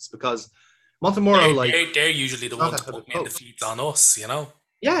at times because Montemurro, they're usually the ones putting in the feet on us, you know.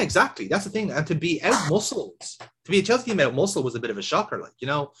 Yeah, exactly. That's the thing. And to be out muscled, to be a Chelsea team out muscle was a bit of a shocker, like, you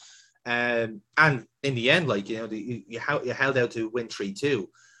know. And in the end, like, you know, you held out to win 3-2.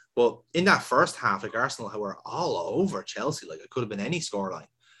 But in that first half, like Arsenal were all over Chelsea. Like it could have been any scoreline.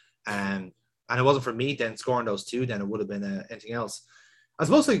 And it wasn't for me then scoring those two, then it would have been anything else. I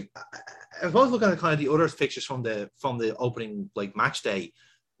suppose looking at kind of the other fixtures from the opening like match day,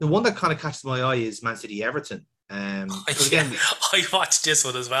 the one that kind of catches my eye is Man City Everton. Again, I watched this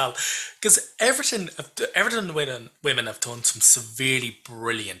one as well because Everton women have done some severely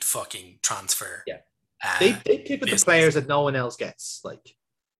brilliant fucking transfer. Yeah, they pick up the players that no one else gets. Like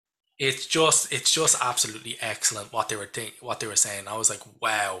it's just absolutely excellent what they were saying. I was like,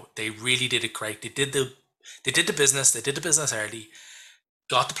 wow, they really did it great. They did the business early,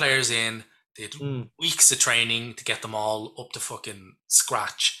 got the players in. They had weeks of training to get them all up to fucking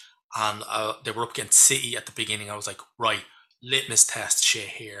scratch. And they were up against City at the beginning. I was like, right, litmus test shit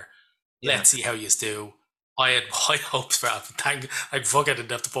here. Let's see how you do. I had high hopes for Everton. Like, fuck, I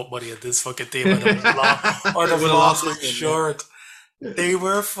didn't have to put money on this fucking team. I'd have lost my shirt. They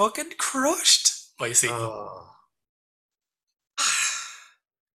were fucking crushed by City. Oh.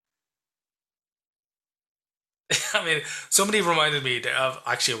 I mean, somebody reminded me that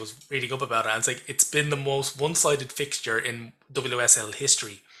actually I was reading up about it, and it's like it's been the most one-sided fixture in WSL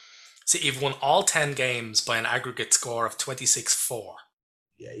history. City have won all 10 games by an aggregate score of 26-4.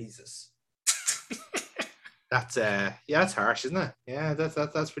 Jesus. That's harsh, isn't it? Yeah,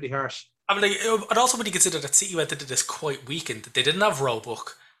 that's pretty harsh. I mean, like, I'd also really consider that City went into this quite weakened. They didn't have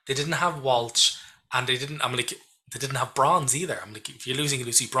Roebuck, they didn't have Walsh, and they didn't have Bronze either. I'm like, if you're losing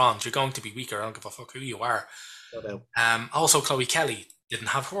Lucy Bronze, you're going to be weaker. I don't give a fuck who you are. No. Also, Chloe Kelly didn't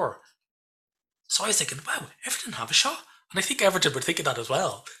have her. So I was thinking, wow, Everton have a shot. And I think Everton were thinking that as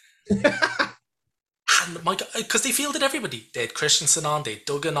well. And my God, because they fielded everybody. They had Christensen on, they had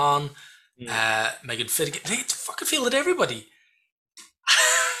Duggan on, Megan Finnegan. They fucking fielded everybody.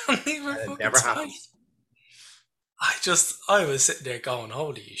 They were fucking never happened. I was sitting there going,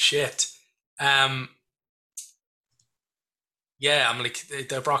 holy shit. Yeah, I'm like,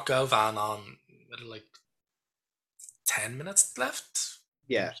 they brought Govan on with like 10 minutes left.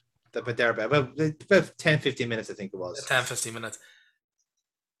 Yeah, but they're about 10-15 minutes, I think it was. 10-15 minutes.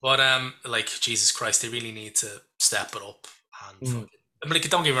 But like, Jesus Christ, they really need to step it up. And I mean, like,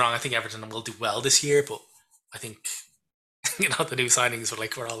 don't get me wrong, I think Everton will do well this year, but I think, you know, the new signings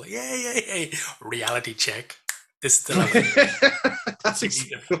we're all like, yay, reality check. This is the That's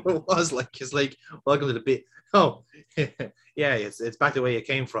exactly what it was like. It's like, welcome to the bit. Oh, yeah, it's back the way it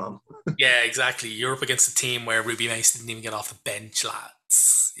came from. Yeah, exactly. You're up against a team where Ruby Mason didn't even get off the bench,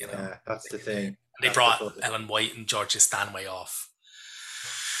 lads. You know, yeah, that's the thing. They brought Ellen White and Georgia Stanway off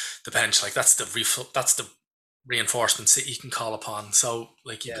the bench. Like, that's the reinforcements that you can call upon. So,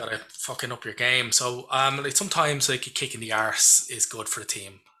 like, you gotta fucking up your game. So, like, sometimes like a kick in the arse is good for a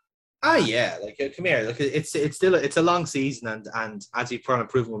team. Yeah, like, come here. Like, it's still a long season, and as you've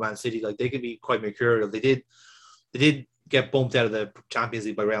proven with Man City, like, they can be quite mercurial. They did get bumped out of the Champions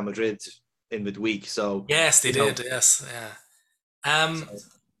League by Real Madrid in midweek. So yes, they did. Yes, yeah.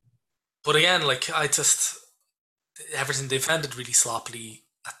 But again, like, Everton defended really sloppily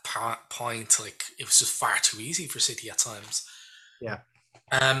at points. Like, it was just far too easy for City at times. Yeah.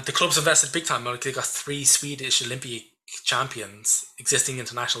 The club's invested big time. Like, they got 3 Swedish Olympic champions, existing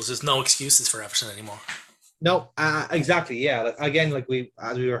internationals. There's no excuses for Everton anymore. No, exactly. Yeah. Like, again, like we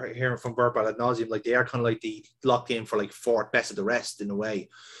were hearing from Burpa ad nauseum, like they are kind of like the locked in for like 4th best of the rest in a way.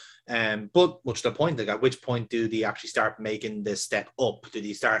 But much to the point, like, at which point do they actually start making the step up? Do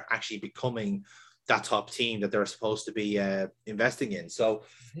they start actually becoming that top team that they're supposed to be investing in? So,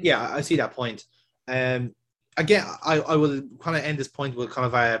 yeah, I see that point. Again, I will kind of end this point with kind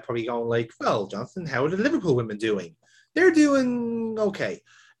of probably going like, well, Jonathan, how are the Liverpool women doing? They're doing okay.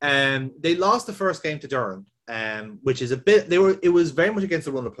 They lost the first game to Durham, which is a bit. It was very much against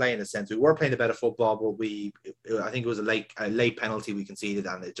the run of play in a sense. We were playing a better football, but I think it was a late penalty we conceded,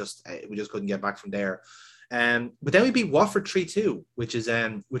 and we just couldn't get back from there. But then we beat Watford 3-2, which is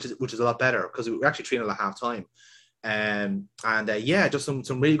a lot better because we were actually 3-0 at half time. Just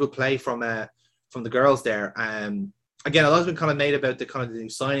some really good play from the girls there. Again, a lot has been kind of made about the kind of the new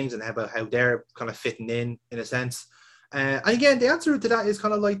signings and about how they're kind of fitting in a sense. And again, the answer to that is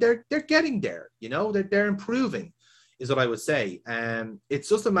kind of like they're getting there. You know, they're improving, is what I would say. It's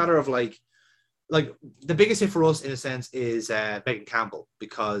just a matter of like the biggest hit for us in a sense is Megan Campbell,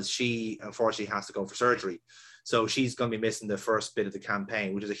 because she unfortunately has to go for surgery. So she's going to be missing the first bit of the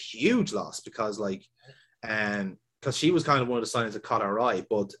campaign, which is a huge loss because she was kind of one of the signings that caught our eye.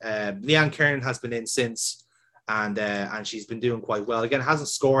 But Leanne Kiernan has been in since, and she's been doing quite well. Again, hasn't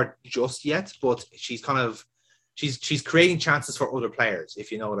scored just yet, but she's she's creating chances for other players,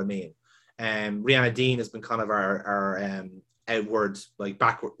 if you know what I mean. Rihanna Dean has been kind of our outward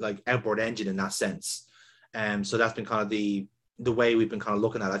engine in that sense. So that's been kind of the way we've been kind of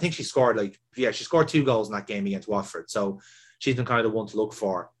looking at it. I think she scored 2 goals in that game against Watford. So she's been kind of the one to look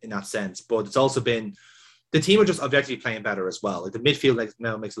for in that sense. But it's also been the team are just objectively playing better as well. Like the midfield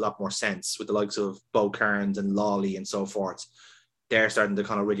now makes a lot more sense with the likes of Bo Kearns and Lawley and so forth. They're starting to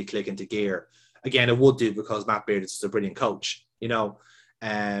kind of really click into gear. Again, it would do because Matt Beard is just a brilliant coach, you know.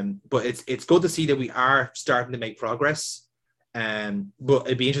 But it's good to see that we are starting to make progress. But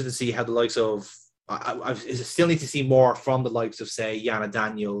it'd be interesting to see how the likes of I still need to see more from the likes of, say, Yana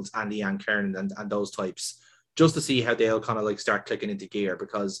Daniels and Leanne Kiernan and those types, just to see how they'll kind of like start clicking into gear,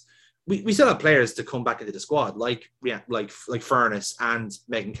 because we still have players to come back into the squad like Furness and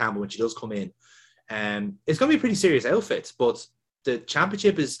Megan Campbell when she does come in. It's going to be a pretty serious outfit, but the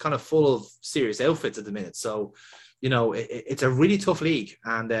championship is kind of full of serious outfits at the minute. So, you know, it's a really tough league,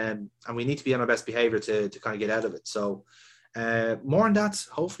 and we need to be on our best behavior to kind of get out of it. So more on that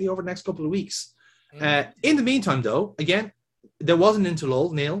hopefully over the next couple of weeks. In the meantime, though, again, there was an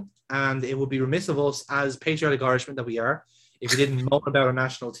interlull, Neil, and it would be remiss of us as patriotic Irishmen that we are if we didn't moan about our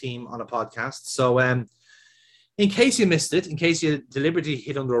national team on a podcast. So in case you missed it, in case you deliberately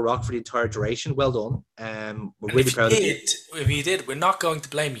hit under a rock for the entire duration, well done. We're really proud of you. If you did, we're not going to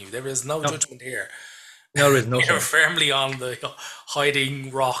blame you. There is no judgment here. No, there is no. You're firmly on the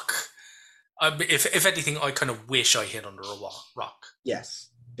hiding rock. If anything, I kind of wish I hit under a rock. Yes,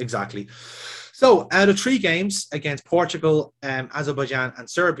 exactly. So out of 3 games against Portugal, Azerbaijan and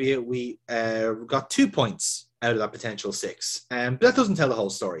Serbia, we got 2 points out of that potential 6. But that doesn't tell the whole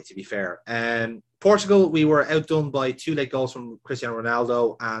story, to be fair. Portugal, we were outdone by 2 late goals from Cristiano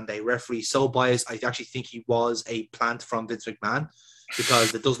Ronaldo, and a referee so biased, I actually think he was a plant from Vince McMahon,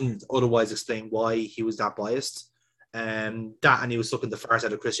 because it doesn't otherwise explain why he was that biased. And he was sucking the farce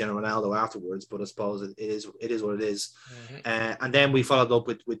out of Cristiano Ronaldo afterwards, but I suppose it is what it is. Mm-hmm. And then we followed up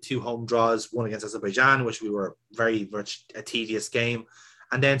with 2 home draws, one against Azerbaijan, which we were very much a tedious game.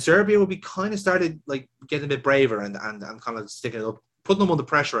 And then Serbia, we kind of started like getting a bit braver and kind of sticking it up, putting them under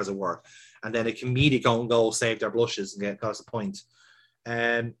pressure, as it were. And then a comedic own goal saved our blushes and got us a point.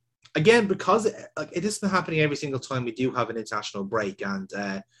 Again, because it isn't happening every single time we do have an international break, and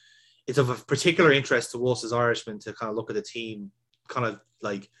it's of a particular interest to us as Irishmen to kind of look at the team kind of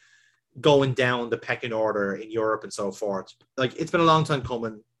like going down the pecking order in Europe and so forth. Like, it's been a long time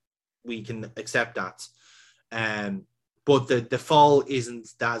coming. We can accept that. But the fall isn't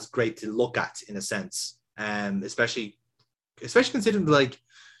as great to look at in a sense. Especially considering, like,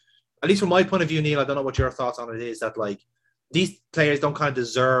 at least from my point of view, Neil, I don't know what your thoughts on it is, that like these players don't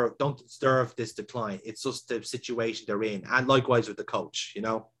deserve this decline. It's just the situation they're in. And likewise with the coach, you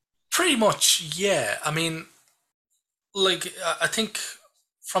know? Pretty much, yeah. I mean, like, I think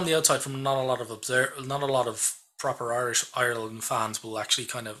from the outside, from not a lot of proper Ireland fans will actually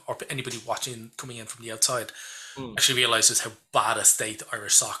kind of, or anybody watching coming in from the outside, actually realizes how bad a state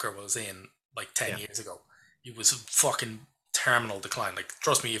Irish soccer was in like 10 years ago. It was a fucking terminal decline. Like,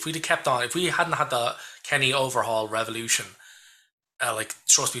 trust me, if we'd have kept on, if we hadn't had the Kenny overhaul revolution,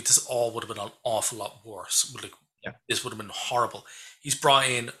 trust me, this all would have been an awful lot worse. This would have been horrible. He's brought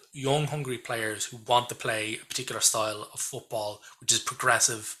in young, hungry players who want to play a particular style of football, which is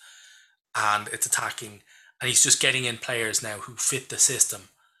progressive and it's attacking. And he's just getting in players now who fit the system,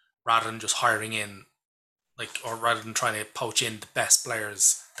 rather than just hiring in, or rather than trying to poach in the best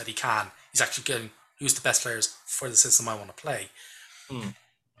players that he can. He's actually getting who's the best players for the system I want to play.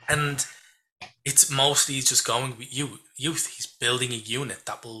 And it's mostly just going with youth. He's building a unit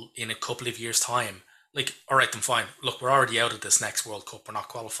that will, in a couple of years' time, like, all right, then fine. Look, we're already out of this next World Cup. We're not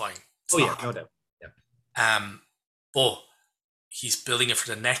qualifying. No doubt. Yeah. But he's building it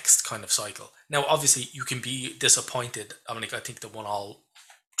for the next kind of cycle. Now, obviously, you can be disappointed. I mean, I think the 1-1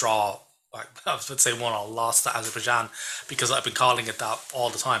 draw, I was going to say 1-1 loss to Azerbaijan, because I've been calling it that all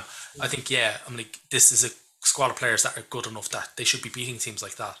the time. I think, this is a squad of players that are good enough that they should be beating teams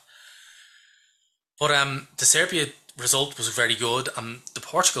like that. But the Serbia result was very good. The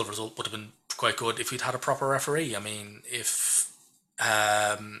Portugal result would have been quite good if we'd had a proper referee. I mean, if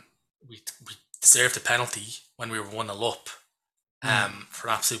we deserved a penalty when we were 1-0 up for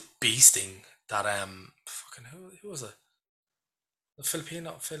an absolute beasting that fucking who was it? The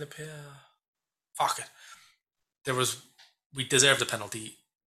Filipino. Fuck it. We deserved a penalty.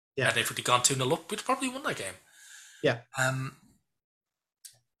 Yeah. And if we'd gone 2-0 up, we'd probably won that game. Yeah.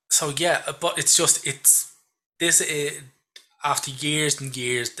 So yeah, but it's this after years and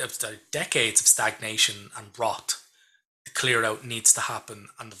years, decades of stagnation and rot, the clear out needs to happen,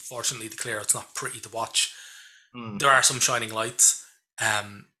 and unfortunately, the clear out's not pretty to watch. There are some shining lights.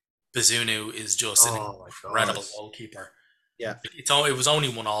 Bazunu is just an incredible goalkeeper. Yeah, it was only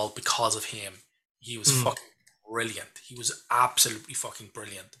 1-1 because of him. He was fucking brilliant. He was absolutely fucking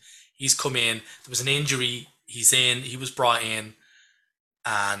brilliant. He's come in. There was an injury. He's in. He was brought in,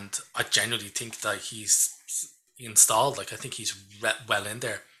 and I genuinely think that he's installed. Like I think he's well in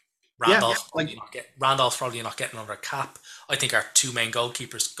there. Randolph's probably not getting under a cap. I think our two main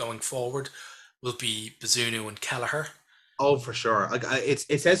goalkeepers going forward will be Bazunu and Kelleher. Oh, for sure. Like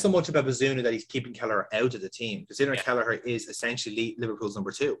it says so much about Bazunu that he's keeping Kelleher out of the team, considering Kelleher is essentially Liverpool's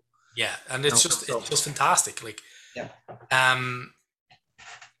number 2. Yeah, and it's just fantastic. Like, and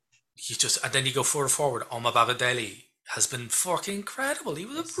then you go further forward. Oma Babadeli has been fucking incredible. He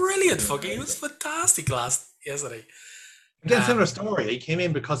was a brilliant he was fantastic yesterday. Again, similar story. He came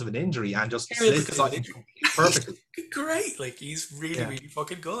in because of an injury and just perfectly. Great. Like he's really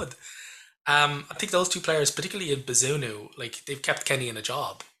fucking good. I think those two players, particularly in Bazunu, like they've kept Kenny in a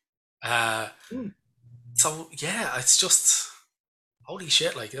job. So yeah, it's just holy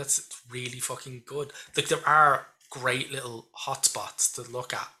shit. Like that's really fucking good. Like there are great little hotspots to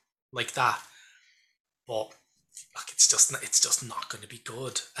look at like that, but like it's just not going to be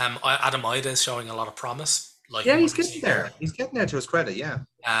good. Adam Ida is showing a lot of promise. Like he's getting there. He's getting there to his credit. Yeah.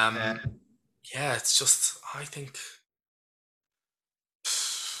 Yeah, it's just I think.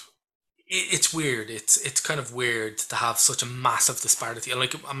 It's weird. It's kind of weird to have such a massive disparity.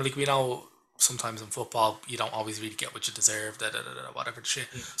 Like we know sometimes in football you don't always really get what you deserve. Whatever the shit.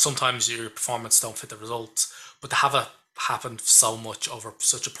 Sometimes your performance don't fit the results, but to have it happen so much over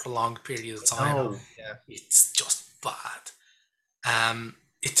such a prolonged period of time, it's just bad.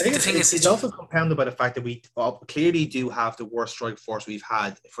 It's also compounded by the fact that we clearly do have the worst strike force we've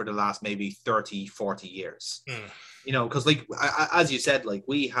had for the last maybe 30, 40 years. You know, because like as you said, like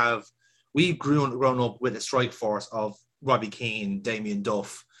we've grown up with a strike force of Robbie Keane, Damien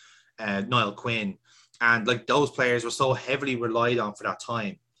Duff, Niall Quinn, and like those players were so heavily relied on for that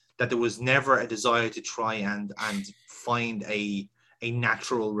time that there was never a desire to try and find a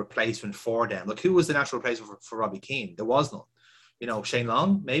natural replacement for them. Like who was the natural replacement for Robbie Keane? There was none. You know, Shane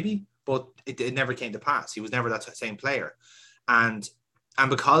Long maybe, but it never came to pass. He was never that same player, and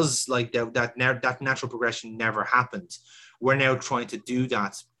because like that natural progression never happened, we're now trying to do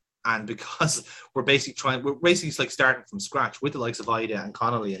that. And because we're basically like starting from scratch with the likes of Ida and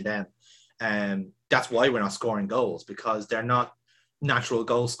Connolly and them, that's why we're not scoring goals, because they're not natural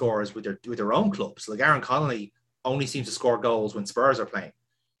goal scorers with their own clubs. Like Aaron Connolly only seems to score goals when Spurs are playing,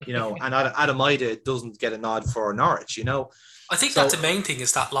 you know, and Adam Ida doesn't get a nod for Norwich, you know. I think that's the main thing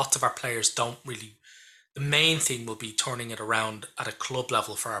is that lots of our players don't really. The main thing will be turning it around at a club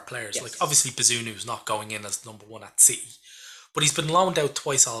level for our players. Yes. Like obviously Bazunu is not going in as number 1 at City. But he's been loaned out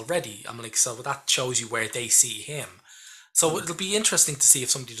twice already. I'm like, so that shows you where they see him. So it'll be interesting to see if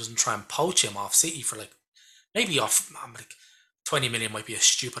somebody doesn't try and poach him off City for like, maybe off, I'm like, 20 million might be a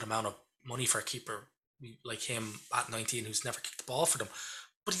stupid amount of money for a keeper like him at 19 who's never kicked the ball for them.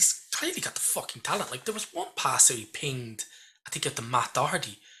 But he's clearly got the fucking talent. Like there was one pass that he pinged, I think at the Matt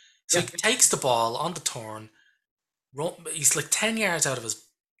Doherty. So he takes the ball on the turn, he's like 10 yards out of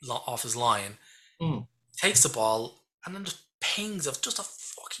off his line, takes the ball, and then just pings of just a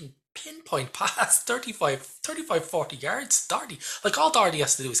fucking pinpoint pass, 35, 40 yards. Doherty, like all Doherty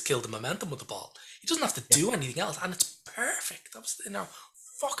has to do is kill the momentum with the ball. He doesn't have to do anything else, and it's perfect. That was,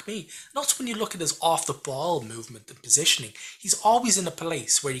 fuck me. Not when you look at his off the ball movement and positioning. He's always in a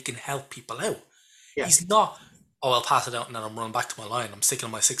place where he can help people out. Yeah. He's not, I'll pass it out and then I'm running back to my line. I'm sticking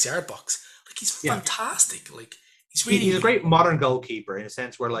in my 6-yard box. Like he's fantastic. Like. He's a great modern goalkeeper in a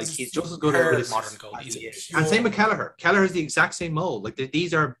sense where like he's just as good as modern goalkeeper. And same with Kelleher. Kelleher is the exact same mold. Like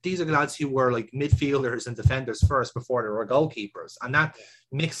these are lads who were like midfielders and defenders first before they were goalkeepers, and that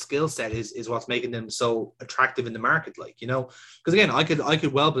mixed skill set is what's making them so attractive in the market. Like, you know, because again, I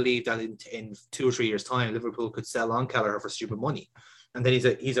could well believe that in 2 or 3 years' time, Liverpool could sell on Kelleher for stupid money, and then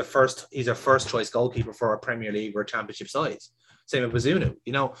he's a first choice goalkeeper for a Premier League or a Championship side. Same with Bazunu,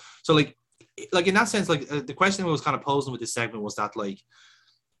 you know. So like. like in that sense, like the question I was kind of posing with this segment was that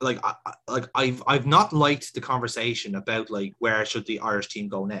I've not liked the conversation about like where should the Irish team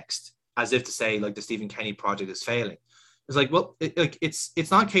go next, as if to say like the Stephen Kenny project is failing. It's like, well,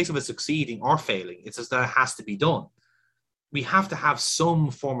 it's not a case of it succeeding or failing. It's just that it has to be done. We have to have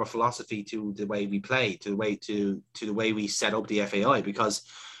some form of philosophy to the way we play, to the way we set up the FAI, because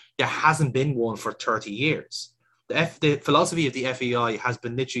there hasn't been one for 30 years. The philosophy of the FAI has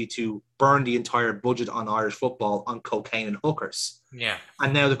been literally to burn the entire budget on Irish football on cocaine and hookers. Yeah.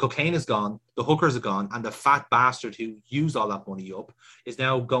 And now the cocaine is gone, the hookers are gone, and the fat bastard who used all that money up is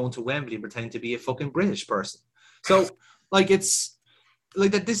now going to Wembley and pretending to be a fucking British person. So, like, it's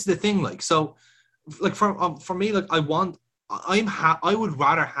like that. This is the thing. Like, so, like for me, like, I would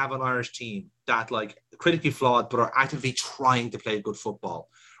rather have an Irish team that like critically flawed but are actively trying to play good football,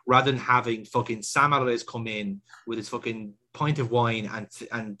 rather than having fucking Sam Allardyce come in with his fucking pint of wine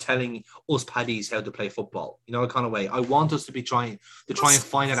and telling us paddies how to play football. You know, the kind of way. I want us to be trying and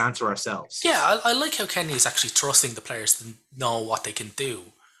find an answer ourselves. Yeah, I like how Kenny is actually trusting the players to know what they can do.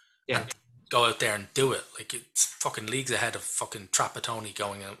 Yeah. And go out there and do it. Like, it's fucking leagues ahead of fucking Trapattoni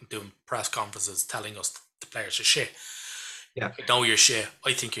going out and doing press conferences telling us the players are shit. Yeah. I know you're shit.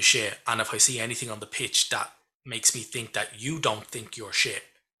 I think you're shit. And if I see anything on the pitch that makes me think that you don't think you're shit,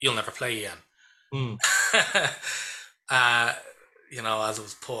 you'll never play again. You know, as it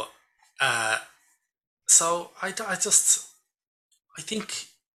was put. So I think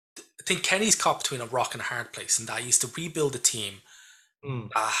Kenny's caught between a rock and a hard place, and that he used to rebuild a team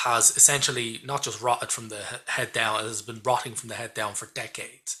that has essentially not just rotted from the head down, it has been rotting from the head down for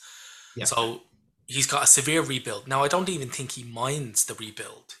decades. Yeah. So he's got a severe rebuild. Now, I don't even think he minds the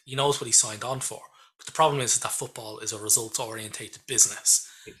rebuild. He knows what he signed on for. But the problem is that football is a results-orientated business.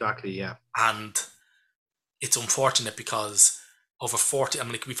 Exactly, yeah. And it's unfortunate because over 40, I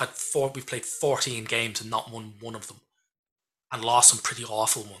mean, like we've played 14 games and not won one of them, and lost some pretty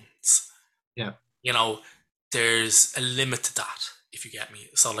awful ones. Yeah. You know, there's a limit to that, if you get me.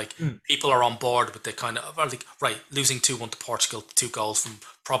 So, like, people are on board with the kind of, like, right, losing 2-1 to Portugal, 2 goals from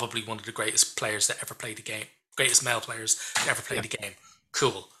probably one of the greatest players that ever played the game, greatest male players that ever played the game.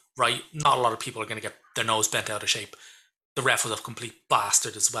 Cool, right? Not a lot of people are going to get their nose bent out of shape. The ref was a complete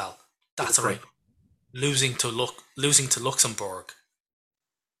bastard as well. That's all right. Losing to Luxembourg,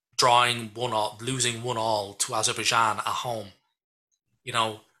 drawing 1-1, losing 1-1 to Azerbaijan at home. You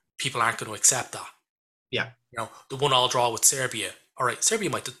know, people aren't going to accept that. Yeah. You know, the 1-1 draw with Serbia. All right, Serbia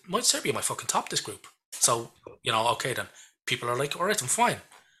might fucking top this group. So, you know, okay then. People are like, all right, I'm fine.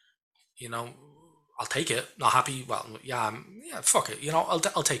 You know, I'll take it. Not happy. Well, yeah, fuck it. You know,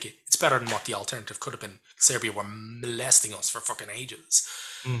 I'll take it. It's better than what the alternative could have been. Serbia were molesting us for fucking ages.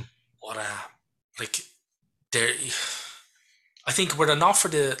 But like, I think were it not for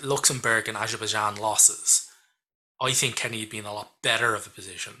the Luxembourg and Azerbaijan losses, I think Kenny would be in a lot better of a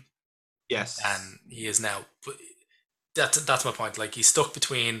position. Yes. Than he is now. But that's my point. Like, he's stuck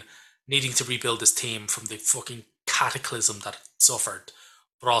between needing to rebuild his team from the fucking cataclysm that it suffered,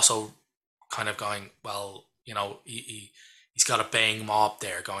 but also kind of going, well, you know, he's got a baying mob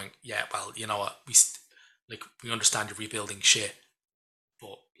there going, yeah, well, you know what, we understand you're rebuilding shit,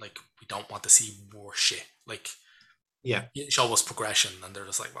 but like, we don't want to see more shit. Like, yeah, show us progression. And they're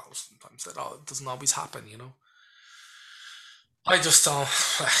just like, well, sometimes it doesn't always happen, you know. I just don't.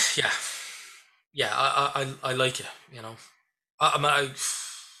 I like it, you know. I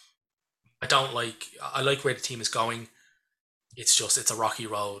don't like. I like where the team is going. It's a rocky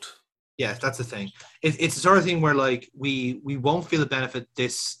road. Yeah, that's the thing. It's the sort of thing where like we won't feel the benefit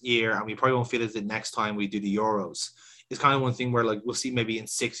this year, and we probably won't feel it the next time we do the Euros. It's kind of one thing where like we'll see maybe in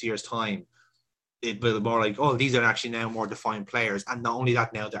 6 years' time, it will be more like, oh, these are actually now more defined players, and not only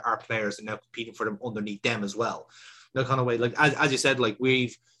that, now there are players and now competing for them underneath them as well. That kind of way, like as you said, like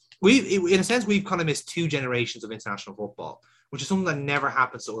we've in a sense we've kind of missed 2 generations of international football, which is something that never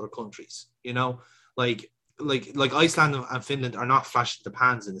happens to other countries. You know, like Iceland and Finland are not flash in the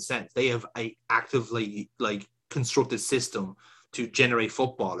pans in a sense. They have a actively like constructed system to generate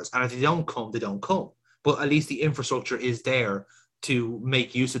footballers, and if they don't come, they don't come. But at least the infrastructure is there to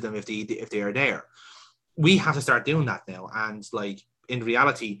make use of them if they are there. We have to start doing that now, and like in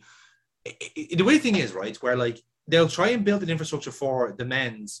reality, the weird thing is, right, where like they'll try and build an infrastructure for the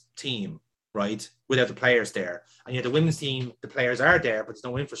men's team, right, without the players there. And yet the women's team, the players are there, but there's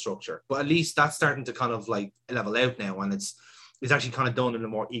no infrastructure. But at least that's starting to kind of like level out now, and it's actually kind of done in a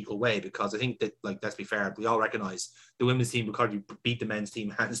more equal way, because I think that, like, let's be fair, we all recognize the women's team will probably beat the men's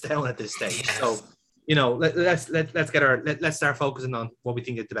team hands down at this stage. Yes. So, you know, let's start focusing on what we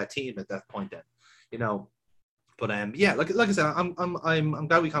think is the best team at that point then, you know. But yeah, like I said, I'm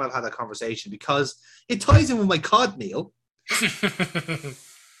glad we kind of had that conversation because it ties in with my COD, Neil.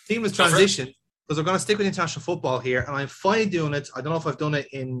 Team has transitioned because we're going to stick with international football here, and I'm finally doing it. I don't know if I've done it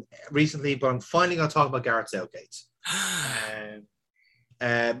in recently, but I'm finally going to talk about Gareth Southgate.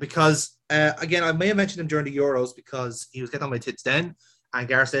 Because again, I may have mentioned him during the Euros because he was getting on my tits then, and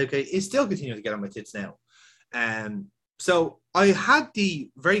Gareth Southgate is still continuing to get on my tits now. So I had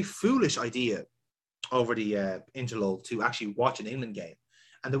the very foolish idea over the interlull to actually watch an England game,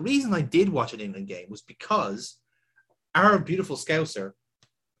 and the reason I did watch an England game was because our beautiful Scouser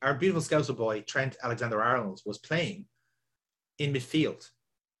boy Trent Alexander-Arnold was playing in midfield.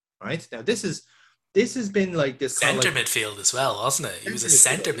 Right now, this has been like this centre kind of midfield as well, wasn't it? He was a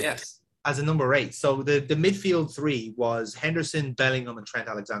centre mid. Yes, as a number 8. So the midfield 3 was Henderson, Bellingham, and Trent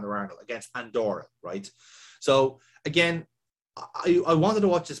Alexander-Arnold against Andorra, right? So again, I wanted to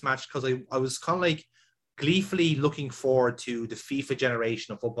watch this match because I was kind of like gleefully looking forward to the FIFA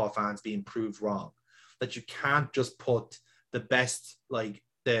generation of football fans being proved wrong. That you can't just put the best, like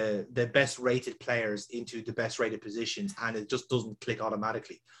the best rated players into the best rated positions and it just doesn't click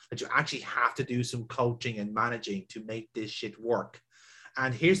automatically. That you actually have to do some coaching and managing to make this shit work.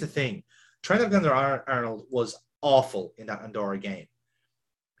 And here's the thing. Trent Alexander-Arnold was awful in that Andorra game.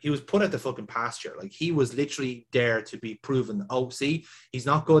 He was put at the fucking pasture. Like, he was literally there to be proven. Oh, see, he's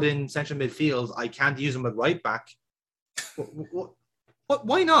not good in central midfield. I can't use him at right back. What?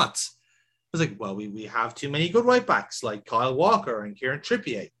 Why not? I was like, well, we have too many good right backs like Kyle Walker and Kieran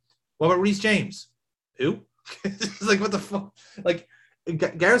Trippier. What about Reece James? Who? It's like, what the fuck? Like,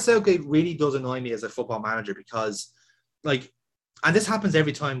 Gareth Southgate really does annoy me as a football manager because, like, and this happens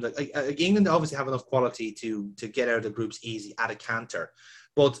every time. Like England obviously have enough quality to get out of the groups easy at a canter,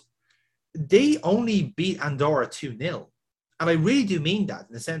 but they only beat Andorra 2-0. And I really do mean that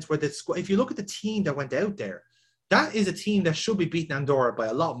in the sense where if you look at the team that went out there, that is a team that should be beating Andorra by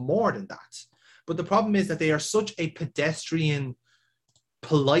a lot more than that. But the problem is that they are such a pedestrian,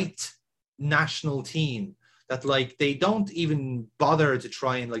 polite national team that, like, they don't even bother to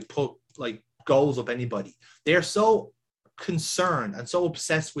try and like put like goals up anybody. They're so concerned and so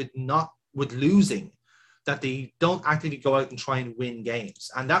obsessed with losing that they don't actively go out and try and win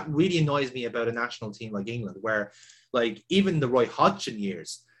games. And that really annoys me about a national team like England, where, like, even the Roy Hodgson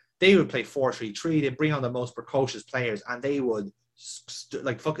years, they would play 4-3-3, they'd bring on the most precocious players, and they would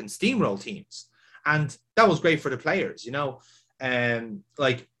like fucking steamroll teams. And that was great for the players, you know.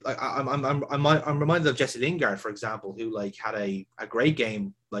 Like I'm reminded of Jesse Lingard, for example, who like had a great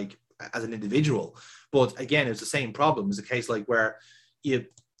game like as an individual, but again, it's the same problem. It's a case like where you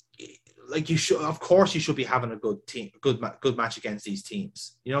should, of course, you should be having a good match against these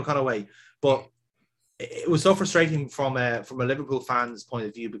teams, you know, kind of way. But it was so frustrating from a Liverpool fan's point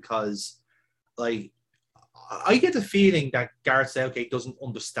of view because, like, I get the feeling that Gareth Southgate doesn't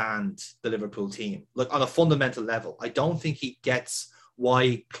understand the Liverpool team, like on a fundamental level. I don't think he gets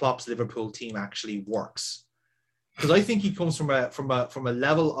why Klopp's Liverpool team actually works, because I think he comes from a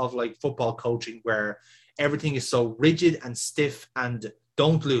level of like football coaching where everything is so rigid and stiff and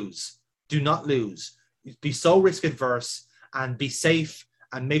don't lose, do not lose, be so risk adverse and be safe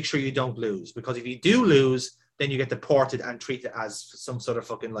and make sure you don't lose, because if you do lose, then you get deported and treated as some sort of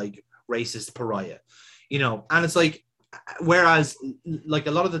fucking like racist pariah, you know. And it's like, whereas like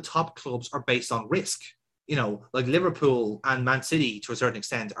a lot of the top clubs are based on risk, you know, like Liverpool and Man City to a certain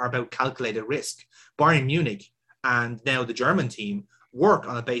extent are about calculated risk. Bayern Munich and now the German team work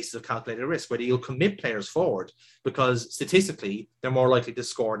on a basis of calculated risk, where you'll commit players forward because statistically they're more likely to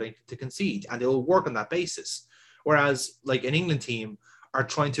score than to concede, and they'll work on that basis. Whereas like an England team are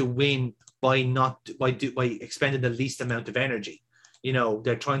trying to win by expending the least amount of energy. You know,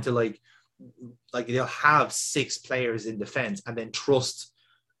 they're trying to like they'll have 6 players in defense and then trust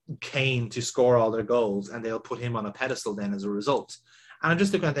Kane to score all their goals, and they'll put him on a pedestal then as a result. And I'm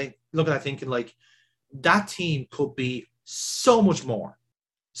just looking at that thinking, like, that team could be so much more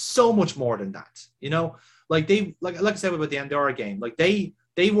than that. You know, like they like I said about the Andorra game, like they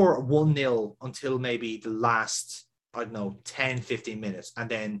were 1-0 until maybe the last, I don't know, 10, 15 minutes. And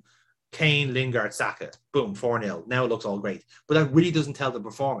then Kane, Lingard, Saka, boom, 4-0. Now it looks all great. But that really doesn't tell the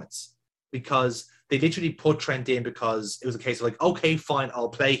performance, because they literally put Trent in because it was a case of like, okay, fine, I'll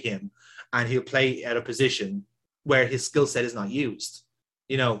play him and he'll play at a position where his skill set is not used,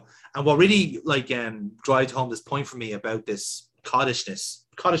 you know. And what really like drives home this point for me about this coddish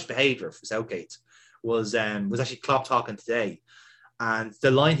behavior for Southgate was actually Klopp talking today. And the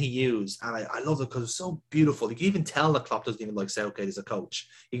line he used, and I love it because it's so beautiful. You can even tell that Klopp doesn't even like Southgate as a coach.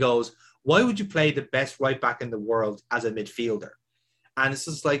 He goes, why would you play the best right back in the world as a midfielder? And it's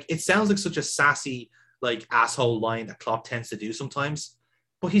just like, it sounds like such a sassy, like asshole line that Klopp tends to do sometimes.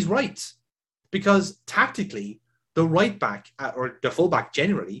 But he's right, because tactically, the right back or the fullback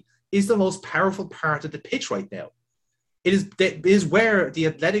generally is the most powerful part of the pitch right now. It is where the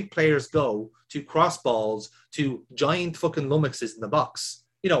athletic players go to cross balls to giant fucking lummoxes in the box.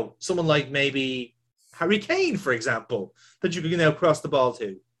 Someone like maybe Harry Kane, for example, that you can now cross the ball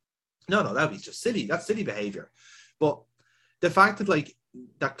to. No, that'd be just silly. That's silly behavior. But the fact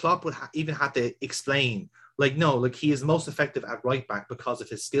that Klopp would even had to explain, no, he is most effective at right back because of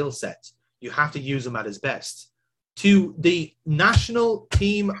his skill set. You have to use him at his best. To the national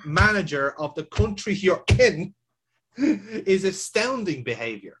team manager of the country you're in, is astounding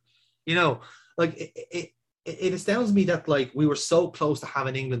behavior. It astounds me that we were so close to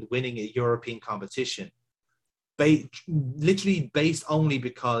having England winning a European competition, literally based only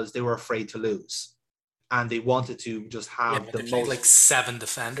because they were afraid to lose, and they wanted to just have the most 7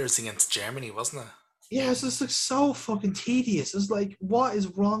 defenders against Germany, wasn't it? Yeah, it's just so fucking tedious. It's what is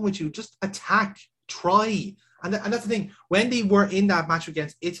wrong with you? Just attack, try. And that's the thing. When they were in that match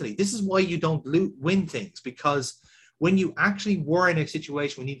against Italy, this is why you don't win things, because when you actually were in a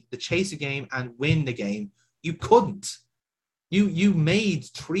situation where you needed to chase a game and win the game, you couldn't. You made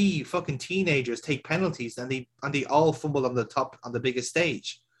 3 fucking teenagers take penalties, and they all fumbled on the biggest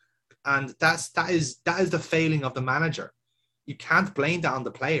stage, and that is the failing of the manager. You can't blame that on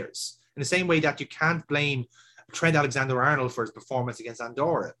the players in the same way that you can't blame Trent Alexander-Arnold for his performance against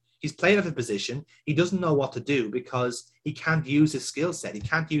Andorra. He's played out of position. He doesn't know what to do because he can't use his skill set. He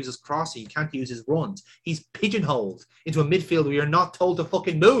can't use his crossing. He can't use his runs. He's pigeonholed into a midfield where you're not told to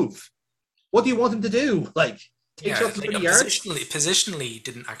fucking move. What do you want him to do? Take shots 20 yards? Positionally, he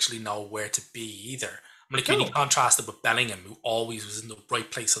didn't actually know where to be either. When you contrast it with Bellingham, who always was in the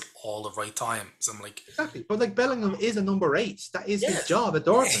right place at all the right times. Exactly. But Bellingham is a number 8. That is his job at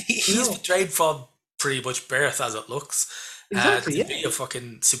Dortmund. He's betrayed from pretty much birth, as it looks. Exactly, to be a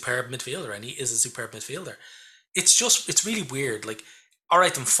fucking superb midfielder, and he is a superb midfielder. It's really weird. All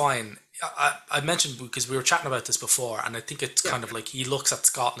right, I'm fine. I mentioned, because we were chatting about this before, and I think it's kind of he looks at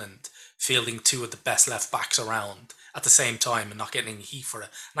Scotland fielding 2 of the best left backs around at the same time and not getting any heat for it,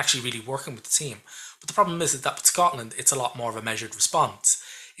 and actually really working with the team. But the problem is that with Scotland, it's a lot more of a measured response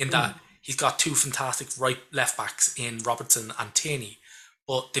in that he's got 2 fantastic left backs in Robertson and Tierney.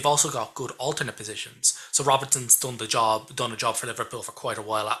 But they've also got good alternate positions. So Robertson's done a job for Liverpool for quite a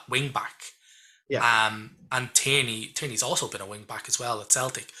while at wing back. Yeah. And Tierney's also been a wing back as well at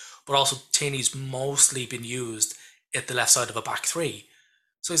Celtic. But also Tierney's mostly been used at the left side of a back 3.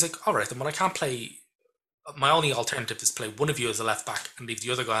 So he's all right, then when I can't play, my only alternative is play one of you as a left back and leave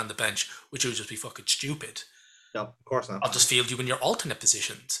the other guy on the bench, which would just be fucking stupid. No, of course not. I'll just field you in your alternate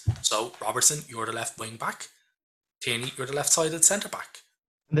positions. So Robertson, you're the left wing back. Tierney, you're the left-sided centre back.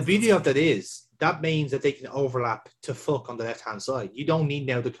 And the beauty of that is that means that they can overlap to fuck on the left-hand side. You don't need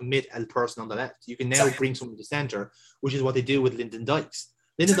now to commit a person on the left. You can now bring someone to centre, which is what they do with Lyndon Dykes.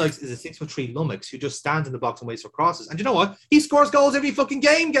 Lyndon Dykes is a 6'3" lummox who just stands in the box and waits for crosses. And you know what? He scores goals every fucking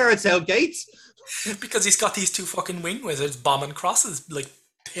game, Gareth Southgate. Because he's got these 2 fucking wing wizards bombing crosses,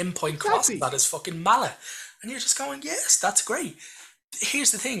 pinpoint crosses that is fucking mallet. And you're just going, yes, that's great.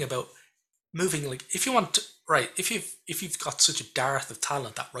 Here's the thing about moving, if you want to, right, if you've got such a dearth of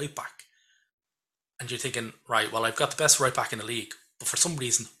talent at right back, and you're thinking, right, well, I've got the best right back in the league, but for some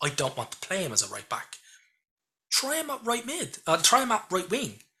reason I don't want to play him as a right back. Try him at right mid. Try him at right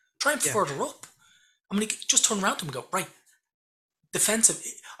wing. Try him further up. Just turn around to him and go, right, defensive.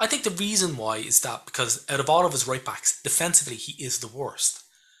 I think the reason why is that because out of all of his right backs, defensively he is the worst.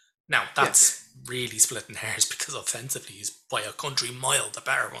 Now that's really splitting hairs, because offensively he's by a country mile the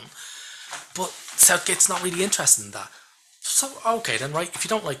better one. But Southgate's not really interested in that. So okay then, right? If you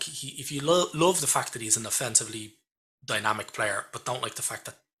don't if you love the fact that he's an offensively dynamic player, but don't like the fact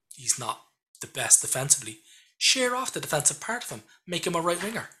that he's not the best defensively, shear off the defensive part of him. Make him a right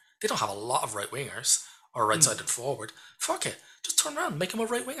winger. They don't have a lot of right wingers or right-sided forward. Fuck it. Just turn around, make him a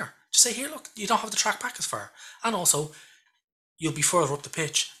right winger. Just say, here, look, you don't have to track back as far. And also, you'll be further up the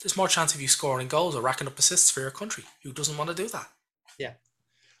pitch. There's more chance of you scoring goals or racking up assists for your country. Who doesn't want to do that? Yeah.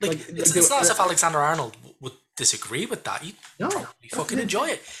 It's not as if Alexander-Arnold would disagree with that. He'd probably fucking enjoy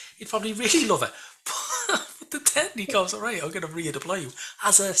it. He'd probably really love it. But then he goes, all right, I'm going to redeploy you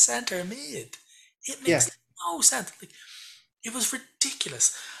as a centre mid. It makes no sense. It was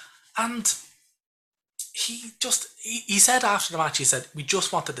ridiculous. And he said after the match, he said, we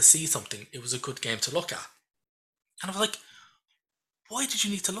just wanted to see something. It was a good game to look at. And I was like, why did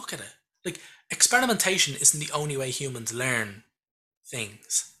you need to look at it? Experimentation isn't the only way humans learn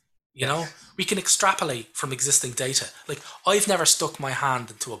things. You know, we can extrapolate from existing data. I've never stuck my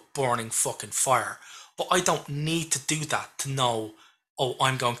hand into a burning fucking fire, But I don't need to do that to know, oh,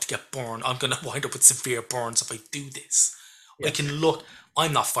 I'm going to get burned. I'm going to wind up with severe burns if I do this. I Yes. can look,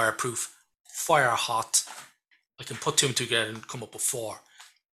 I'm not fireproof, fire hot. I can put two and two together and come up with four.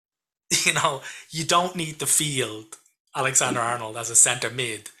 You know, you don't need to field Alexander Arnold as a centre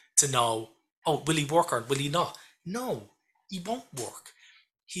mid to know, oh, will he work or will he not? No, he won't work.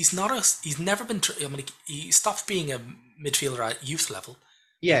 He's not a. He's never been. I mean, he stopped being a midfielder at youth level.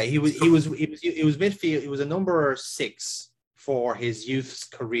 Yeah, he was midfield. He was a number 6 for his youth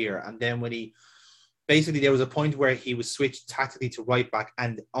career, and then when he basically there was a point where he was switched tactically to right back,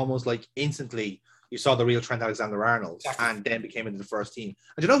 and almost like instantly you saw the real Trent Alexander-Arnold, Exactly. and then became into the first team.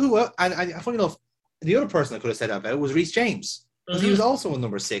 And you know who? And funny enough, the other person I could have said that about was Reece James, because he was also a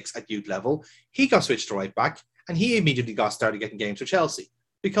number 6 at youth level. He got switched to right back, and he immediately got started getting games for Chelsea,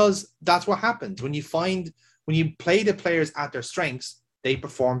 because that's what happens when you play the players at their strengths. They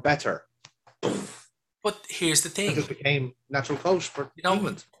perform better. But here's the It thing. just became natural coach for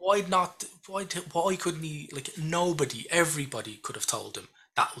England. Why not? Why couldn't he? Like everybody could have told him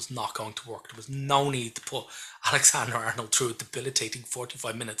that was not going to work. There was no need to put Alexander Arnold through a debilitating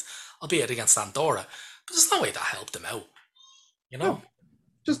 45 minutes, albeit against Andorra. But there's no way that helped him out. You know.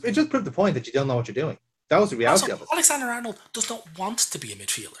 No. It just proved the point that you don't know what you're doing. That was the reality of it. Alexander Arnold does not want to be a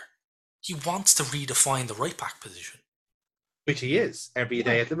midfielder. He wants to redefine the right back position. Which he is every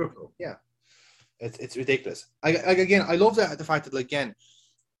day at Liverpool. Yeah. It's ridiculous. I love the fact that, again,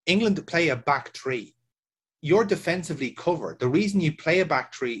 England play a back three. You're defensively covered. The reason you play a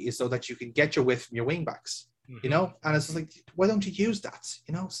back three is so that you can get your width from your wing backs. You know? And it's just like, why don't you use that?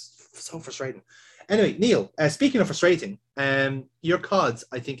 You know, it's so frustrating. Anyway, Neil, speaking of frustrating, your COD,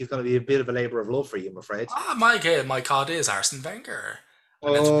 I think, is going to be a bit of a labour of love for you, I'm afraid. My COD is Arsene Wenger.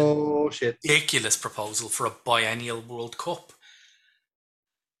 Shit. Ridiculous proposal for a biennial World Cup.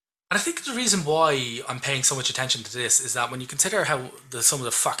 And I think the reason why I'm paying so much attention to this is that when you consider how some of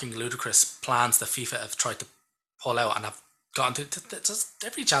the fucking ludicrous plans that FIFA have tried to pull out and have gotten to, there's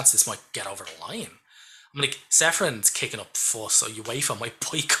every chance this might get over the line. I'm like, Zefrin's kicking up fuss, so UEFA might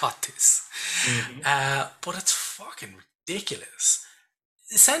boycott this. But it's fucking ridiculous.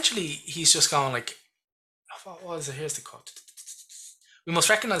 Essentially, he's just going like, what was it? Here's the quote. We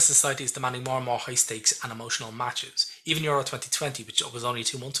must recognise society is demanding more and more high stakes and emotional matches. Even Euro 2020, which was only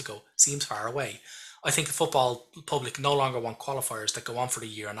 2 months ago, seems far away. I think the football public no longer want qualifiers that go on for a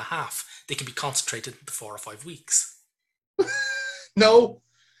year and a half. They can be concentrated into 4 or 5 weeks. No.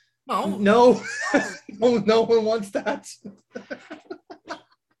 No. No. No one wants that.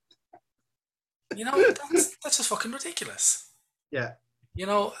 You know, that's just fucking ridiculous. Yeah. You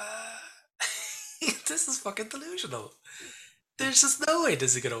know, this is fucking delusional. There's just no way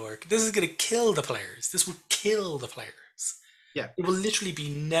this is going to work. This is going to kill the players. This will kill the players. Yeah. It will literally be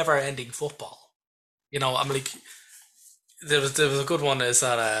never-ending football. You know, I'm like, there was a good one is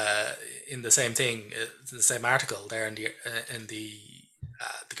that in the same thing, the same article there in the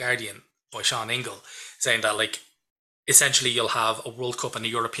Guardian by Sean Ingle, saying that like essentially you'll have a World Cup and a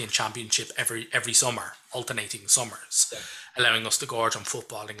European Championship every summer, alternating summers, allowing us to gorge on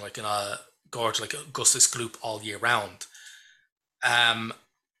footballing like in a gorge like Augustus Gloop all year round.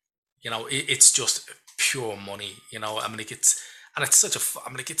 You know, it's just pure money. You know, I mean, like it's such a. I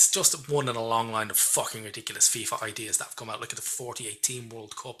mean, like it's just one in a long line of fucking ridiculous FIFA ideas that have come out. Look at the 48 team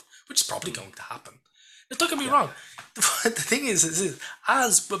World Cup, which is probably going to happen. Now, don't get me wrong. The thing is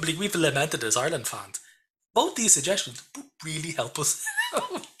as probably we've lamented as Ireland fans, both these suggestions would really help us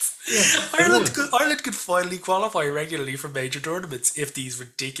out. Yeah, Ireland could finally qualify regularly for major tournaments if these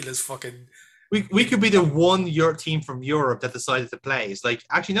ridiculous fucking. We could be the one team from Europe that decided to play. It's like,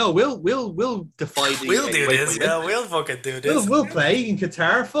 actually, no, we'll defy the. We'll do this. Yeah, we'll fucking do this. We'll play in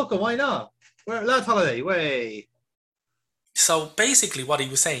Qatar. Fuck it, why not? We're last holiday. Way. So basically, what he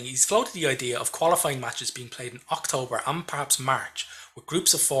was saying, he's floated the idea of qualifying matches being played in October and perhaps March, with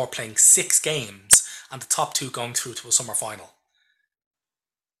groups of 4 playing 6 games and the top 2 going through to a summer final.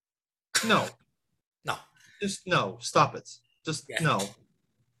 No. No. Just no. Stop it. Just no.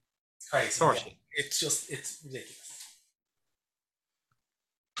 Crazy. Yeah. It's ridiculous.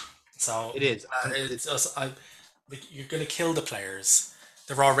 So it is. You're going to kill the players.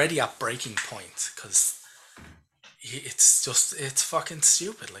 They're already at breaking point because it's fucking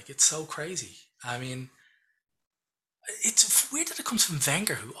stupid. Like, it's so crazy. I mean, it's weird that it comes from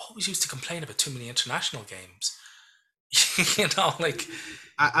Wenger, who always used to complain about too many international games. You know, like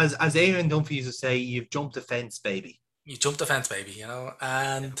as Aaron Dunphy used to say, you've jumped the fence, baby. You jumped the fence, baby. You know,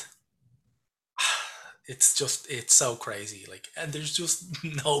 and. It's so crazy, like, and there's just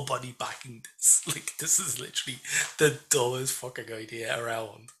nobody backing this. Like, this is literally the dullest fucking idea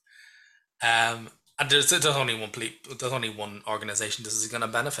around. And And there's only one organization this is going to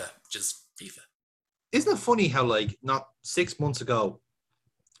benefit, which is FIFA. Isn't it funny how, like, not 6 months ago,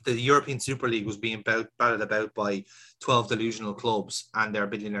 the European Super League was being batted about by 12 delusional clubs and their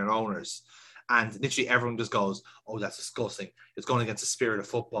billionaire owners. And literally everyone just goes, oh, that's disgusting. It's going against the spirit of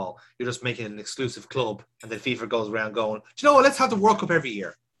football. You're just making an exclusive club. And then FIFA goes around going, do you know what? Let's have the World Cup every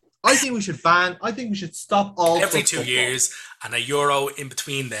year. I think we should stop all every 2 football. years and a Euro in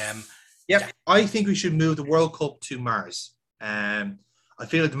between them. Yep. Yeah. I think we should move the World Cup to Mars. I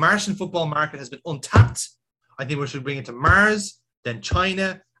feel like the Martian football market has been untapped. I think we should bring it to Mars, then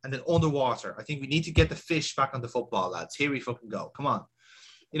China, and then underwater. I think we need to get the fish back on the football, lads. Here we fucking go. Come on.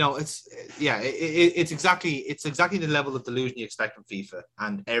 You know, it's exactly the level of delusion you expect from FIFA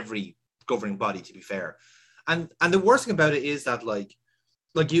and every governing body, to be fair. And the worst thing about it is that like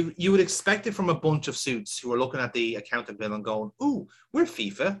you would expect it from a bunch of suits who are looking at the accounting bill and going, "Ooh, we're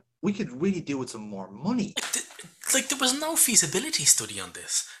FIFA. We could really do with some more money." Like there was no feasibility study on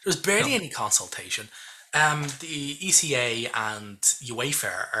this. There was barely any consultation. The ECA and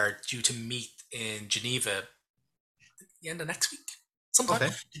UEFA are due to meet in Geneva at the end of next week. Sometime. Okay.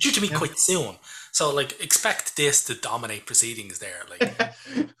 They're due to meet quite soon. So, like, expect this to dominate proceedings there. Like,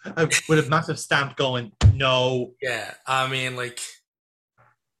 with a massive stamp going, no. Yeah, I mean, like,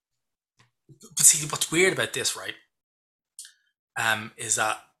 but see, what's weird about this, right? Is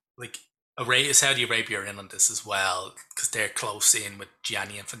that like Saudi Arabia are in on this as well because they're close in with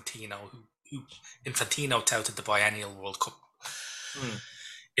Gianni Infantino, who Infantino touted the biennial World Cup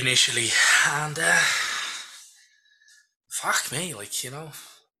initially, and fuck me, like, you know.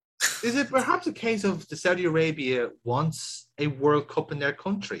 Is it perhaps a case of the Saudi Arabia wants a World Cup in their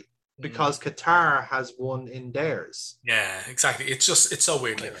country because Qatar has one in theirs? Yeah, exactly. It's so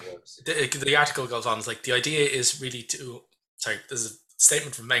weird. Like, the article goes on, it's like the idea is really to. Sorry, there's a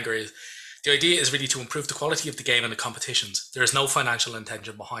statement from Wenger is the idea is really to improve the quality of the game and the competitions. There is no financial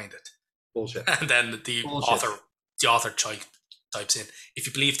intention behind it. Bullshit. And then the author types in, if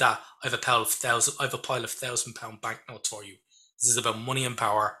you believe that, I have a pile of £1,000 banknotes for you. This is about money and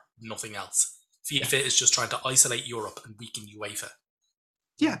power, nothing else. FIFA is just trying to isolate Europe and weaken UEFA.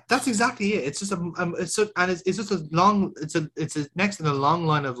 Yeah, that's exactly it. It's just it's next in a long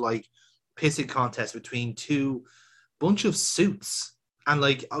line of like pissing contests between two bunch of suits. And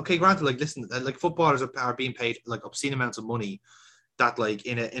like, okay, granted, like, listen, like footballers are being paid like obscene amounts of money. That like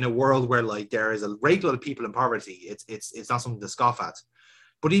in a world where like there is a great lot of people in poverty, it's not something to scoff at.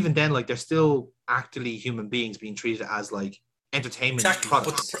 But even then, like, they're still actually human beings being treated as like entertainment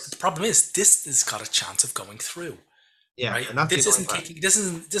products. But the problem is this has got a chance of going through. Yeah, right? And that's this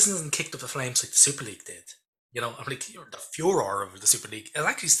isn't kicked up the flames like the Super League did. You know, I'm like, the furor of the Super League is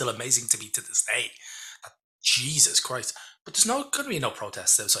actually still amazing to me to this day. Jesus Christ! But there's going to be no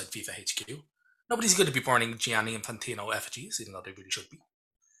protests outside FIFA HQ. Nobody's going to be burning Gianni Infantino effigies, even though they really should be.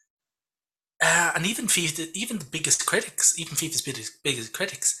 And even the biggest critics, even FIFA's biggest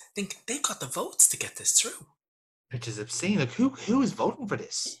critics, think they've got the votes to get this through. Which is obscene. Like, who is voting for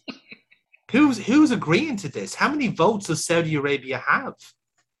this? Who's agreeing to this? How many votes does Saudi Arabia have?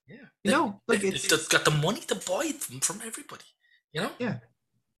 Yeah, you know, like they've got the money to buy them from everybody. You know. Yeah.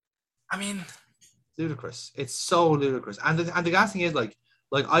 I mean, ludicrous. It's so ludicrous. And the gas thing is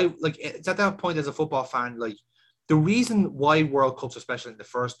it's at that point as a football fan, like, the reason why World Cups are special in the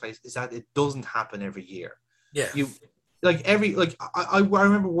first place is that it doesn't happen every year. Yeah. I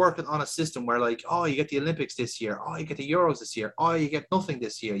remember working on a system where, like, oh, you get the Olympics this year, oh, you get the Euros this year, oh, you get nothing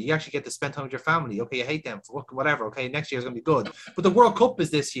this year. You actually get to spend time with your family. Okay, you hate them, whatever. Okay, next year's gonna be good. But the World Cup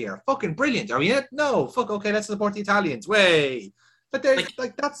is this year. Fucking brilliant. Are we in it? No. Fuck. Okay, let's support the Italians. Way. But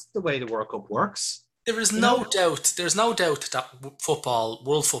that's the way the World Cup works. There is no doubt. There's no doubt that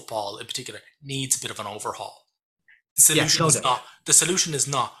world football in particular, needs a bit of an overhaul. The solution is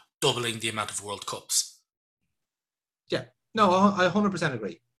not doubling the amount of World Cups. Yeah, no, I 100%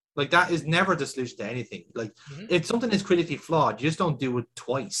 agree. Like, that is never the solution to anything. Like, if something is critically flawed, you just don't do it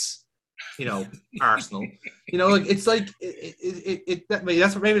twice. You know, Arsenal. You know, like, it's like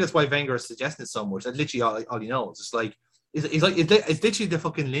that's why Wenger is suggesting it so much. That's literally all he knows. It's like it's literally the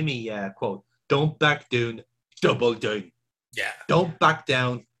fucking Limmy quote. Don't back down, double down. Yeah. Don't back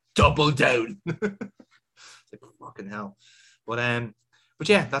down, double down. It's like, fucking hell. But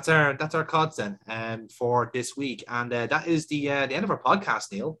yeah, that's our CODs then for this week. And that is the end of our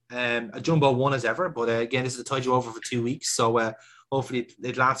podcast, Neil. A jumbo one as ever. But again, this is a tide you over for 2 weeks. So hopefully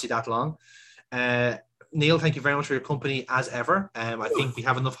it lasts you that long. Neil, thank you very much for your company as ever. I think we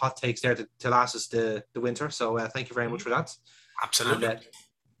have enough hot takes there to last us the winter. So thank you very much for that. Absolutely.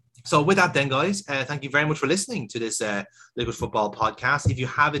 So with that then, guys, thank you very much for listening to this Liquid Football podcast. If you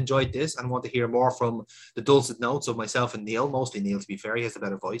have enjoyed this and want to hear more from the dulcet notes of myself and Neil, mostly Neil, to be fair, he has a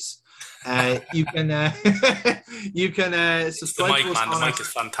better voice, you can subscribe the mic, to us man. on The mic is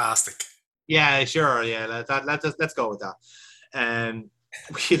fantastic. Yeah, sure. Yeah, let's go with that.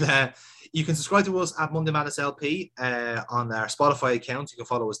 You can subscribe to us at Monday Madness LP on our Spotify account. You can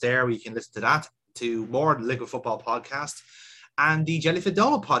follow us there. You can listen to that, to more Liquid Football podcast, and the Jellyfin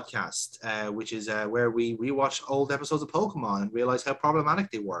Donald podcast, which is where we rewatch old episodes of Pokemon and realize how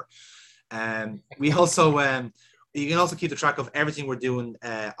problematic they were. We also you can also keep the track of everything we're doing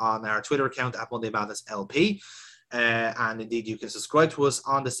on our Twitter account at Monday Madness LP. And indeed, you can subscribe to us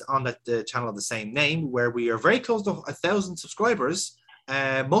on that channel of the same name, where we are very close to 1,000 subscribers.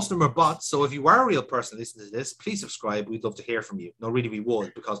 Most of them are bots, so if you are a real person listening to this, please subscribe. We'd love to hear from you. No, really, we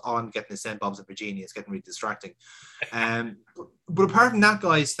would, because all I'm getting is St. Bob's and Virginia. It's getting really distracting. But apart from that,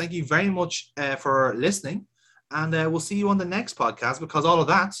 guys, thank you very much for listening, and we'll see you on the next podcast, because all of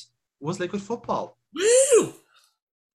that was Liquid Football.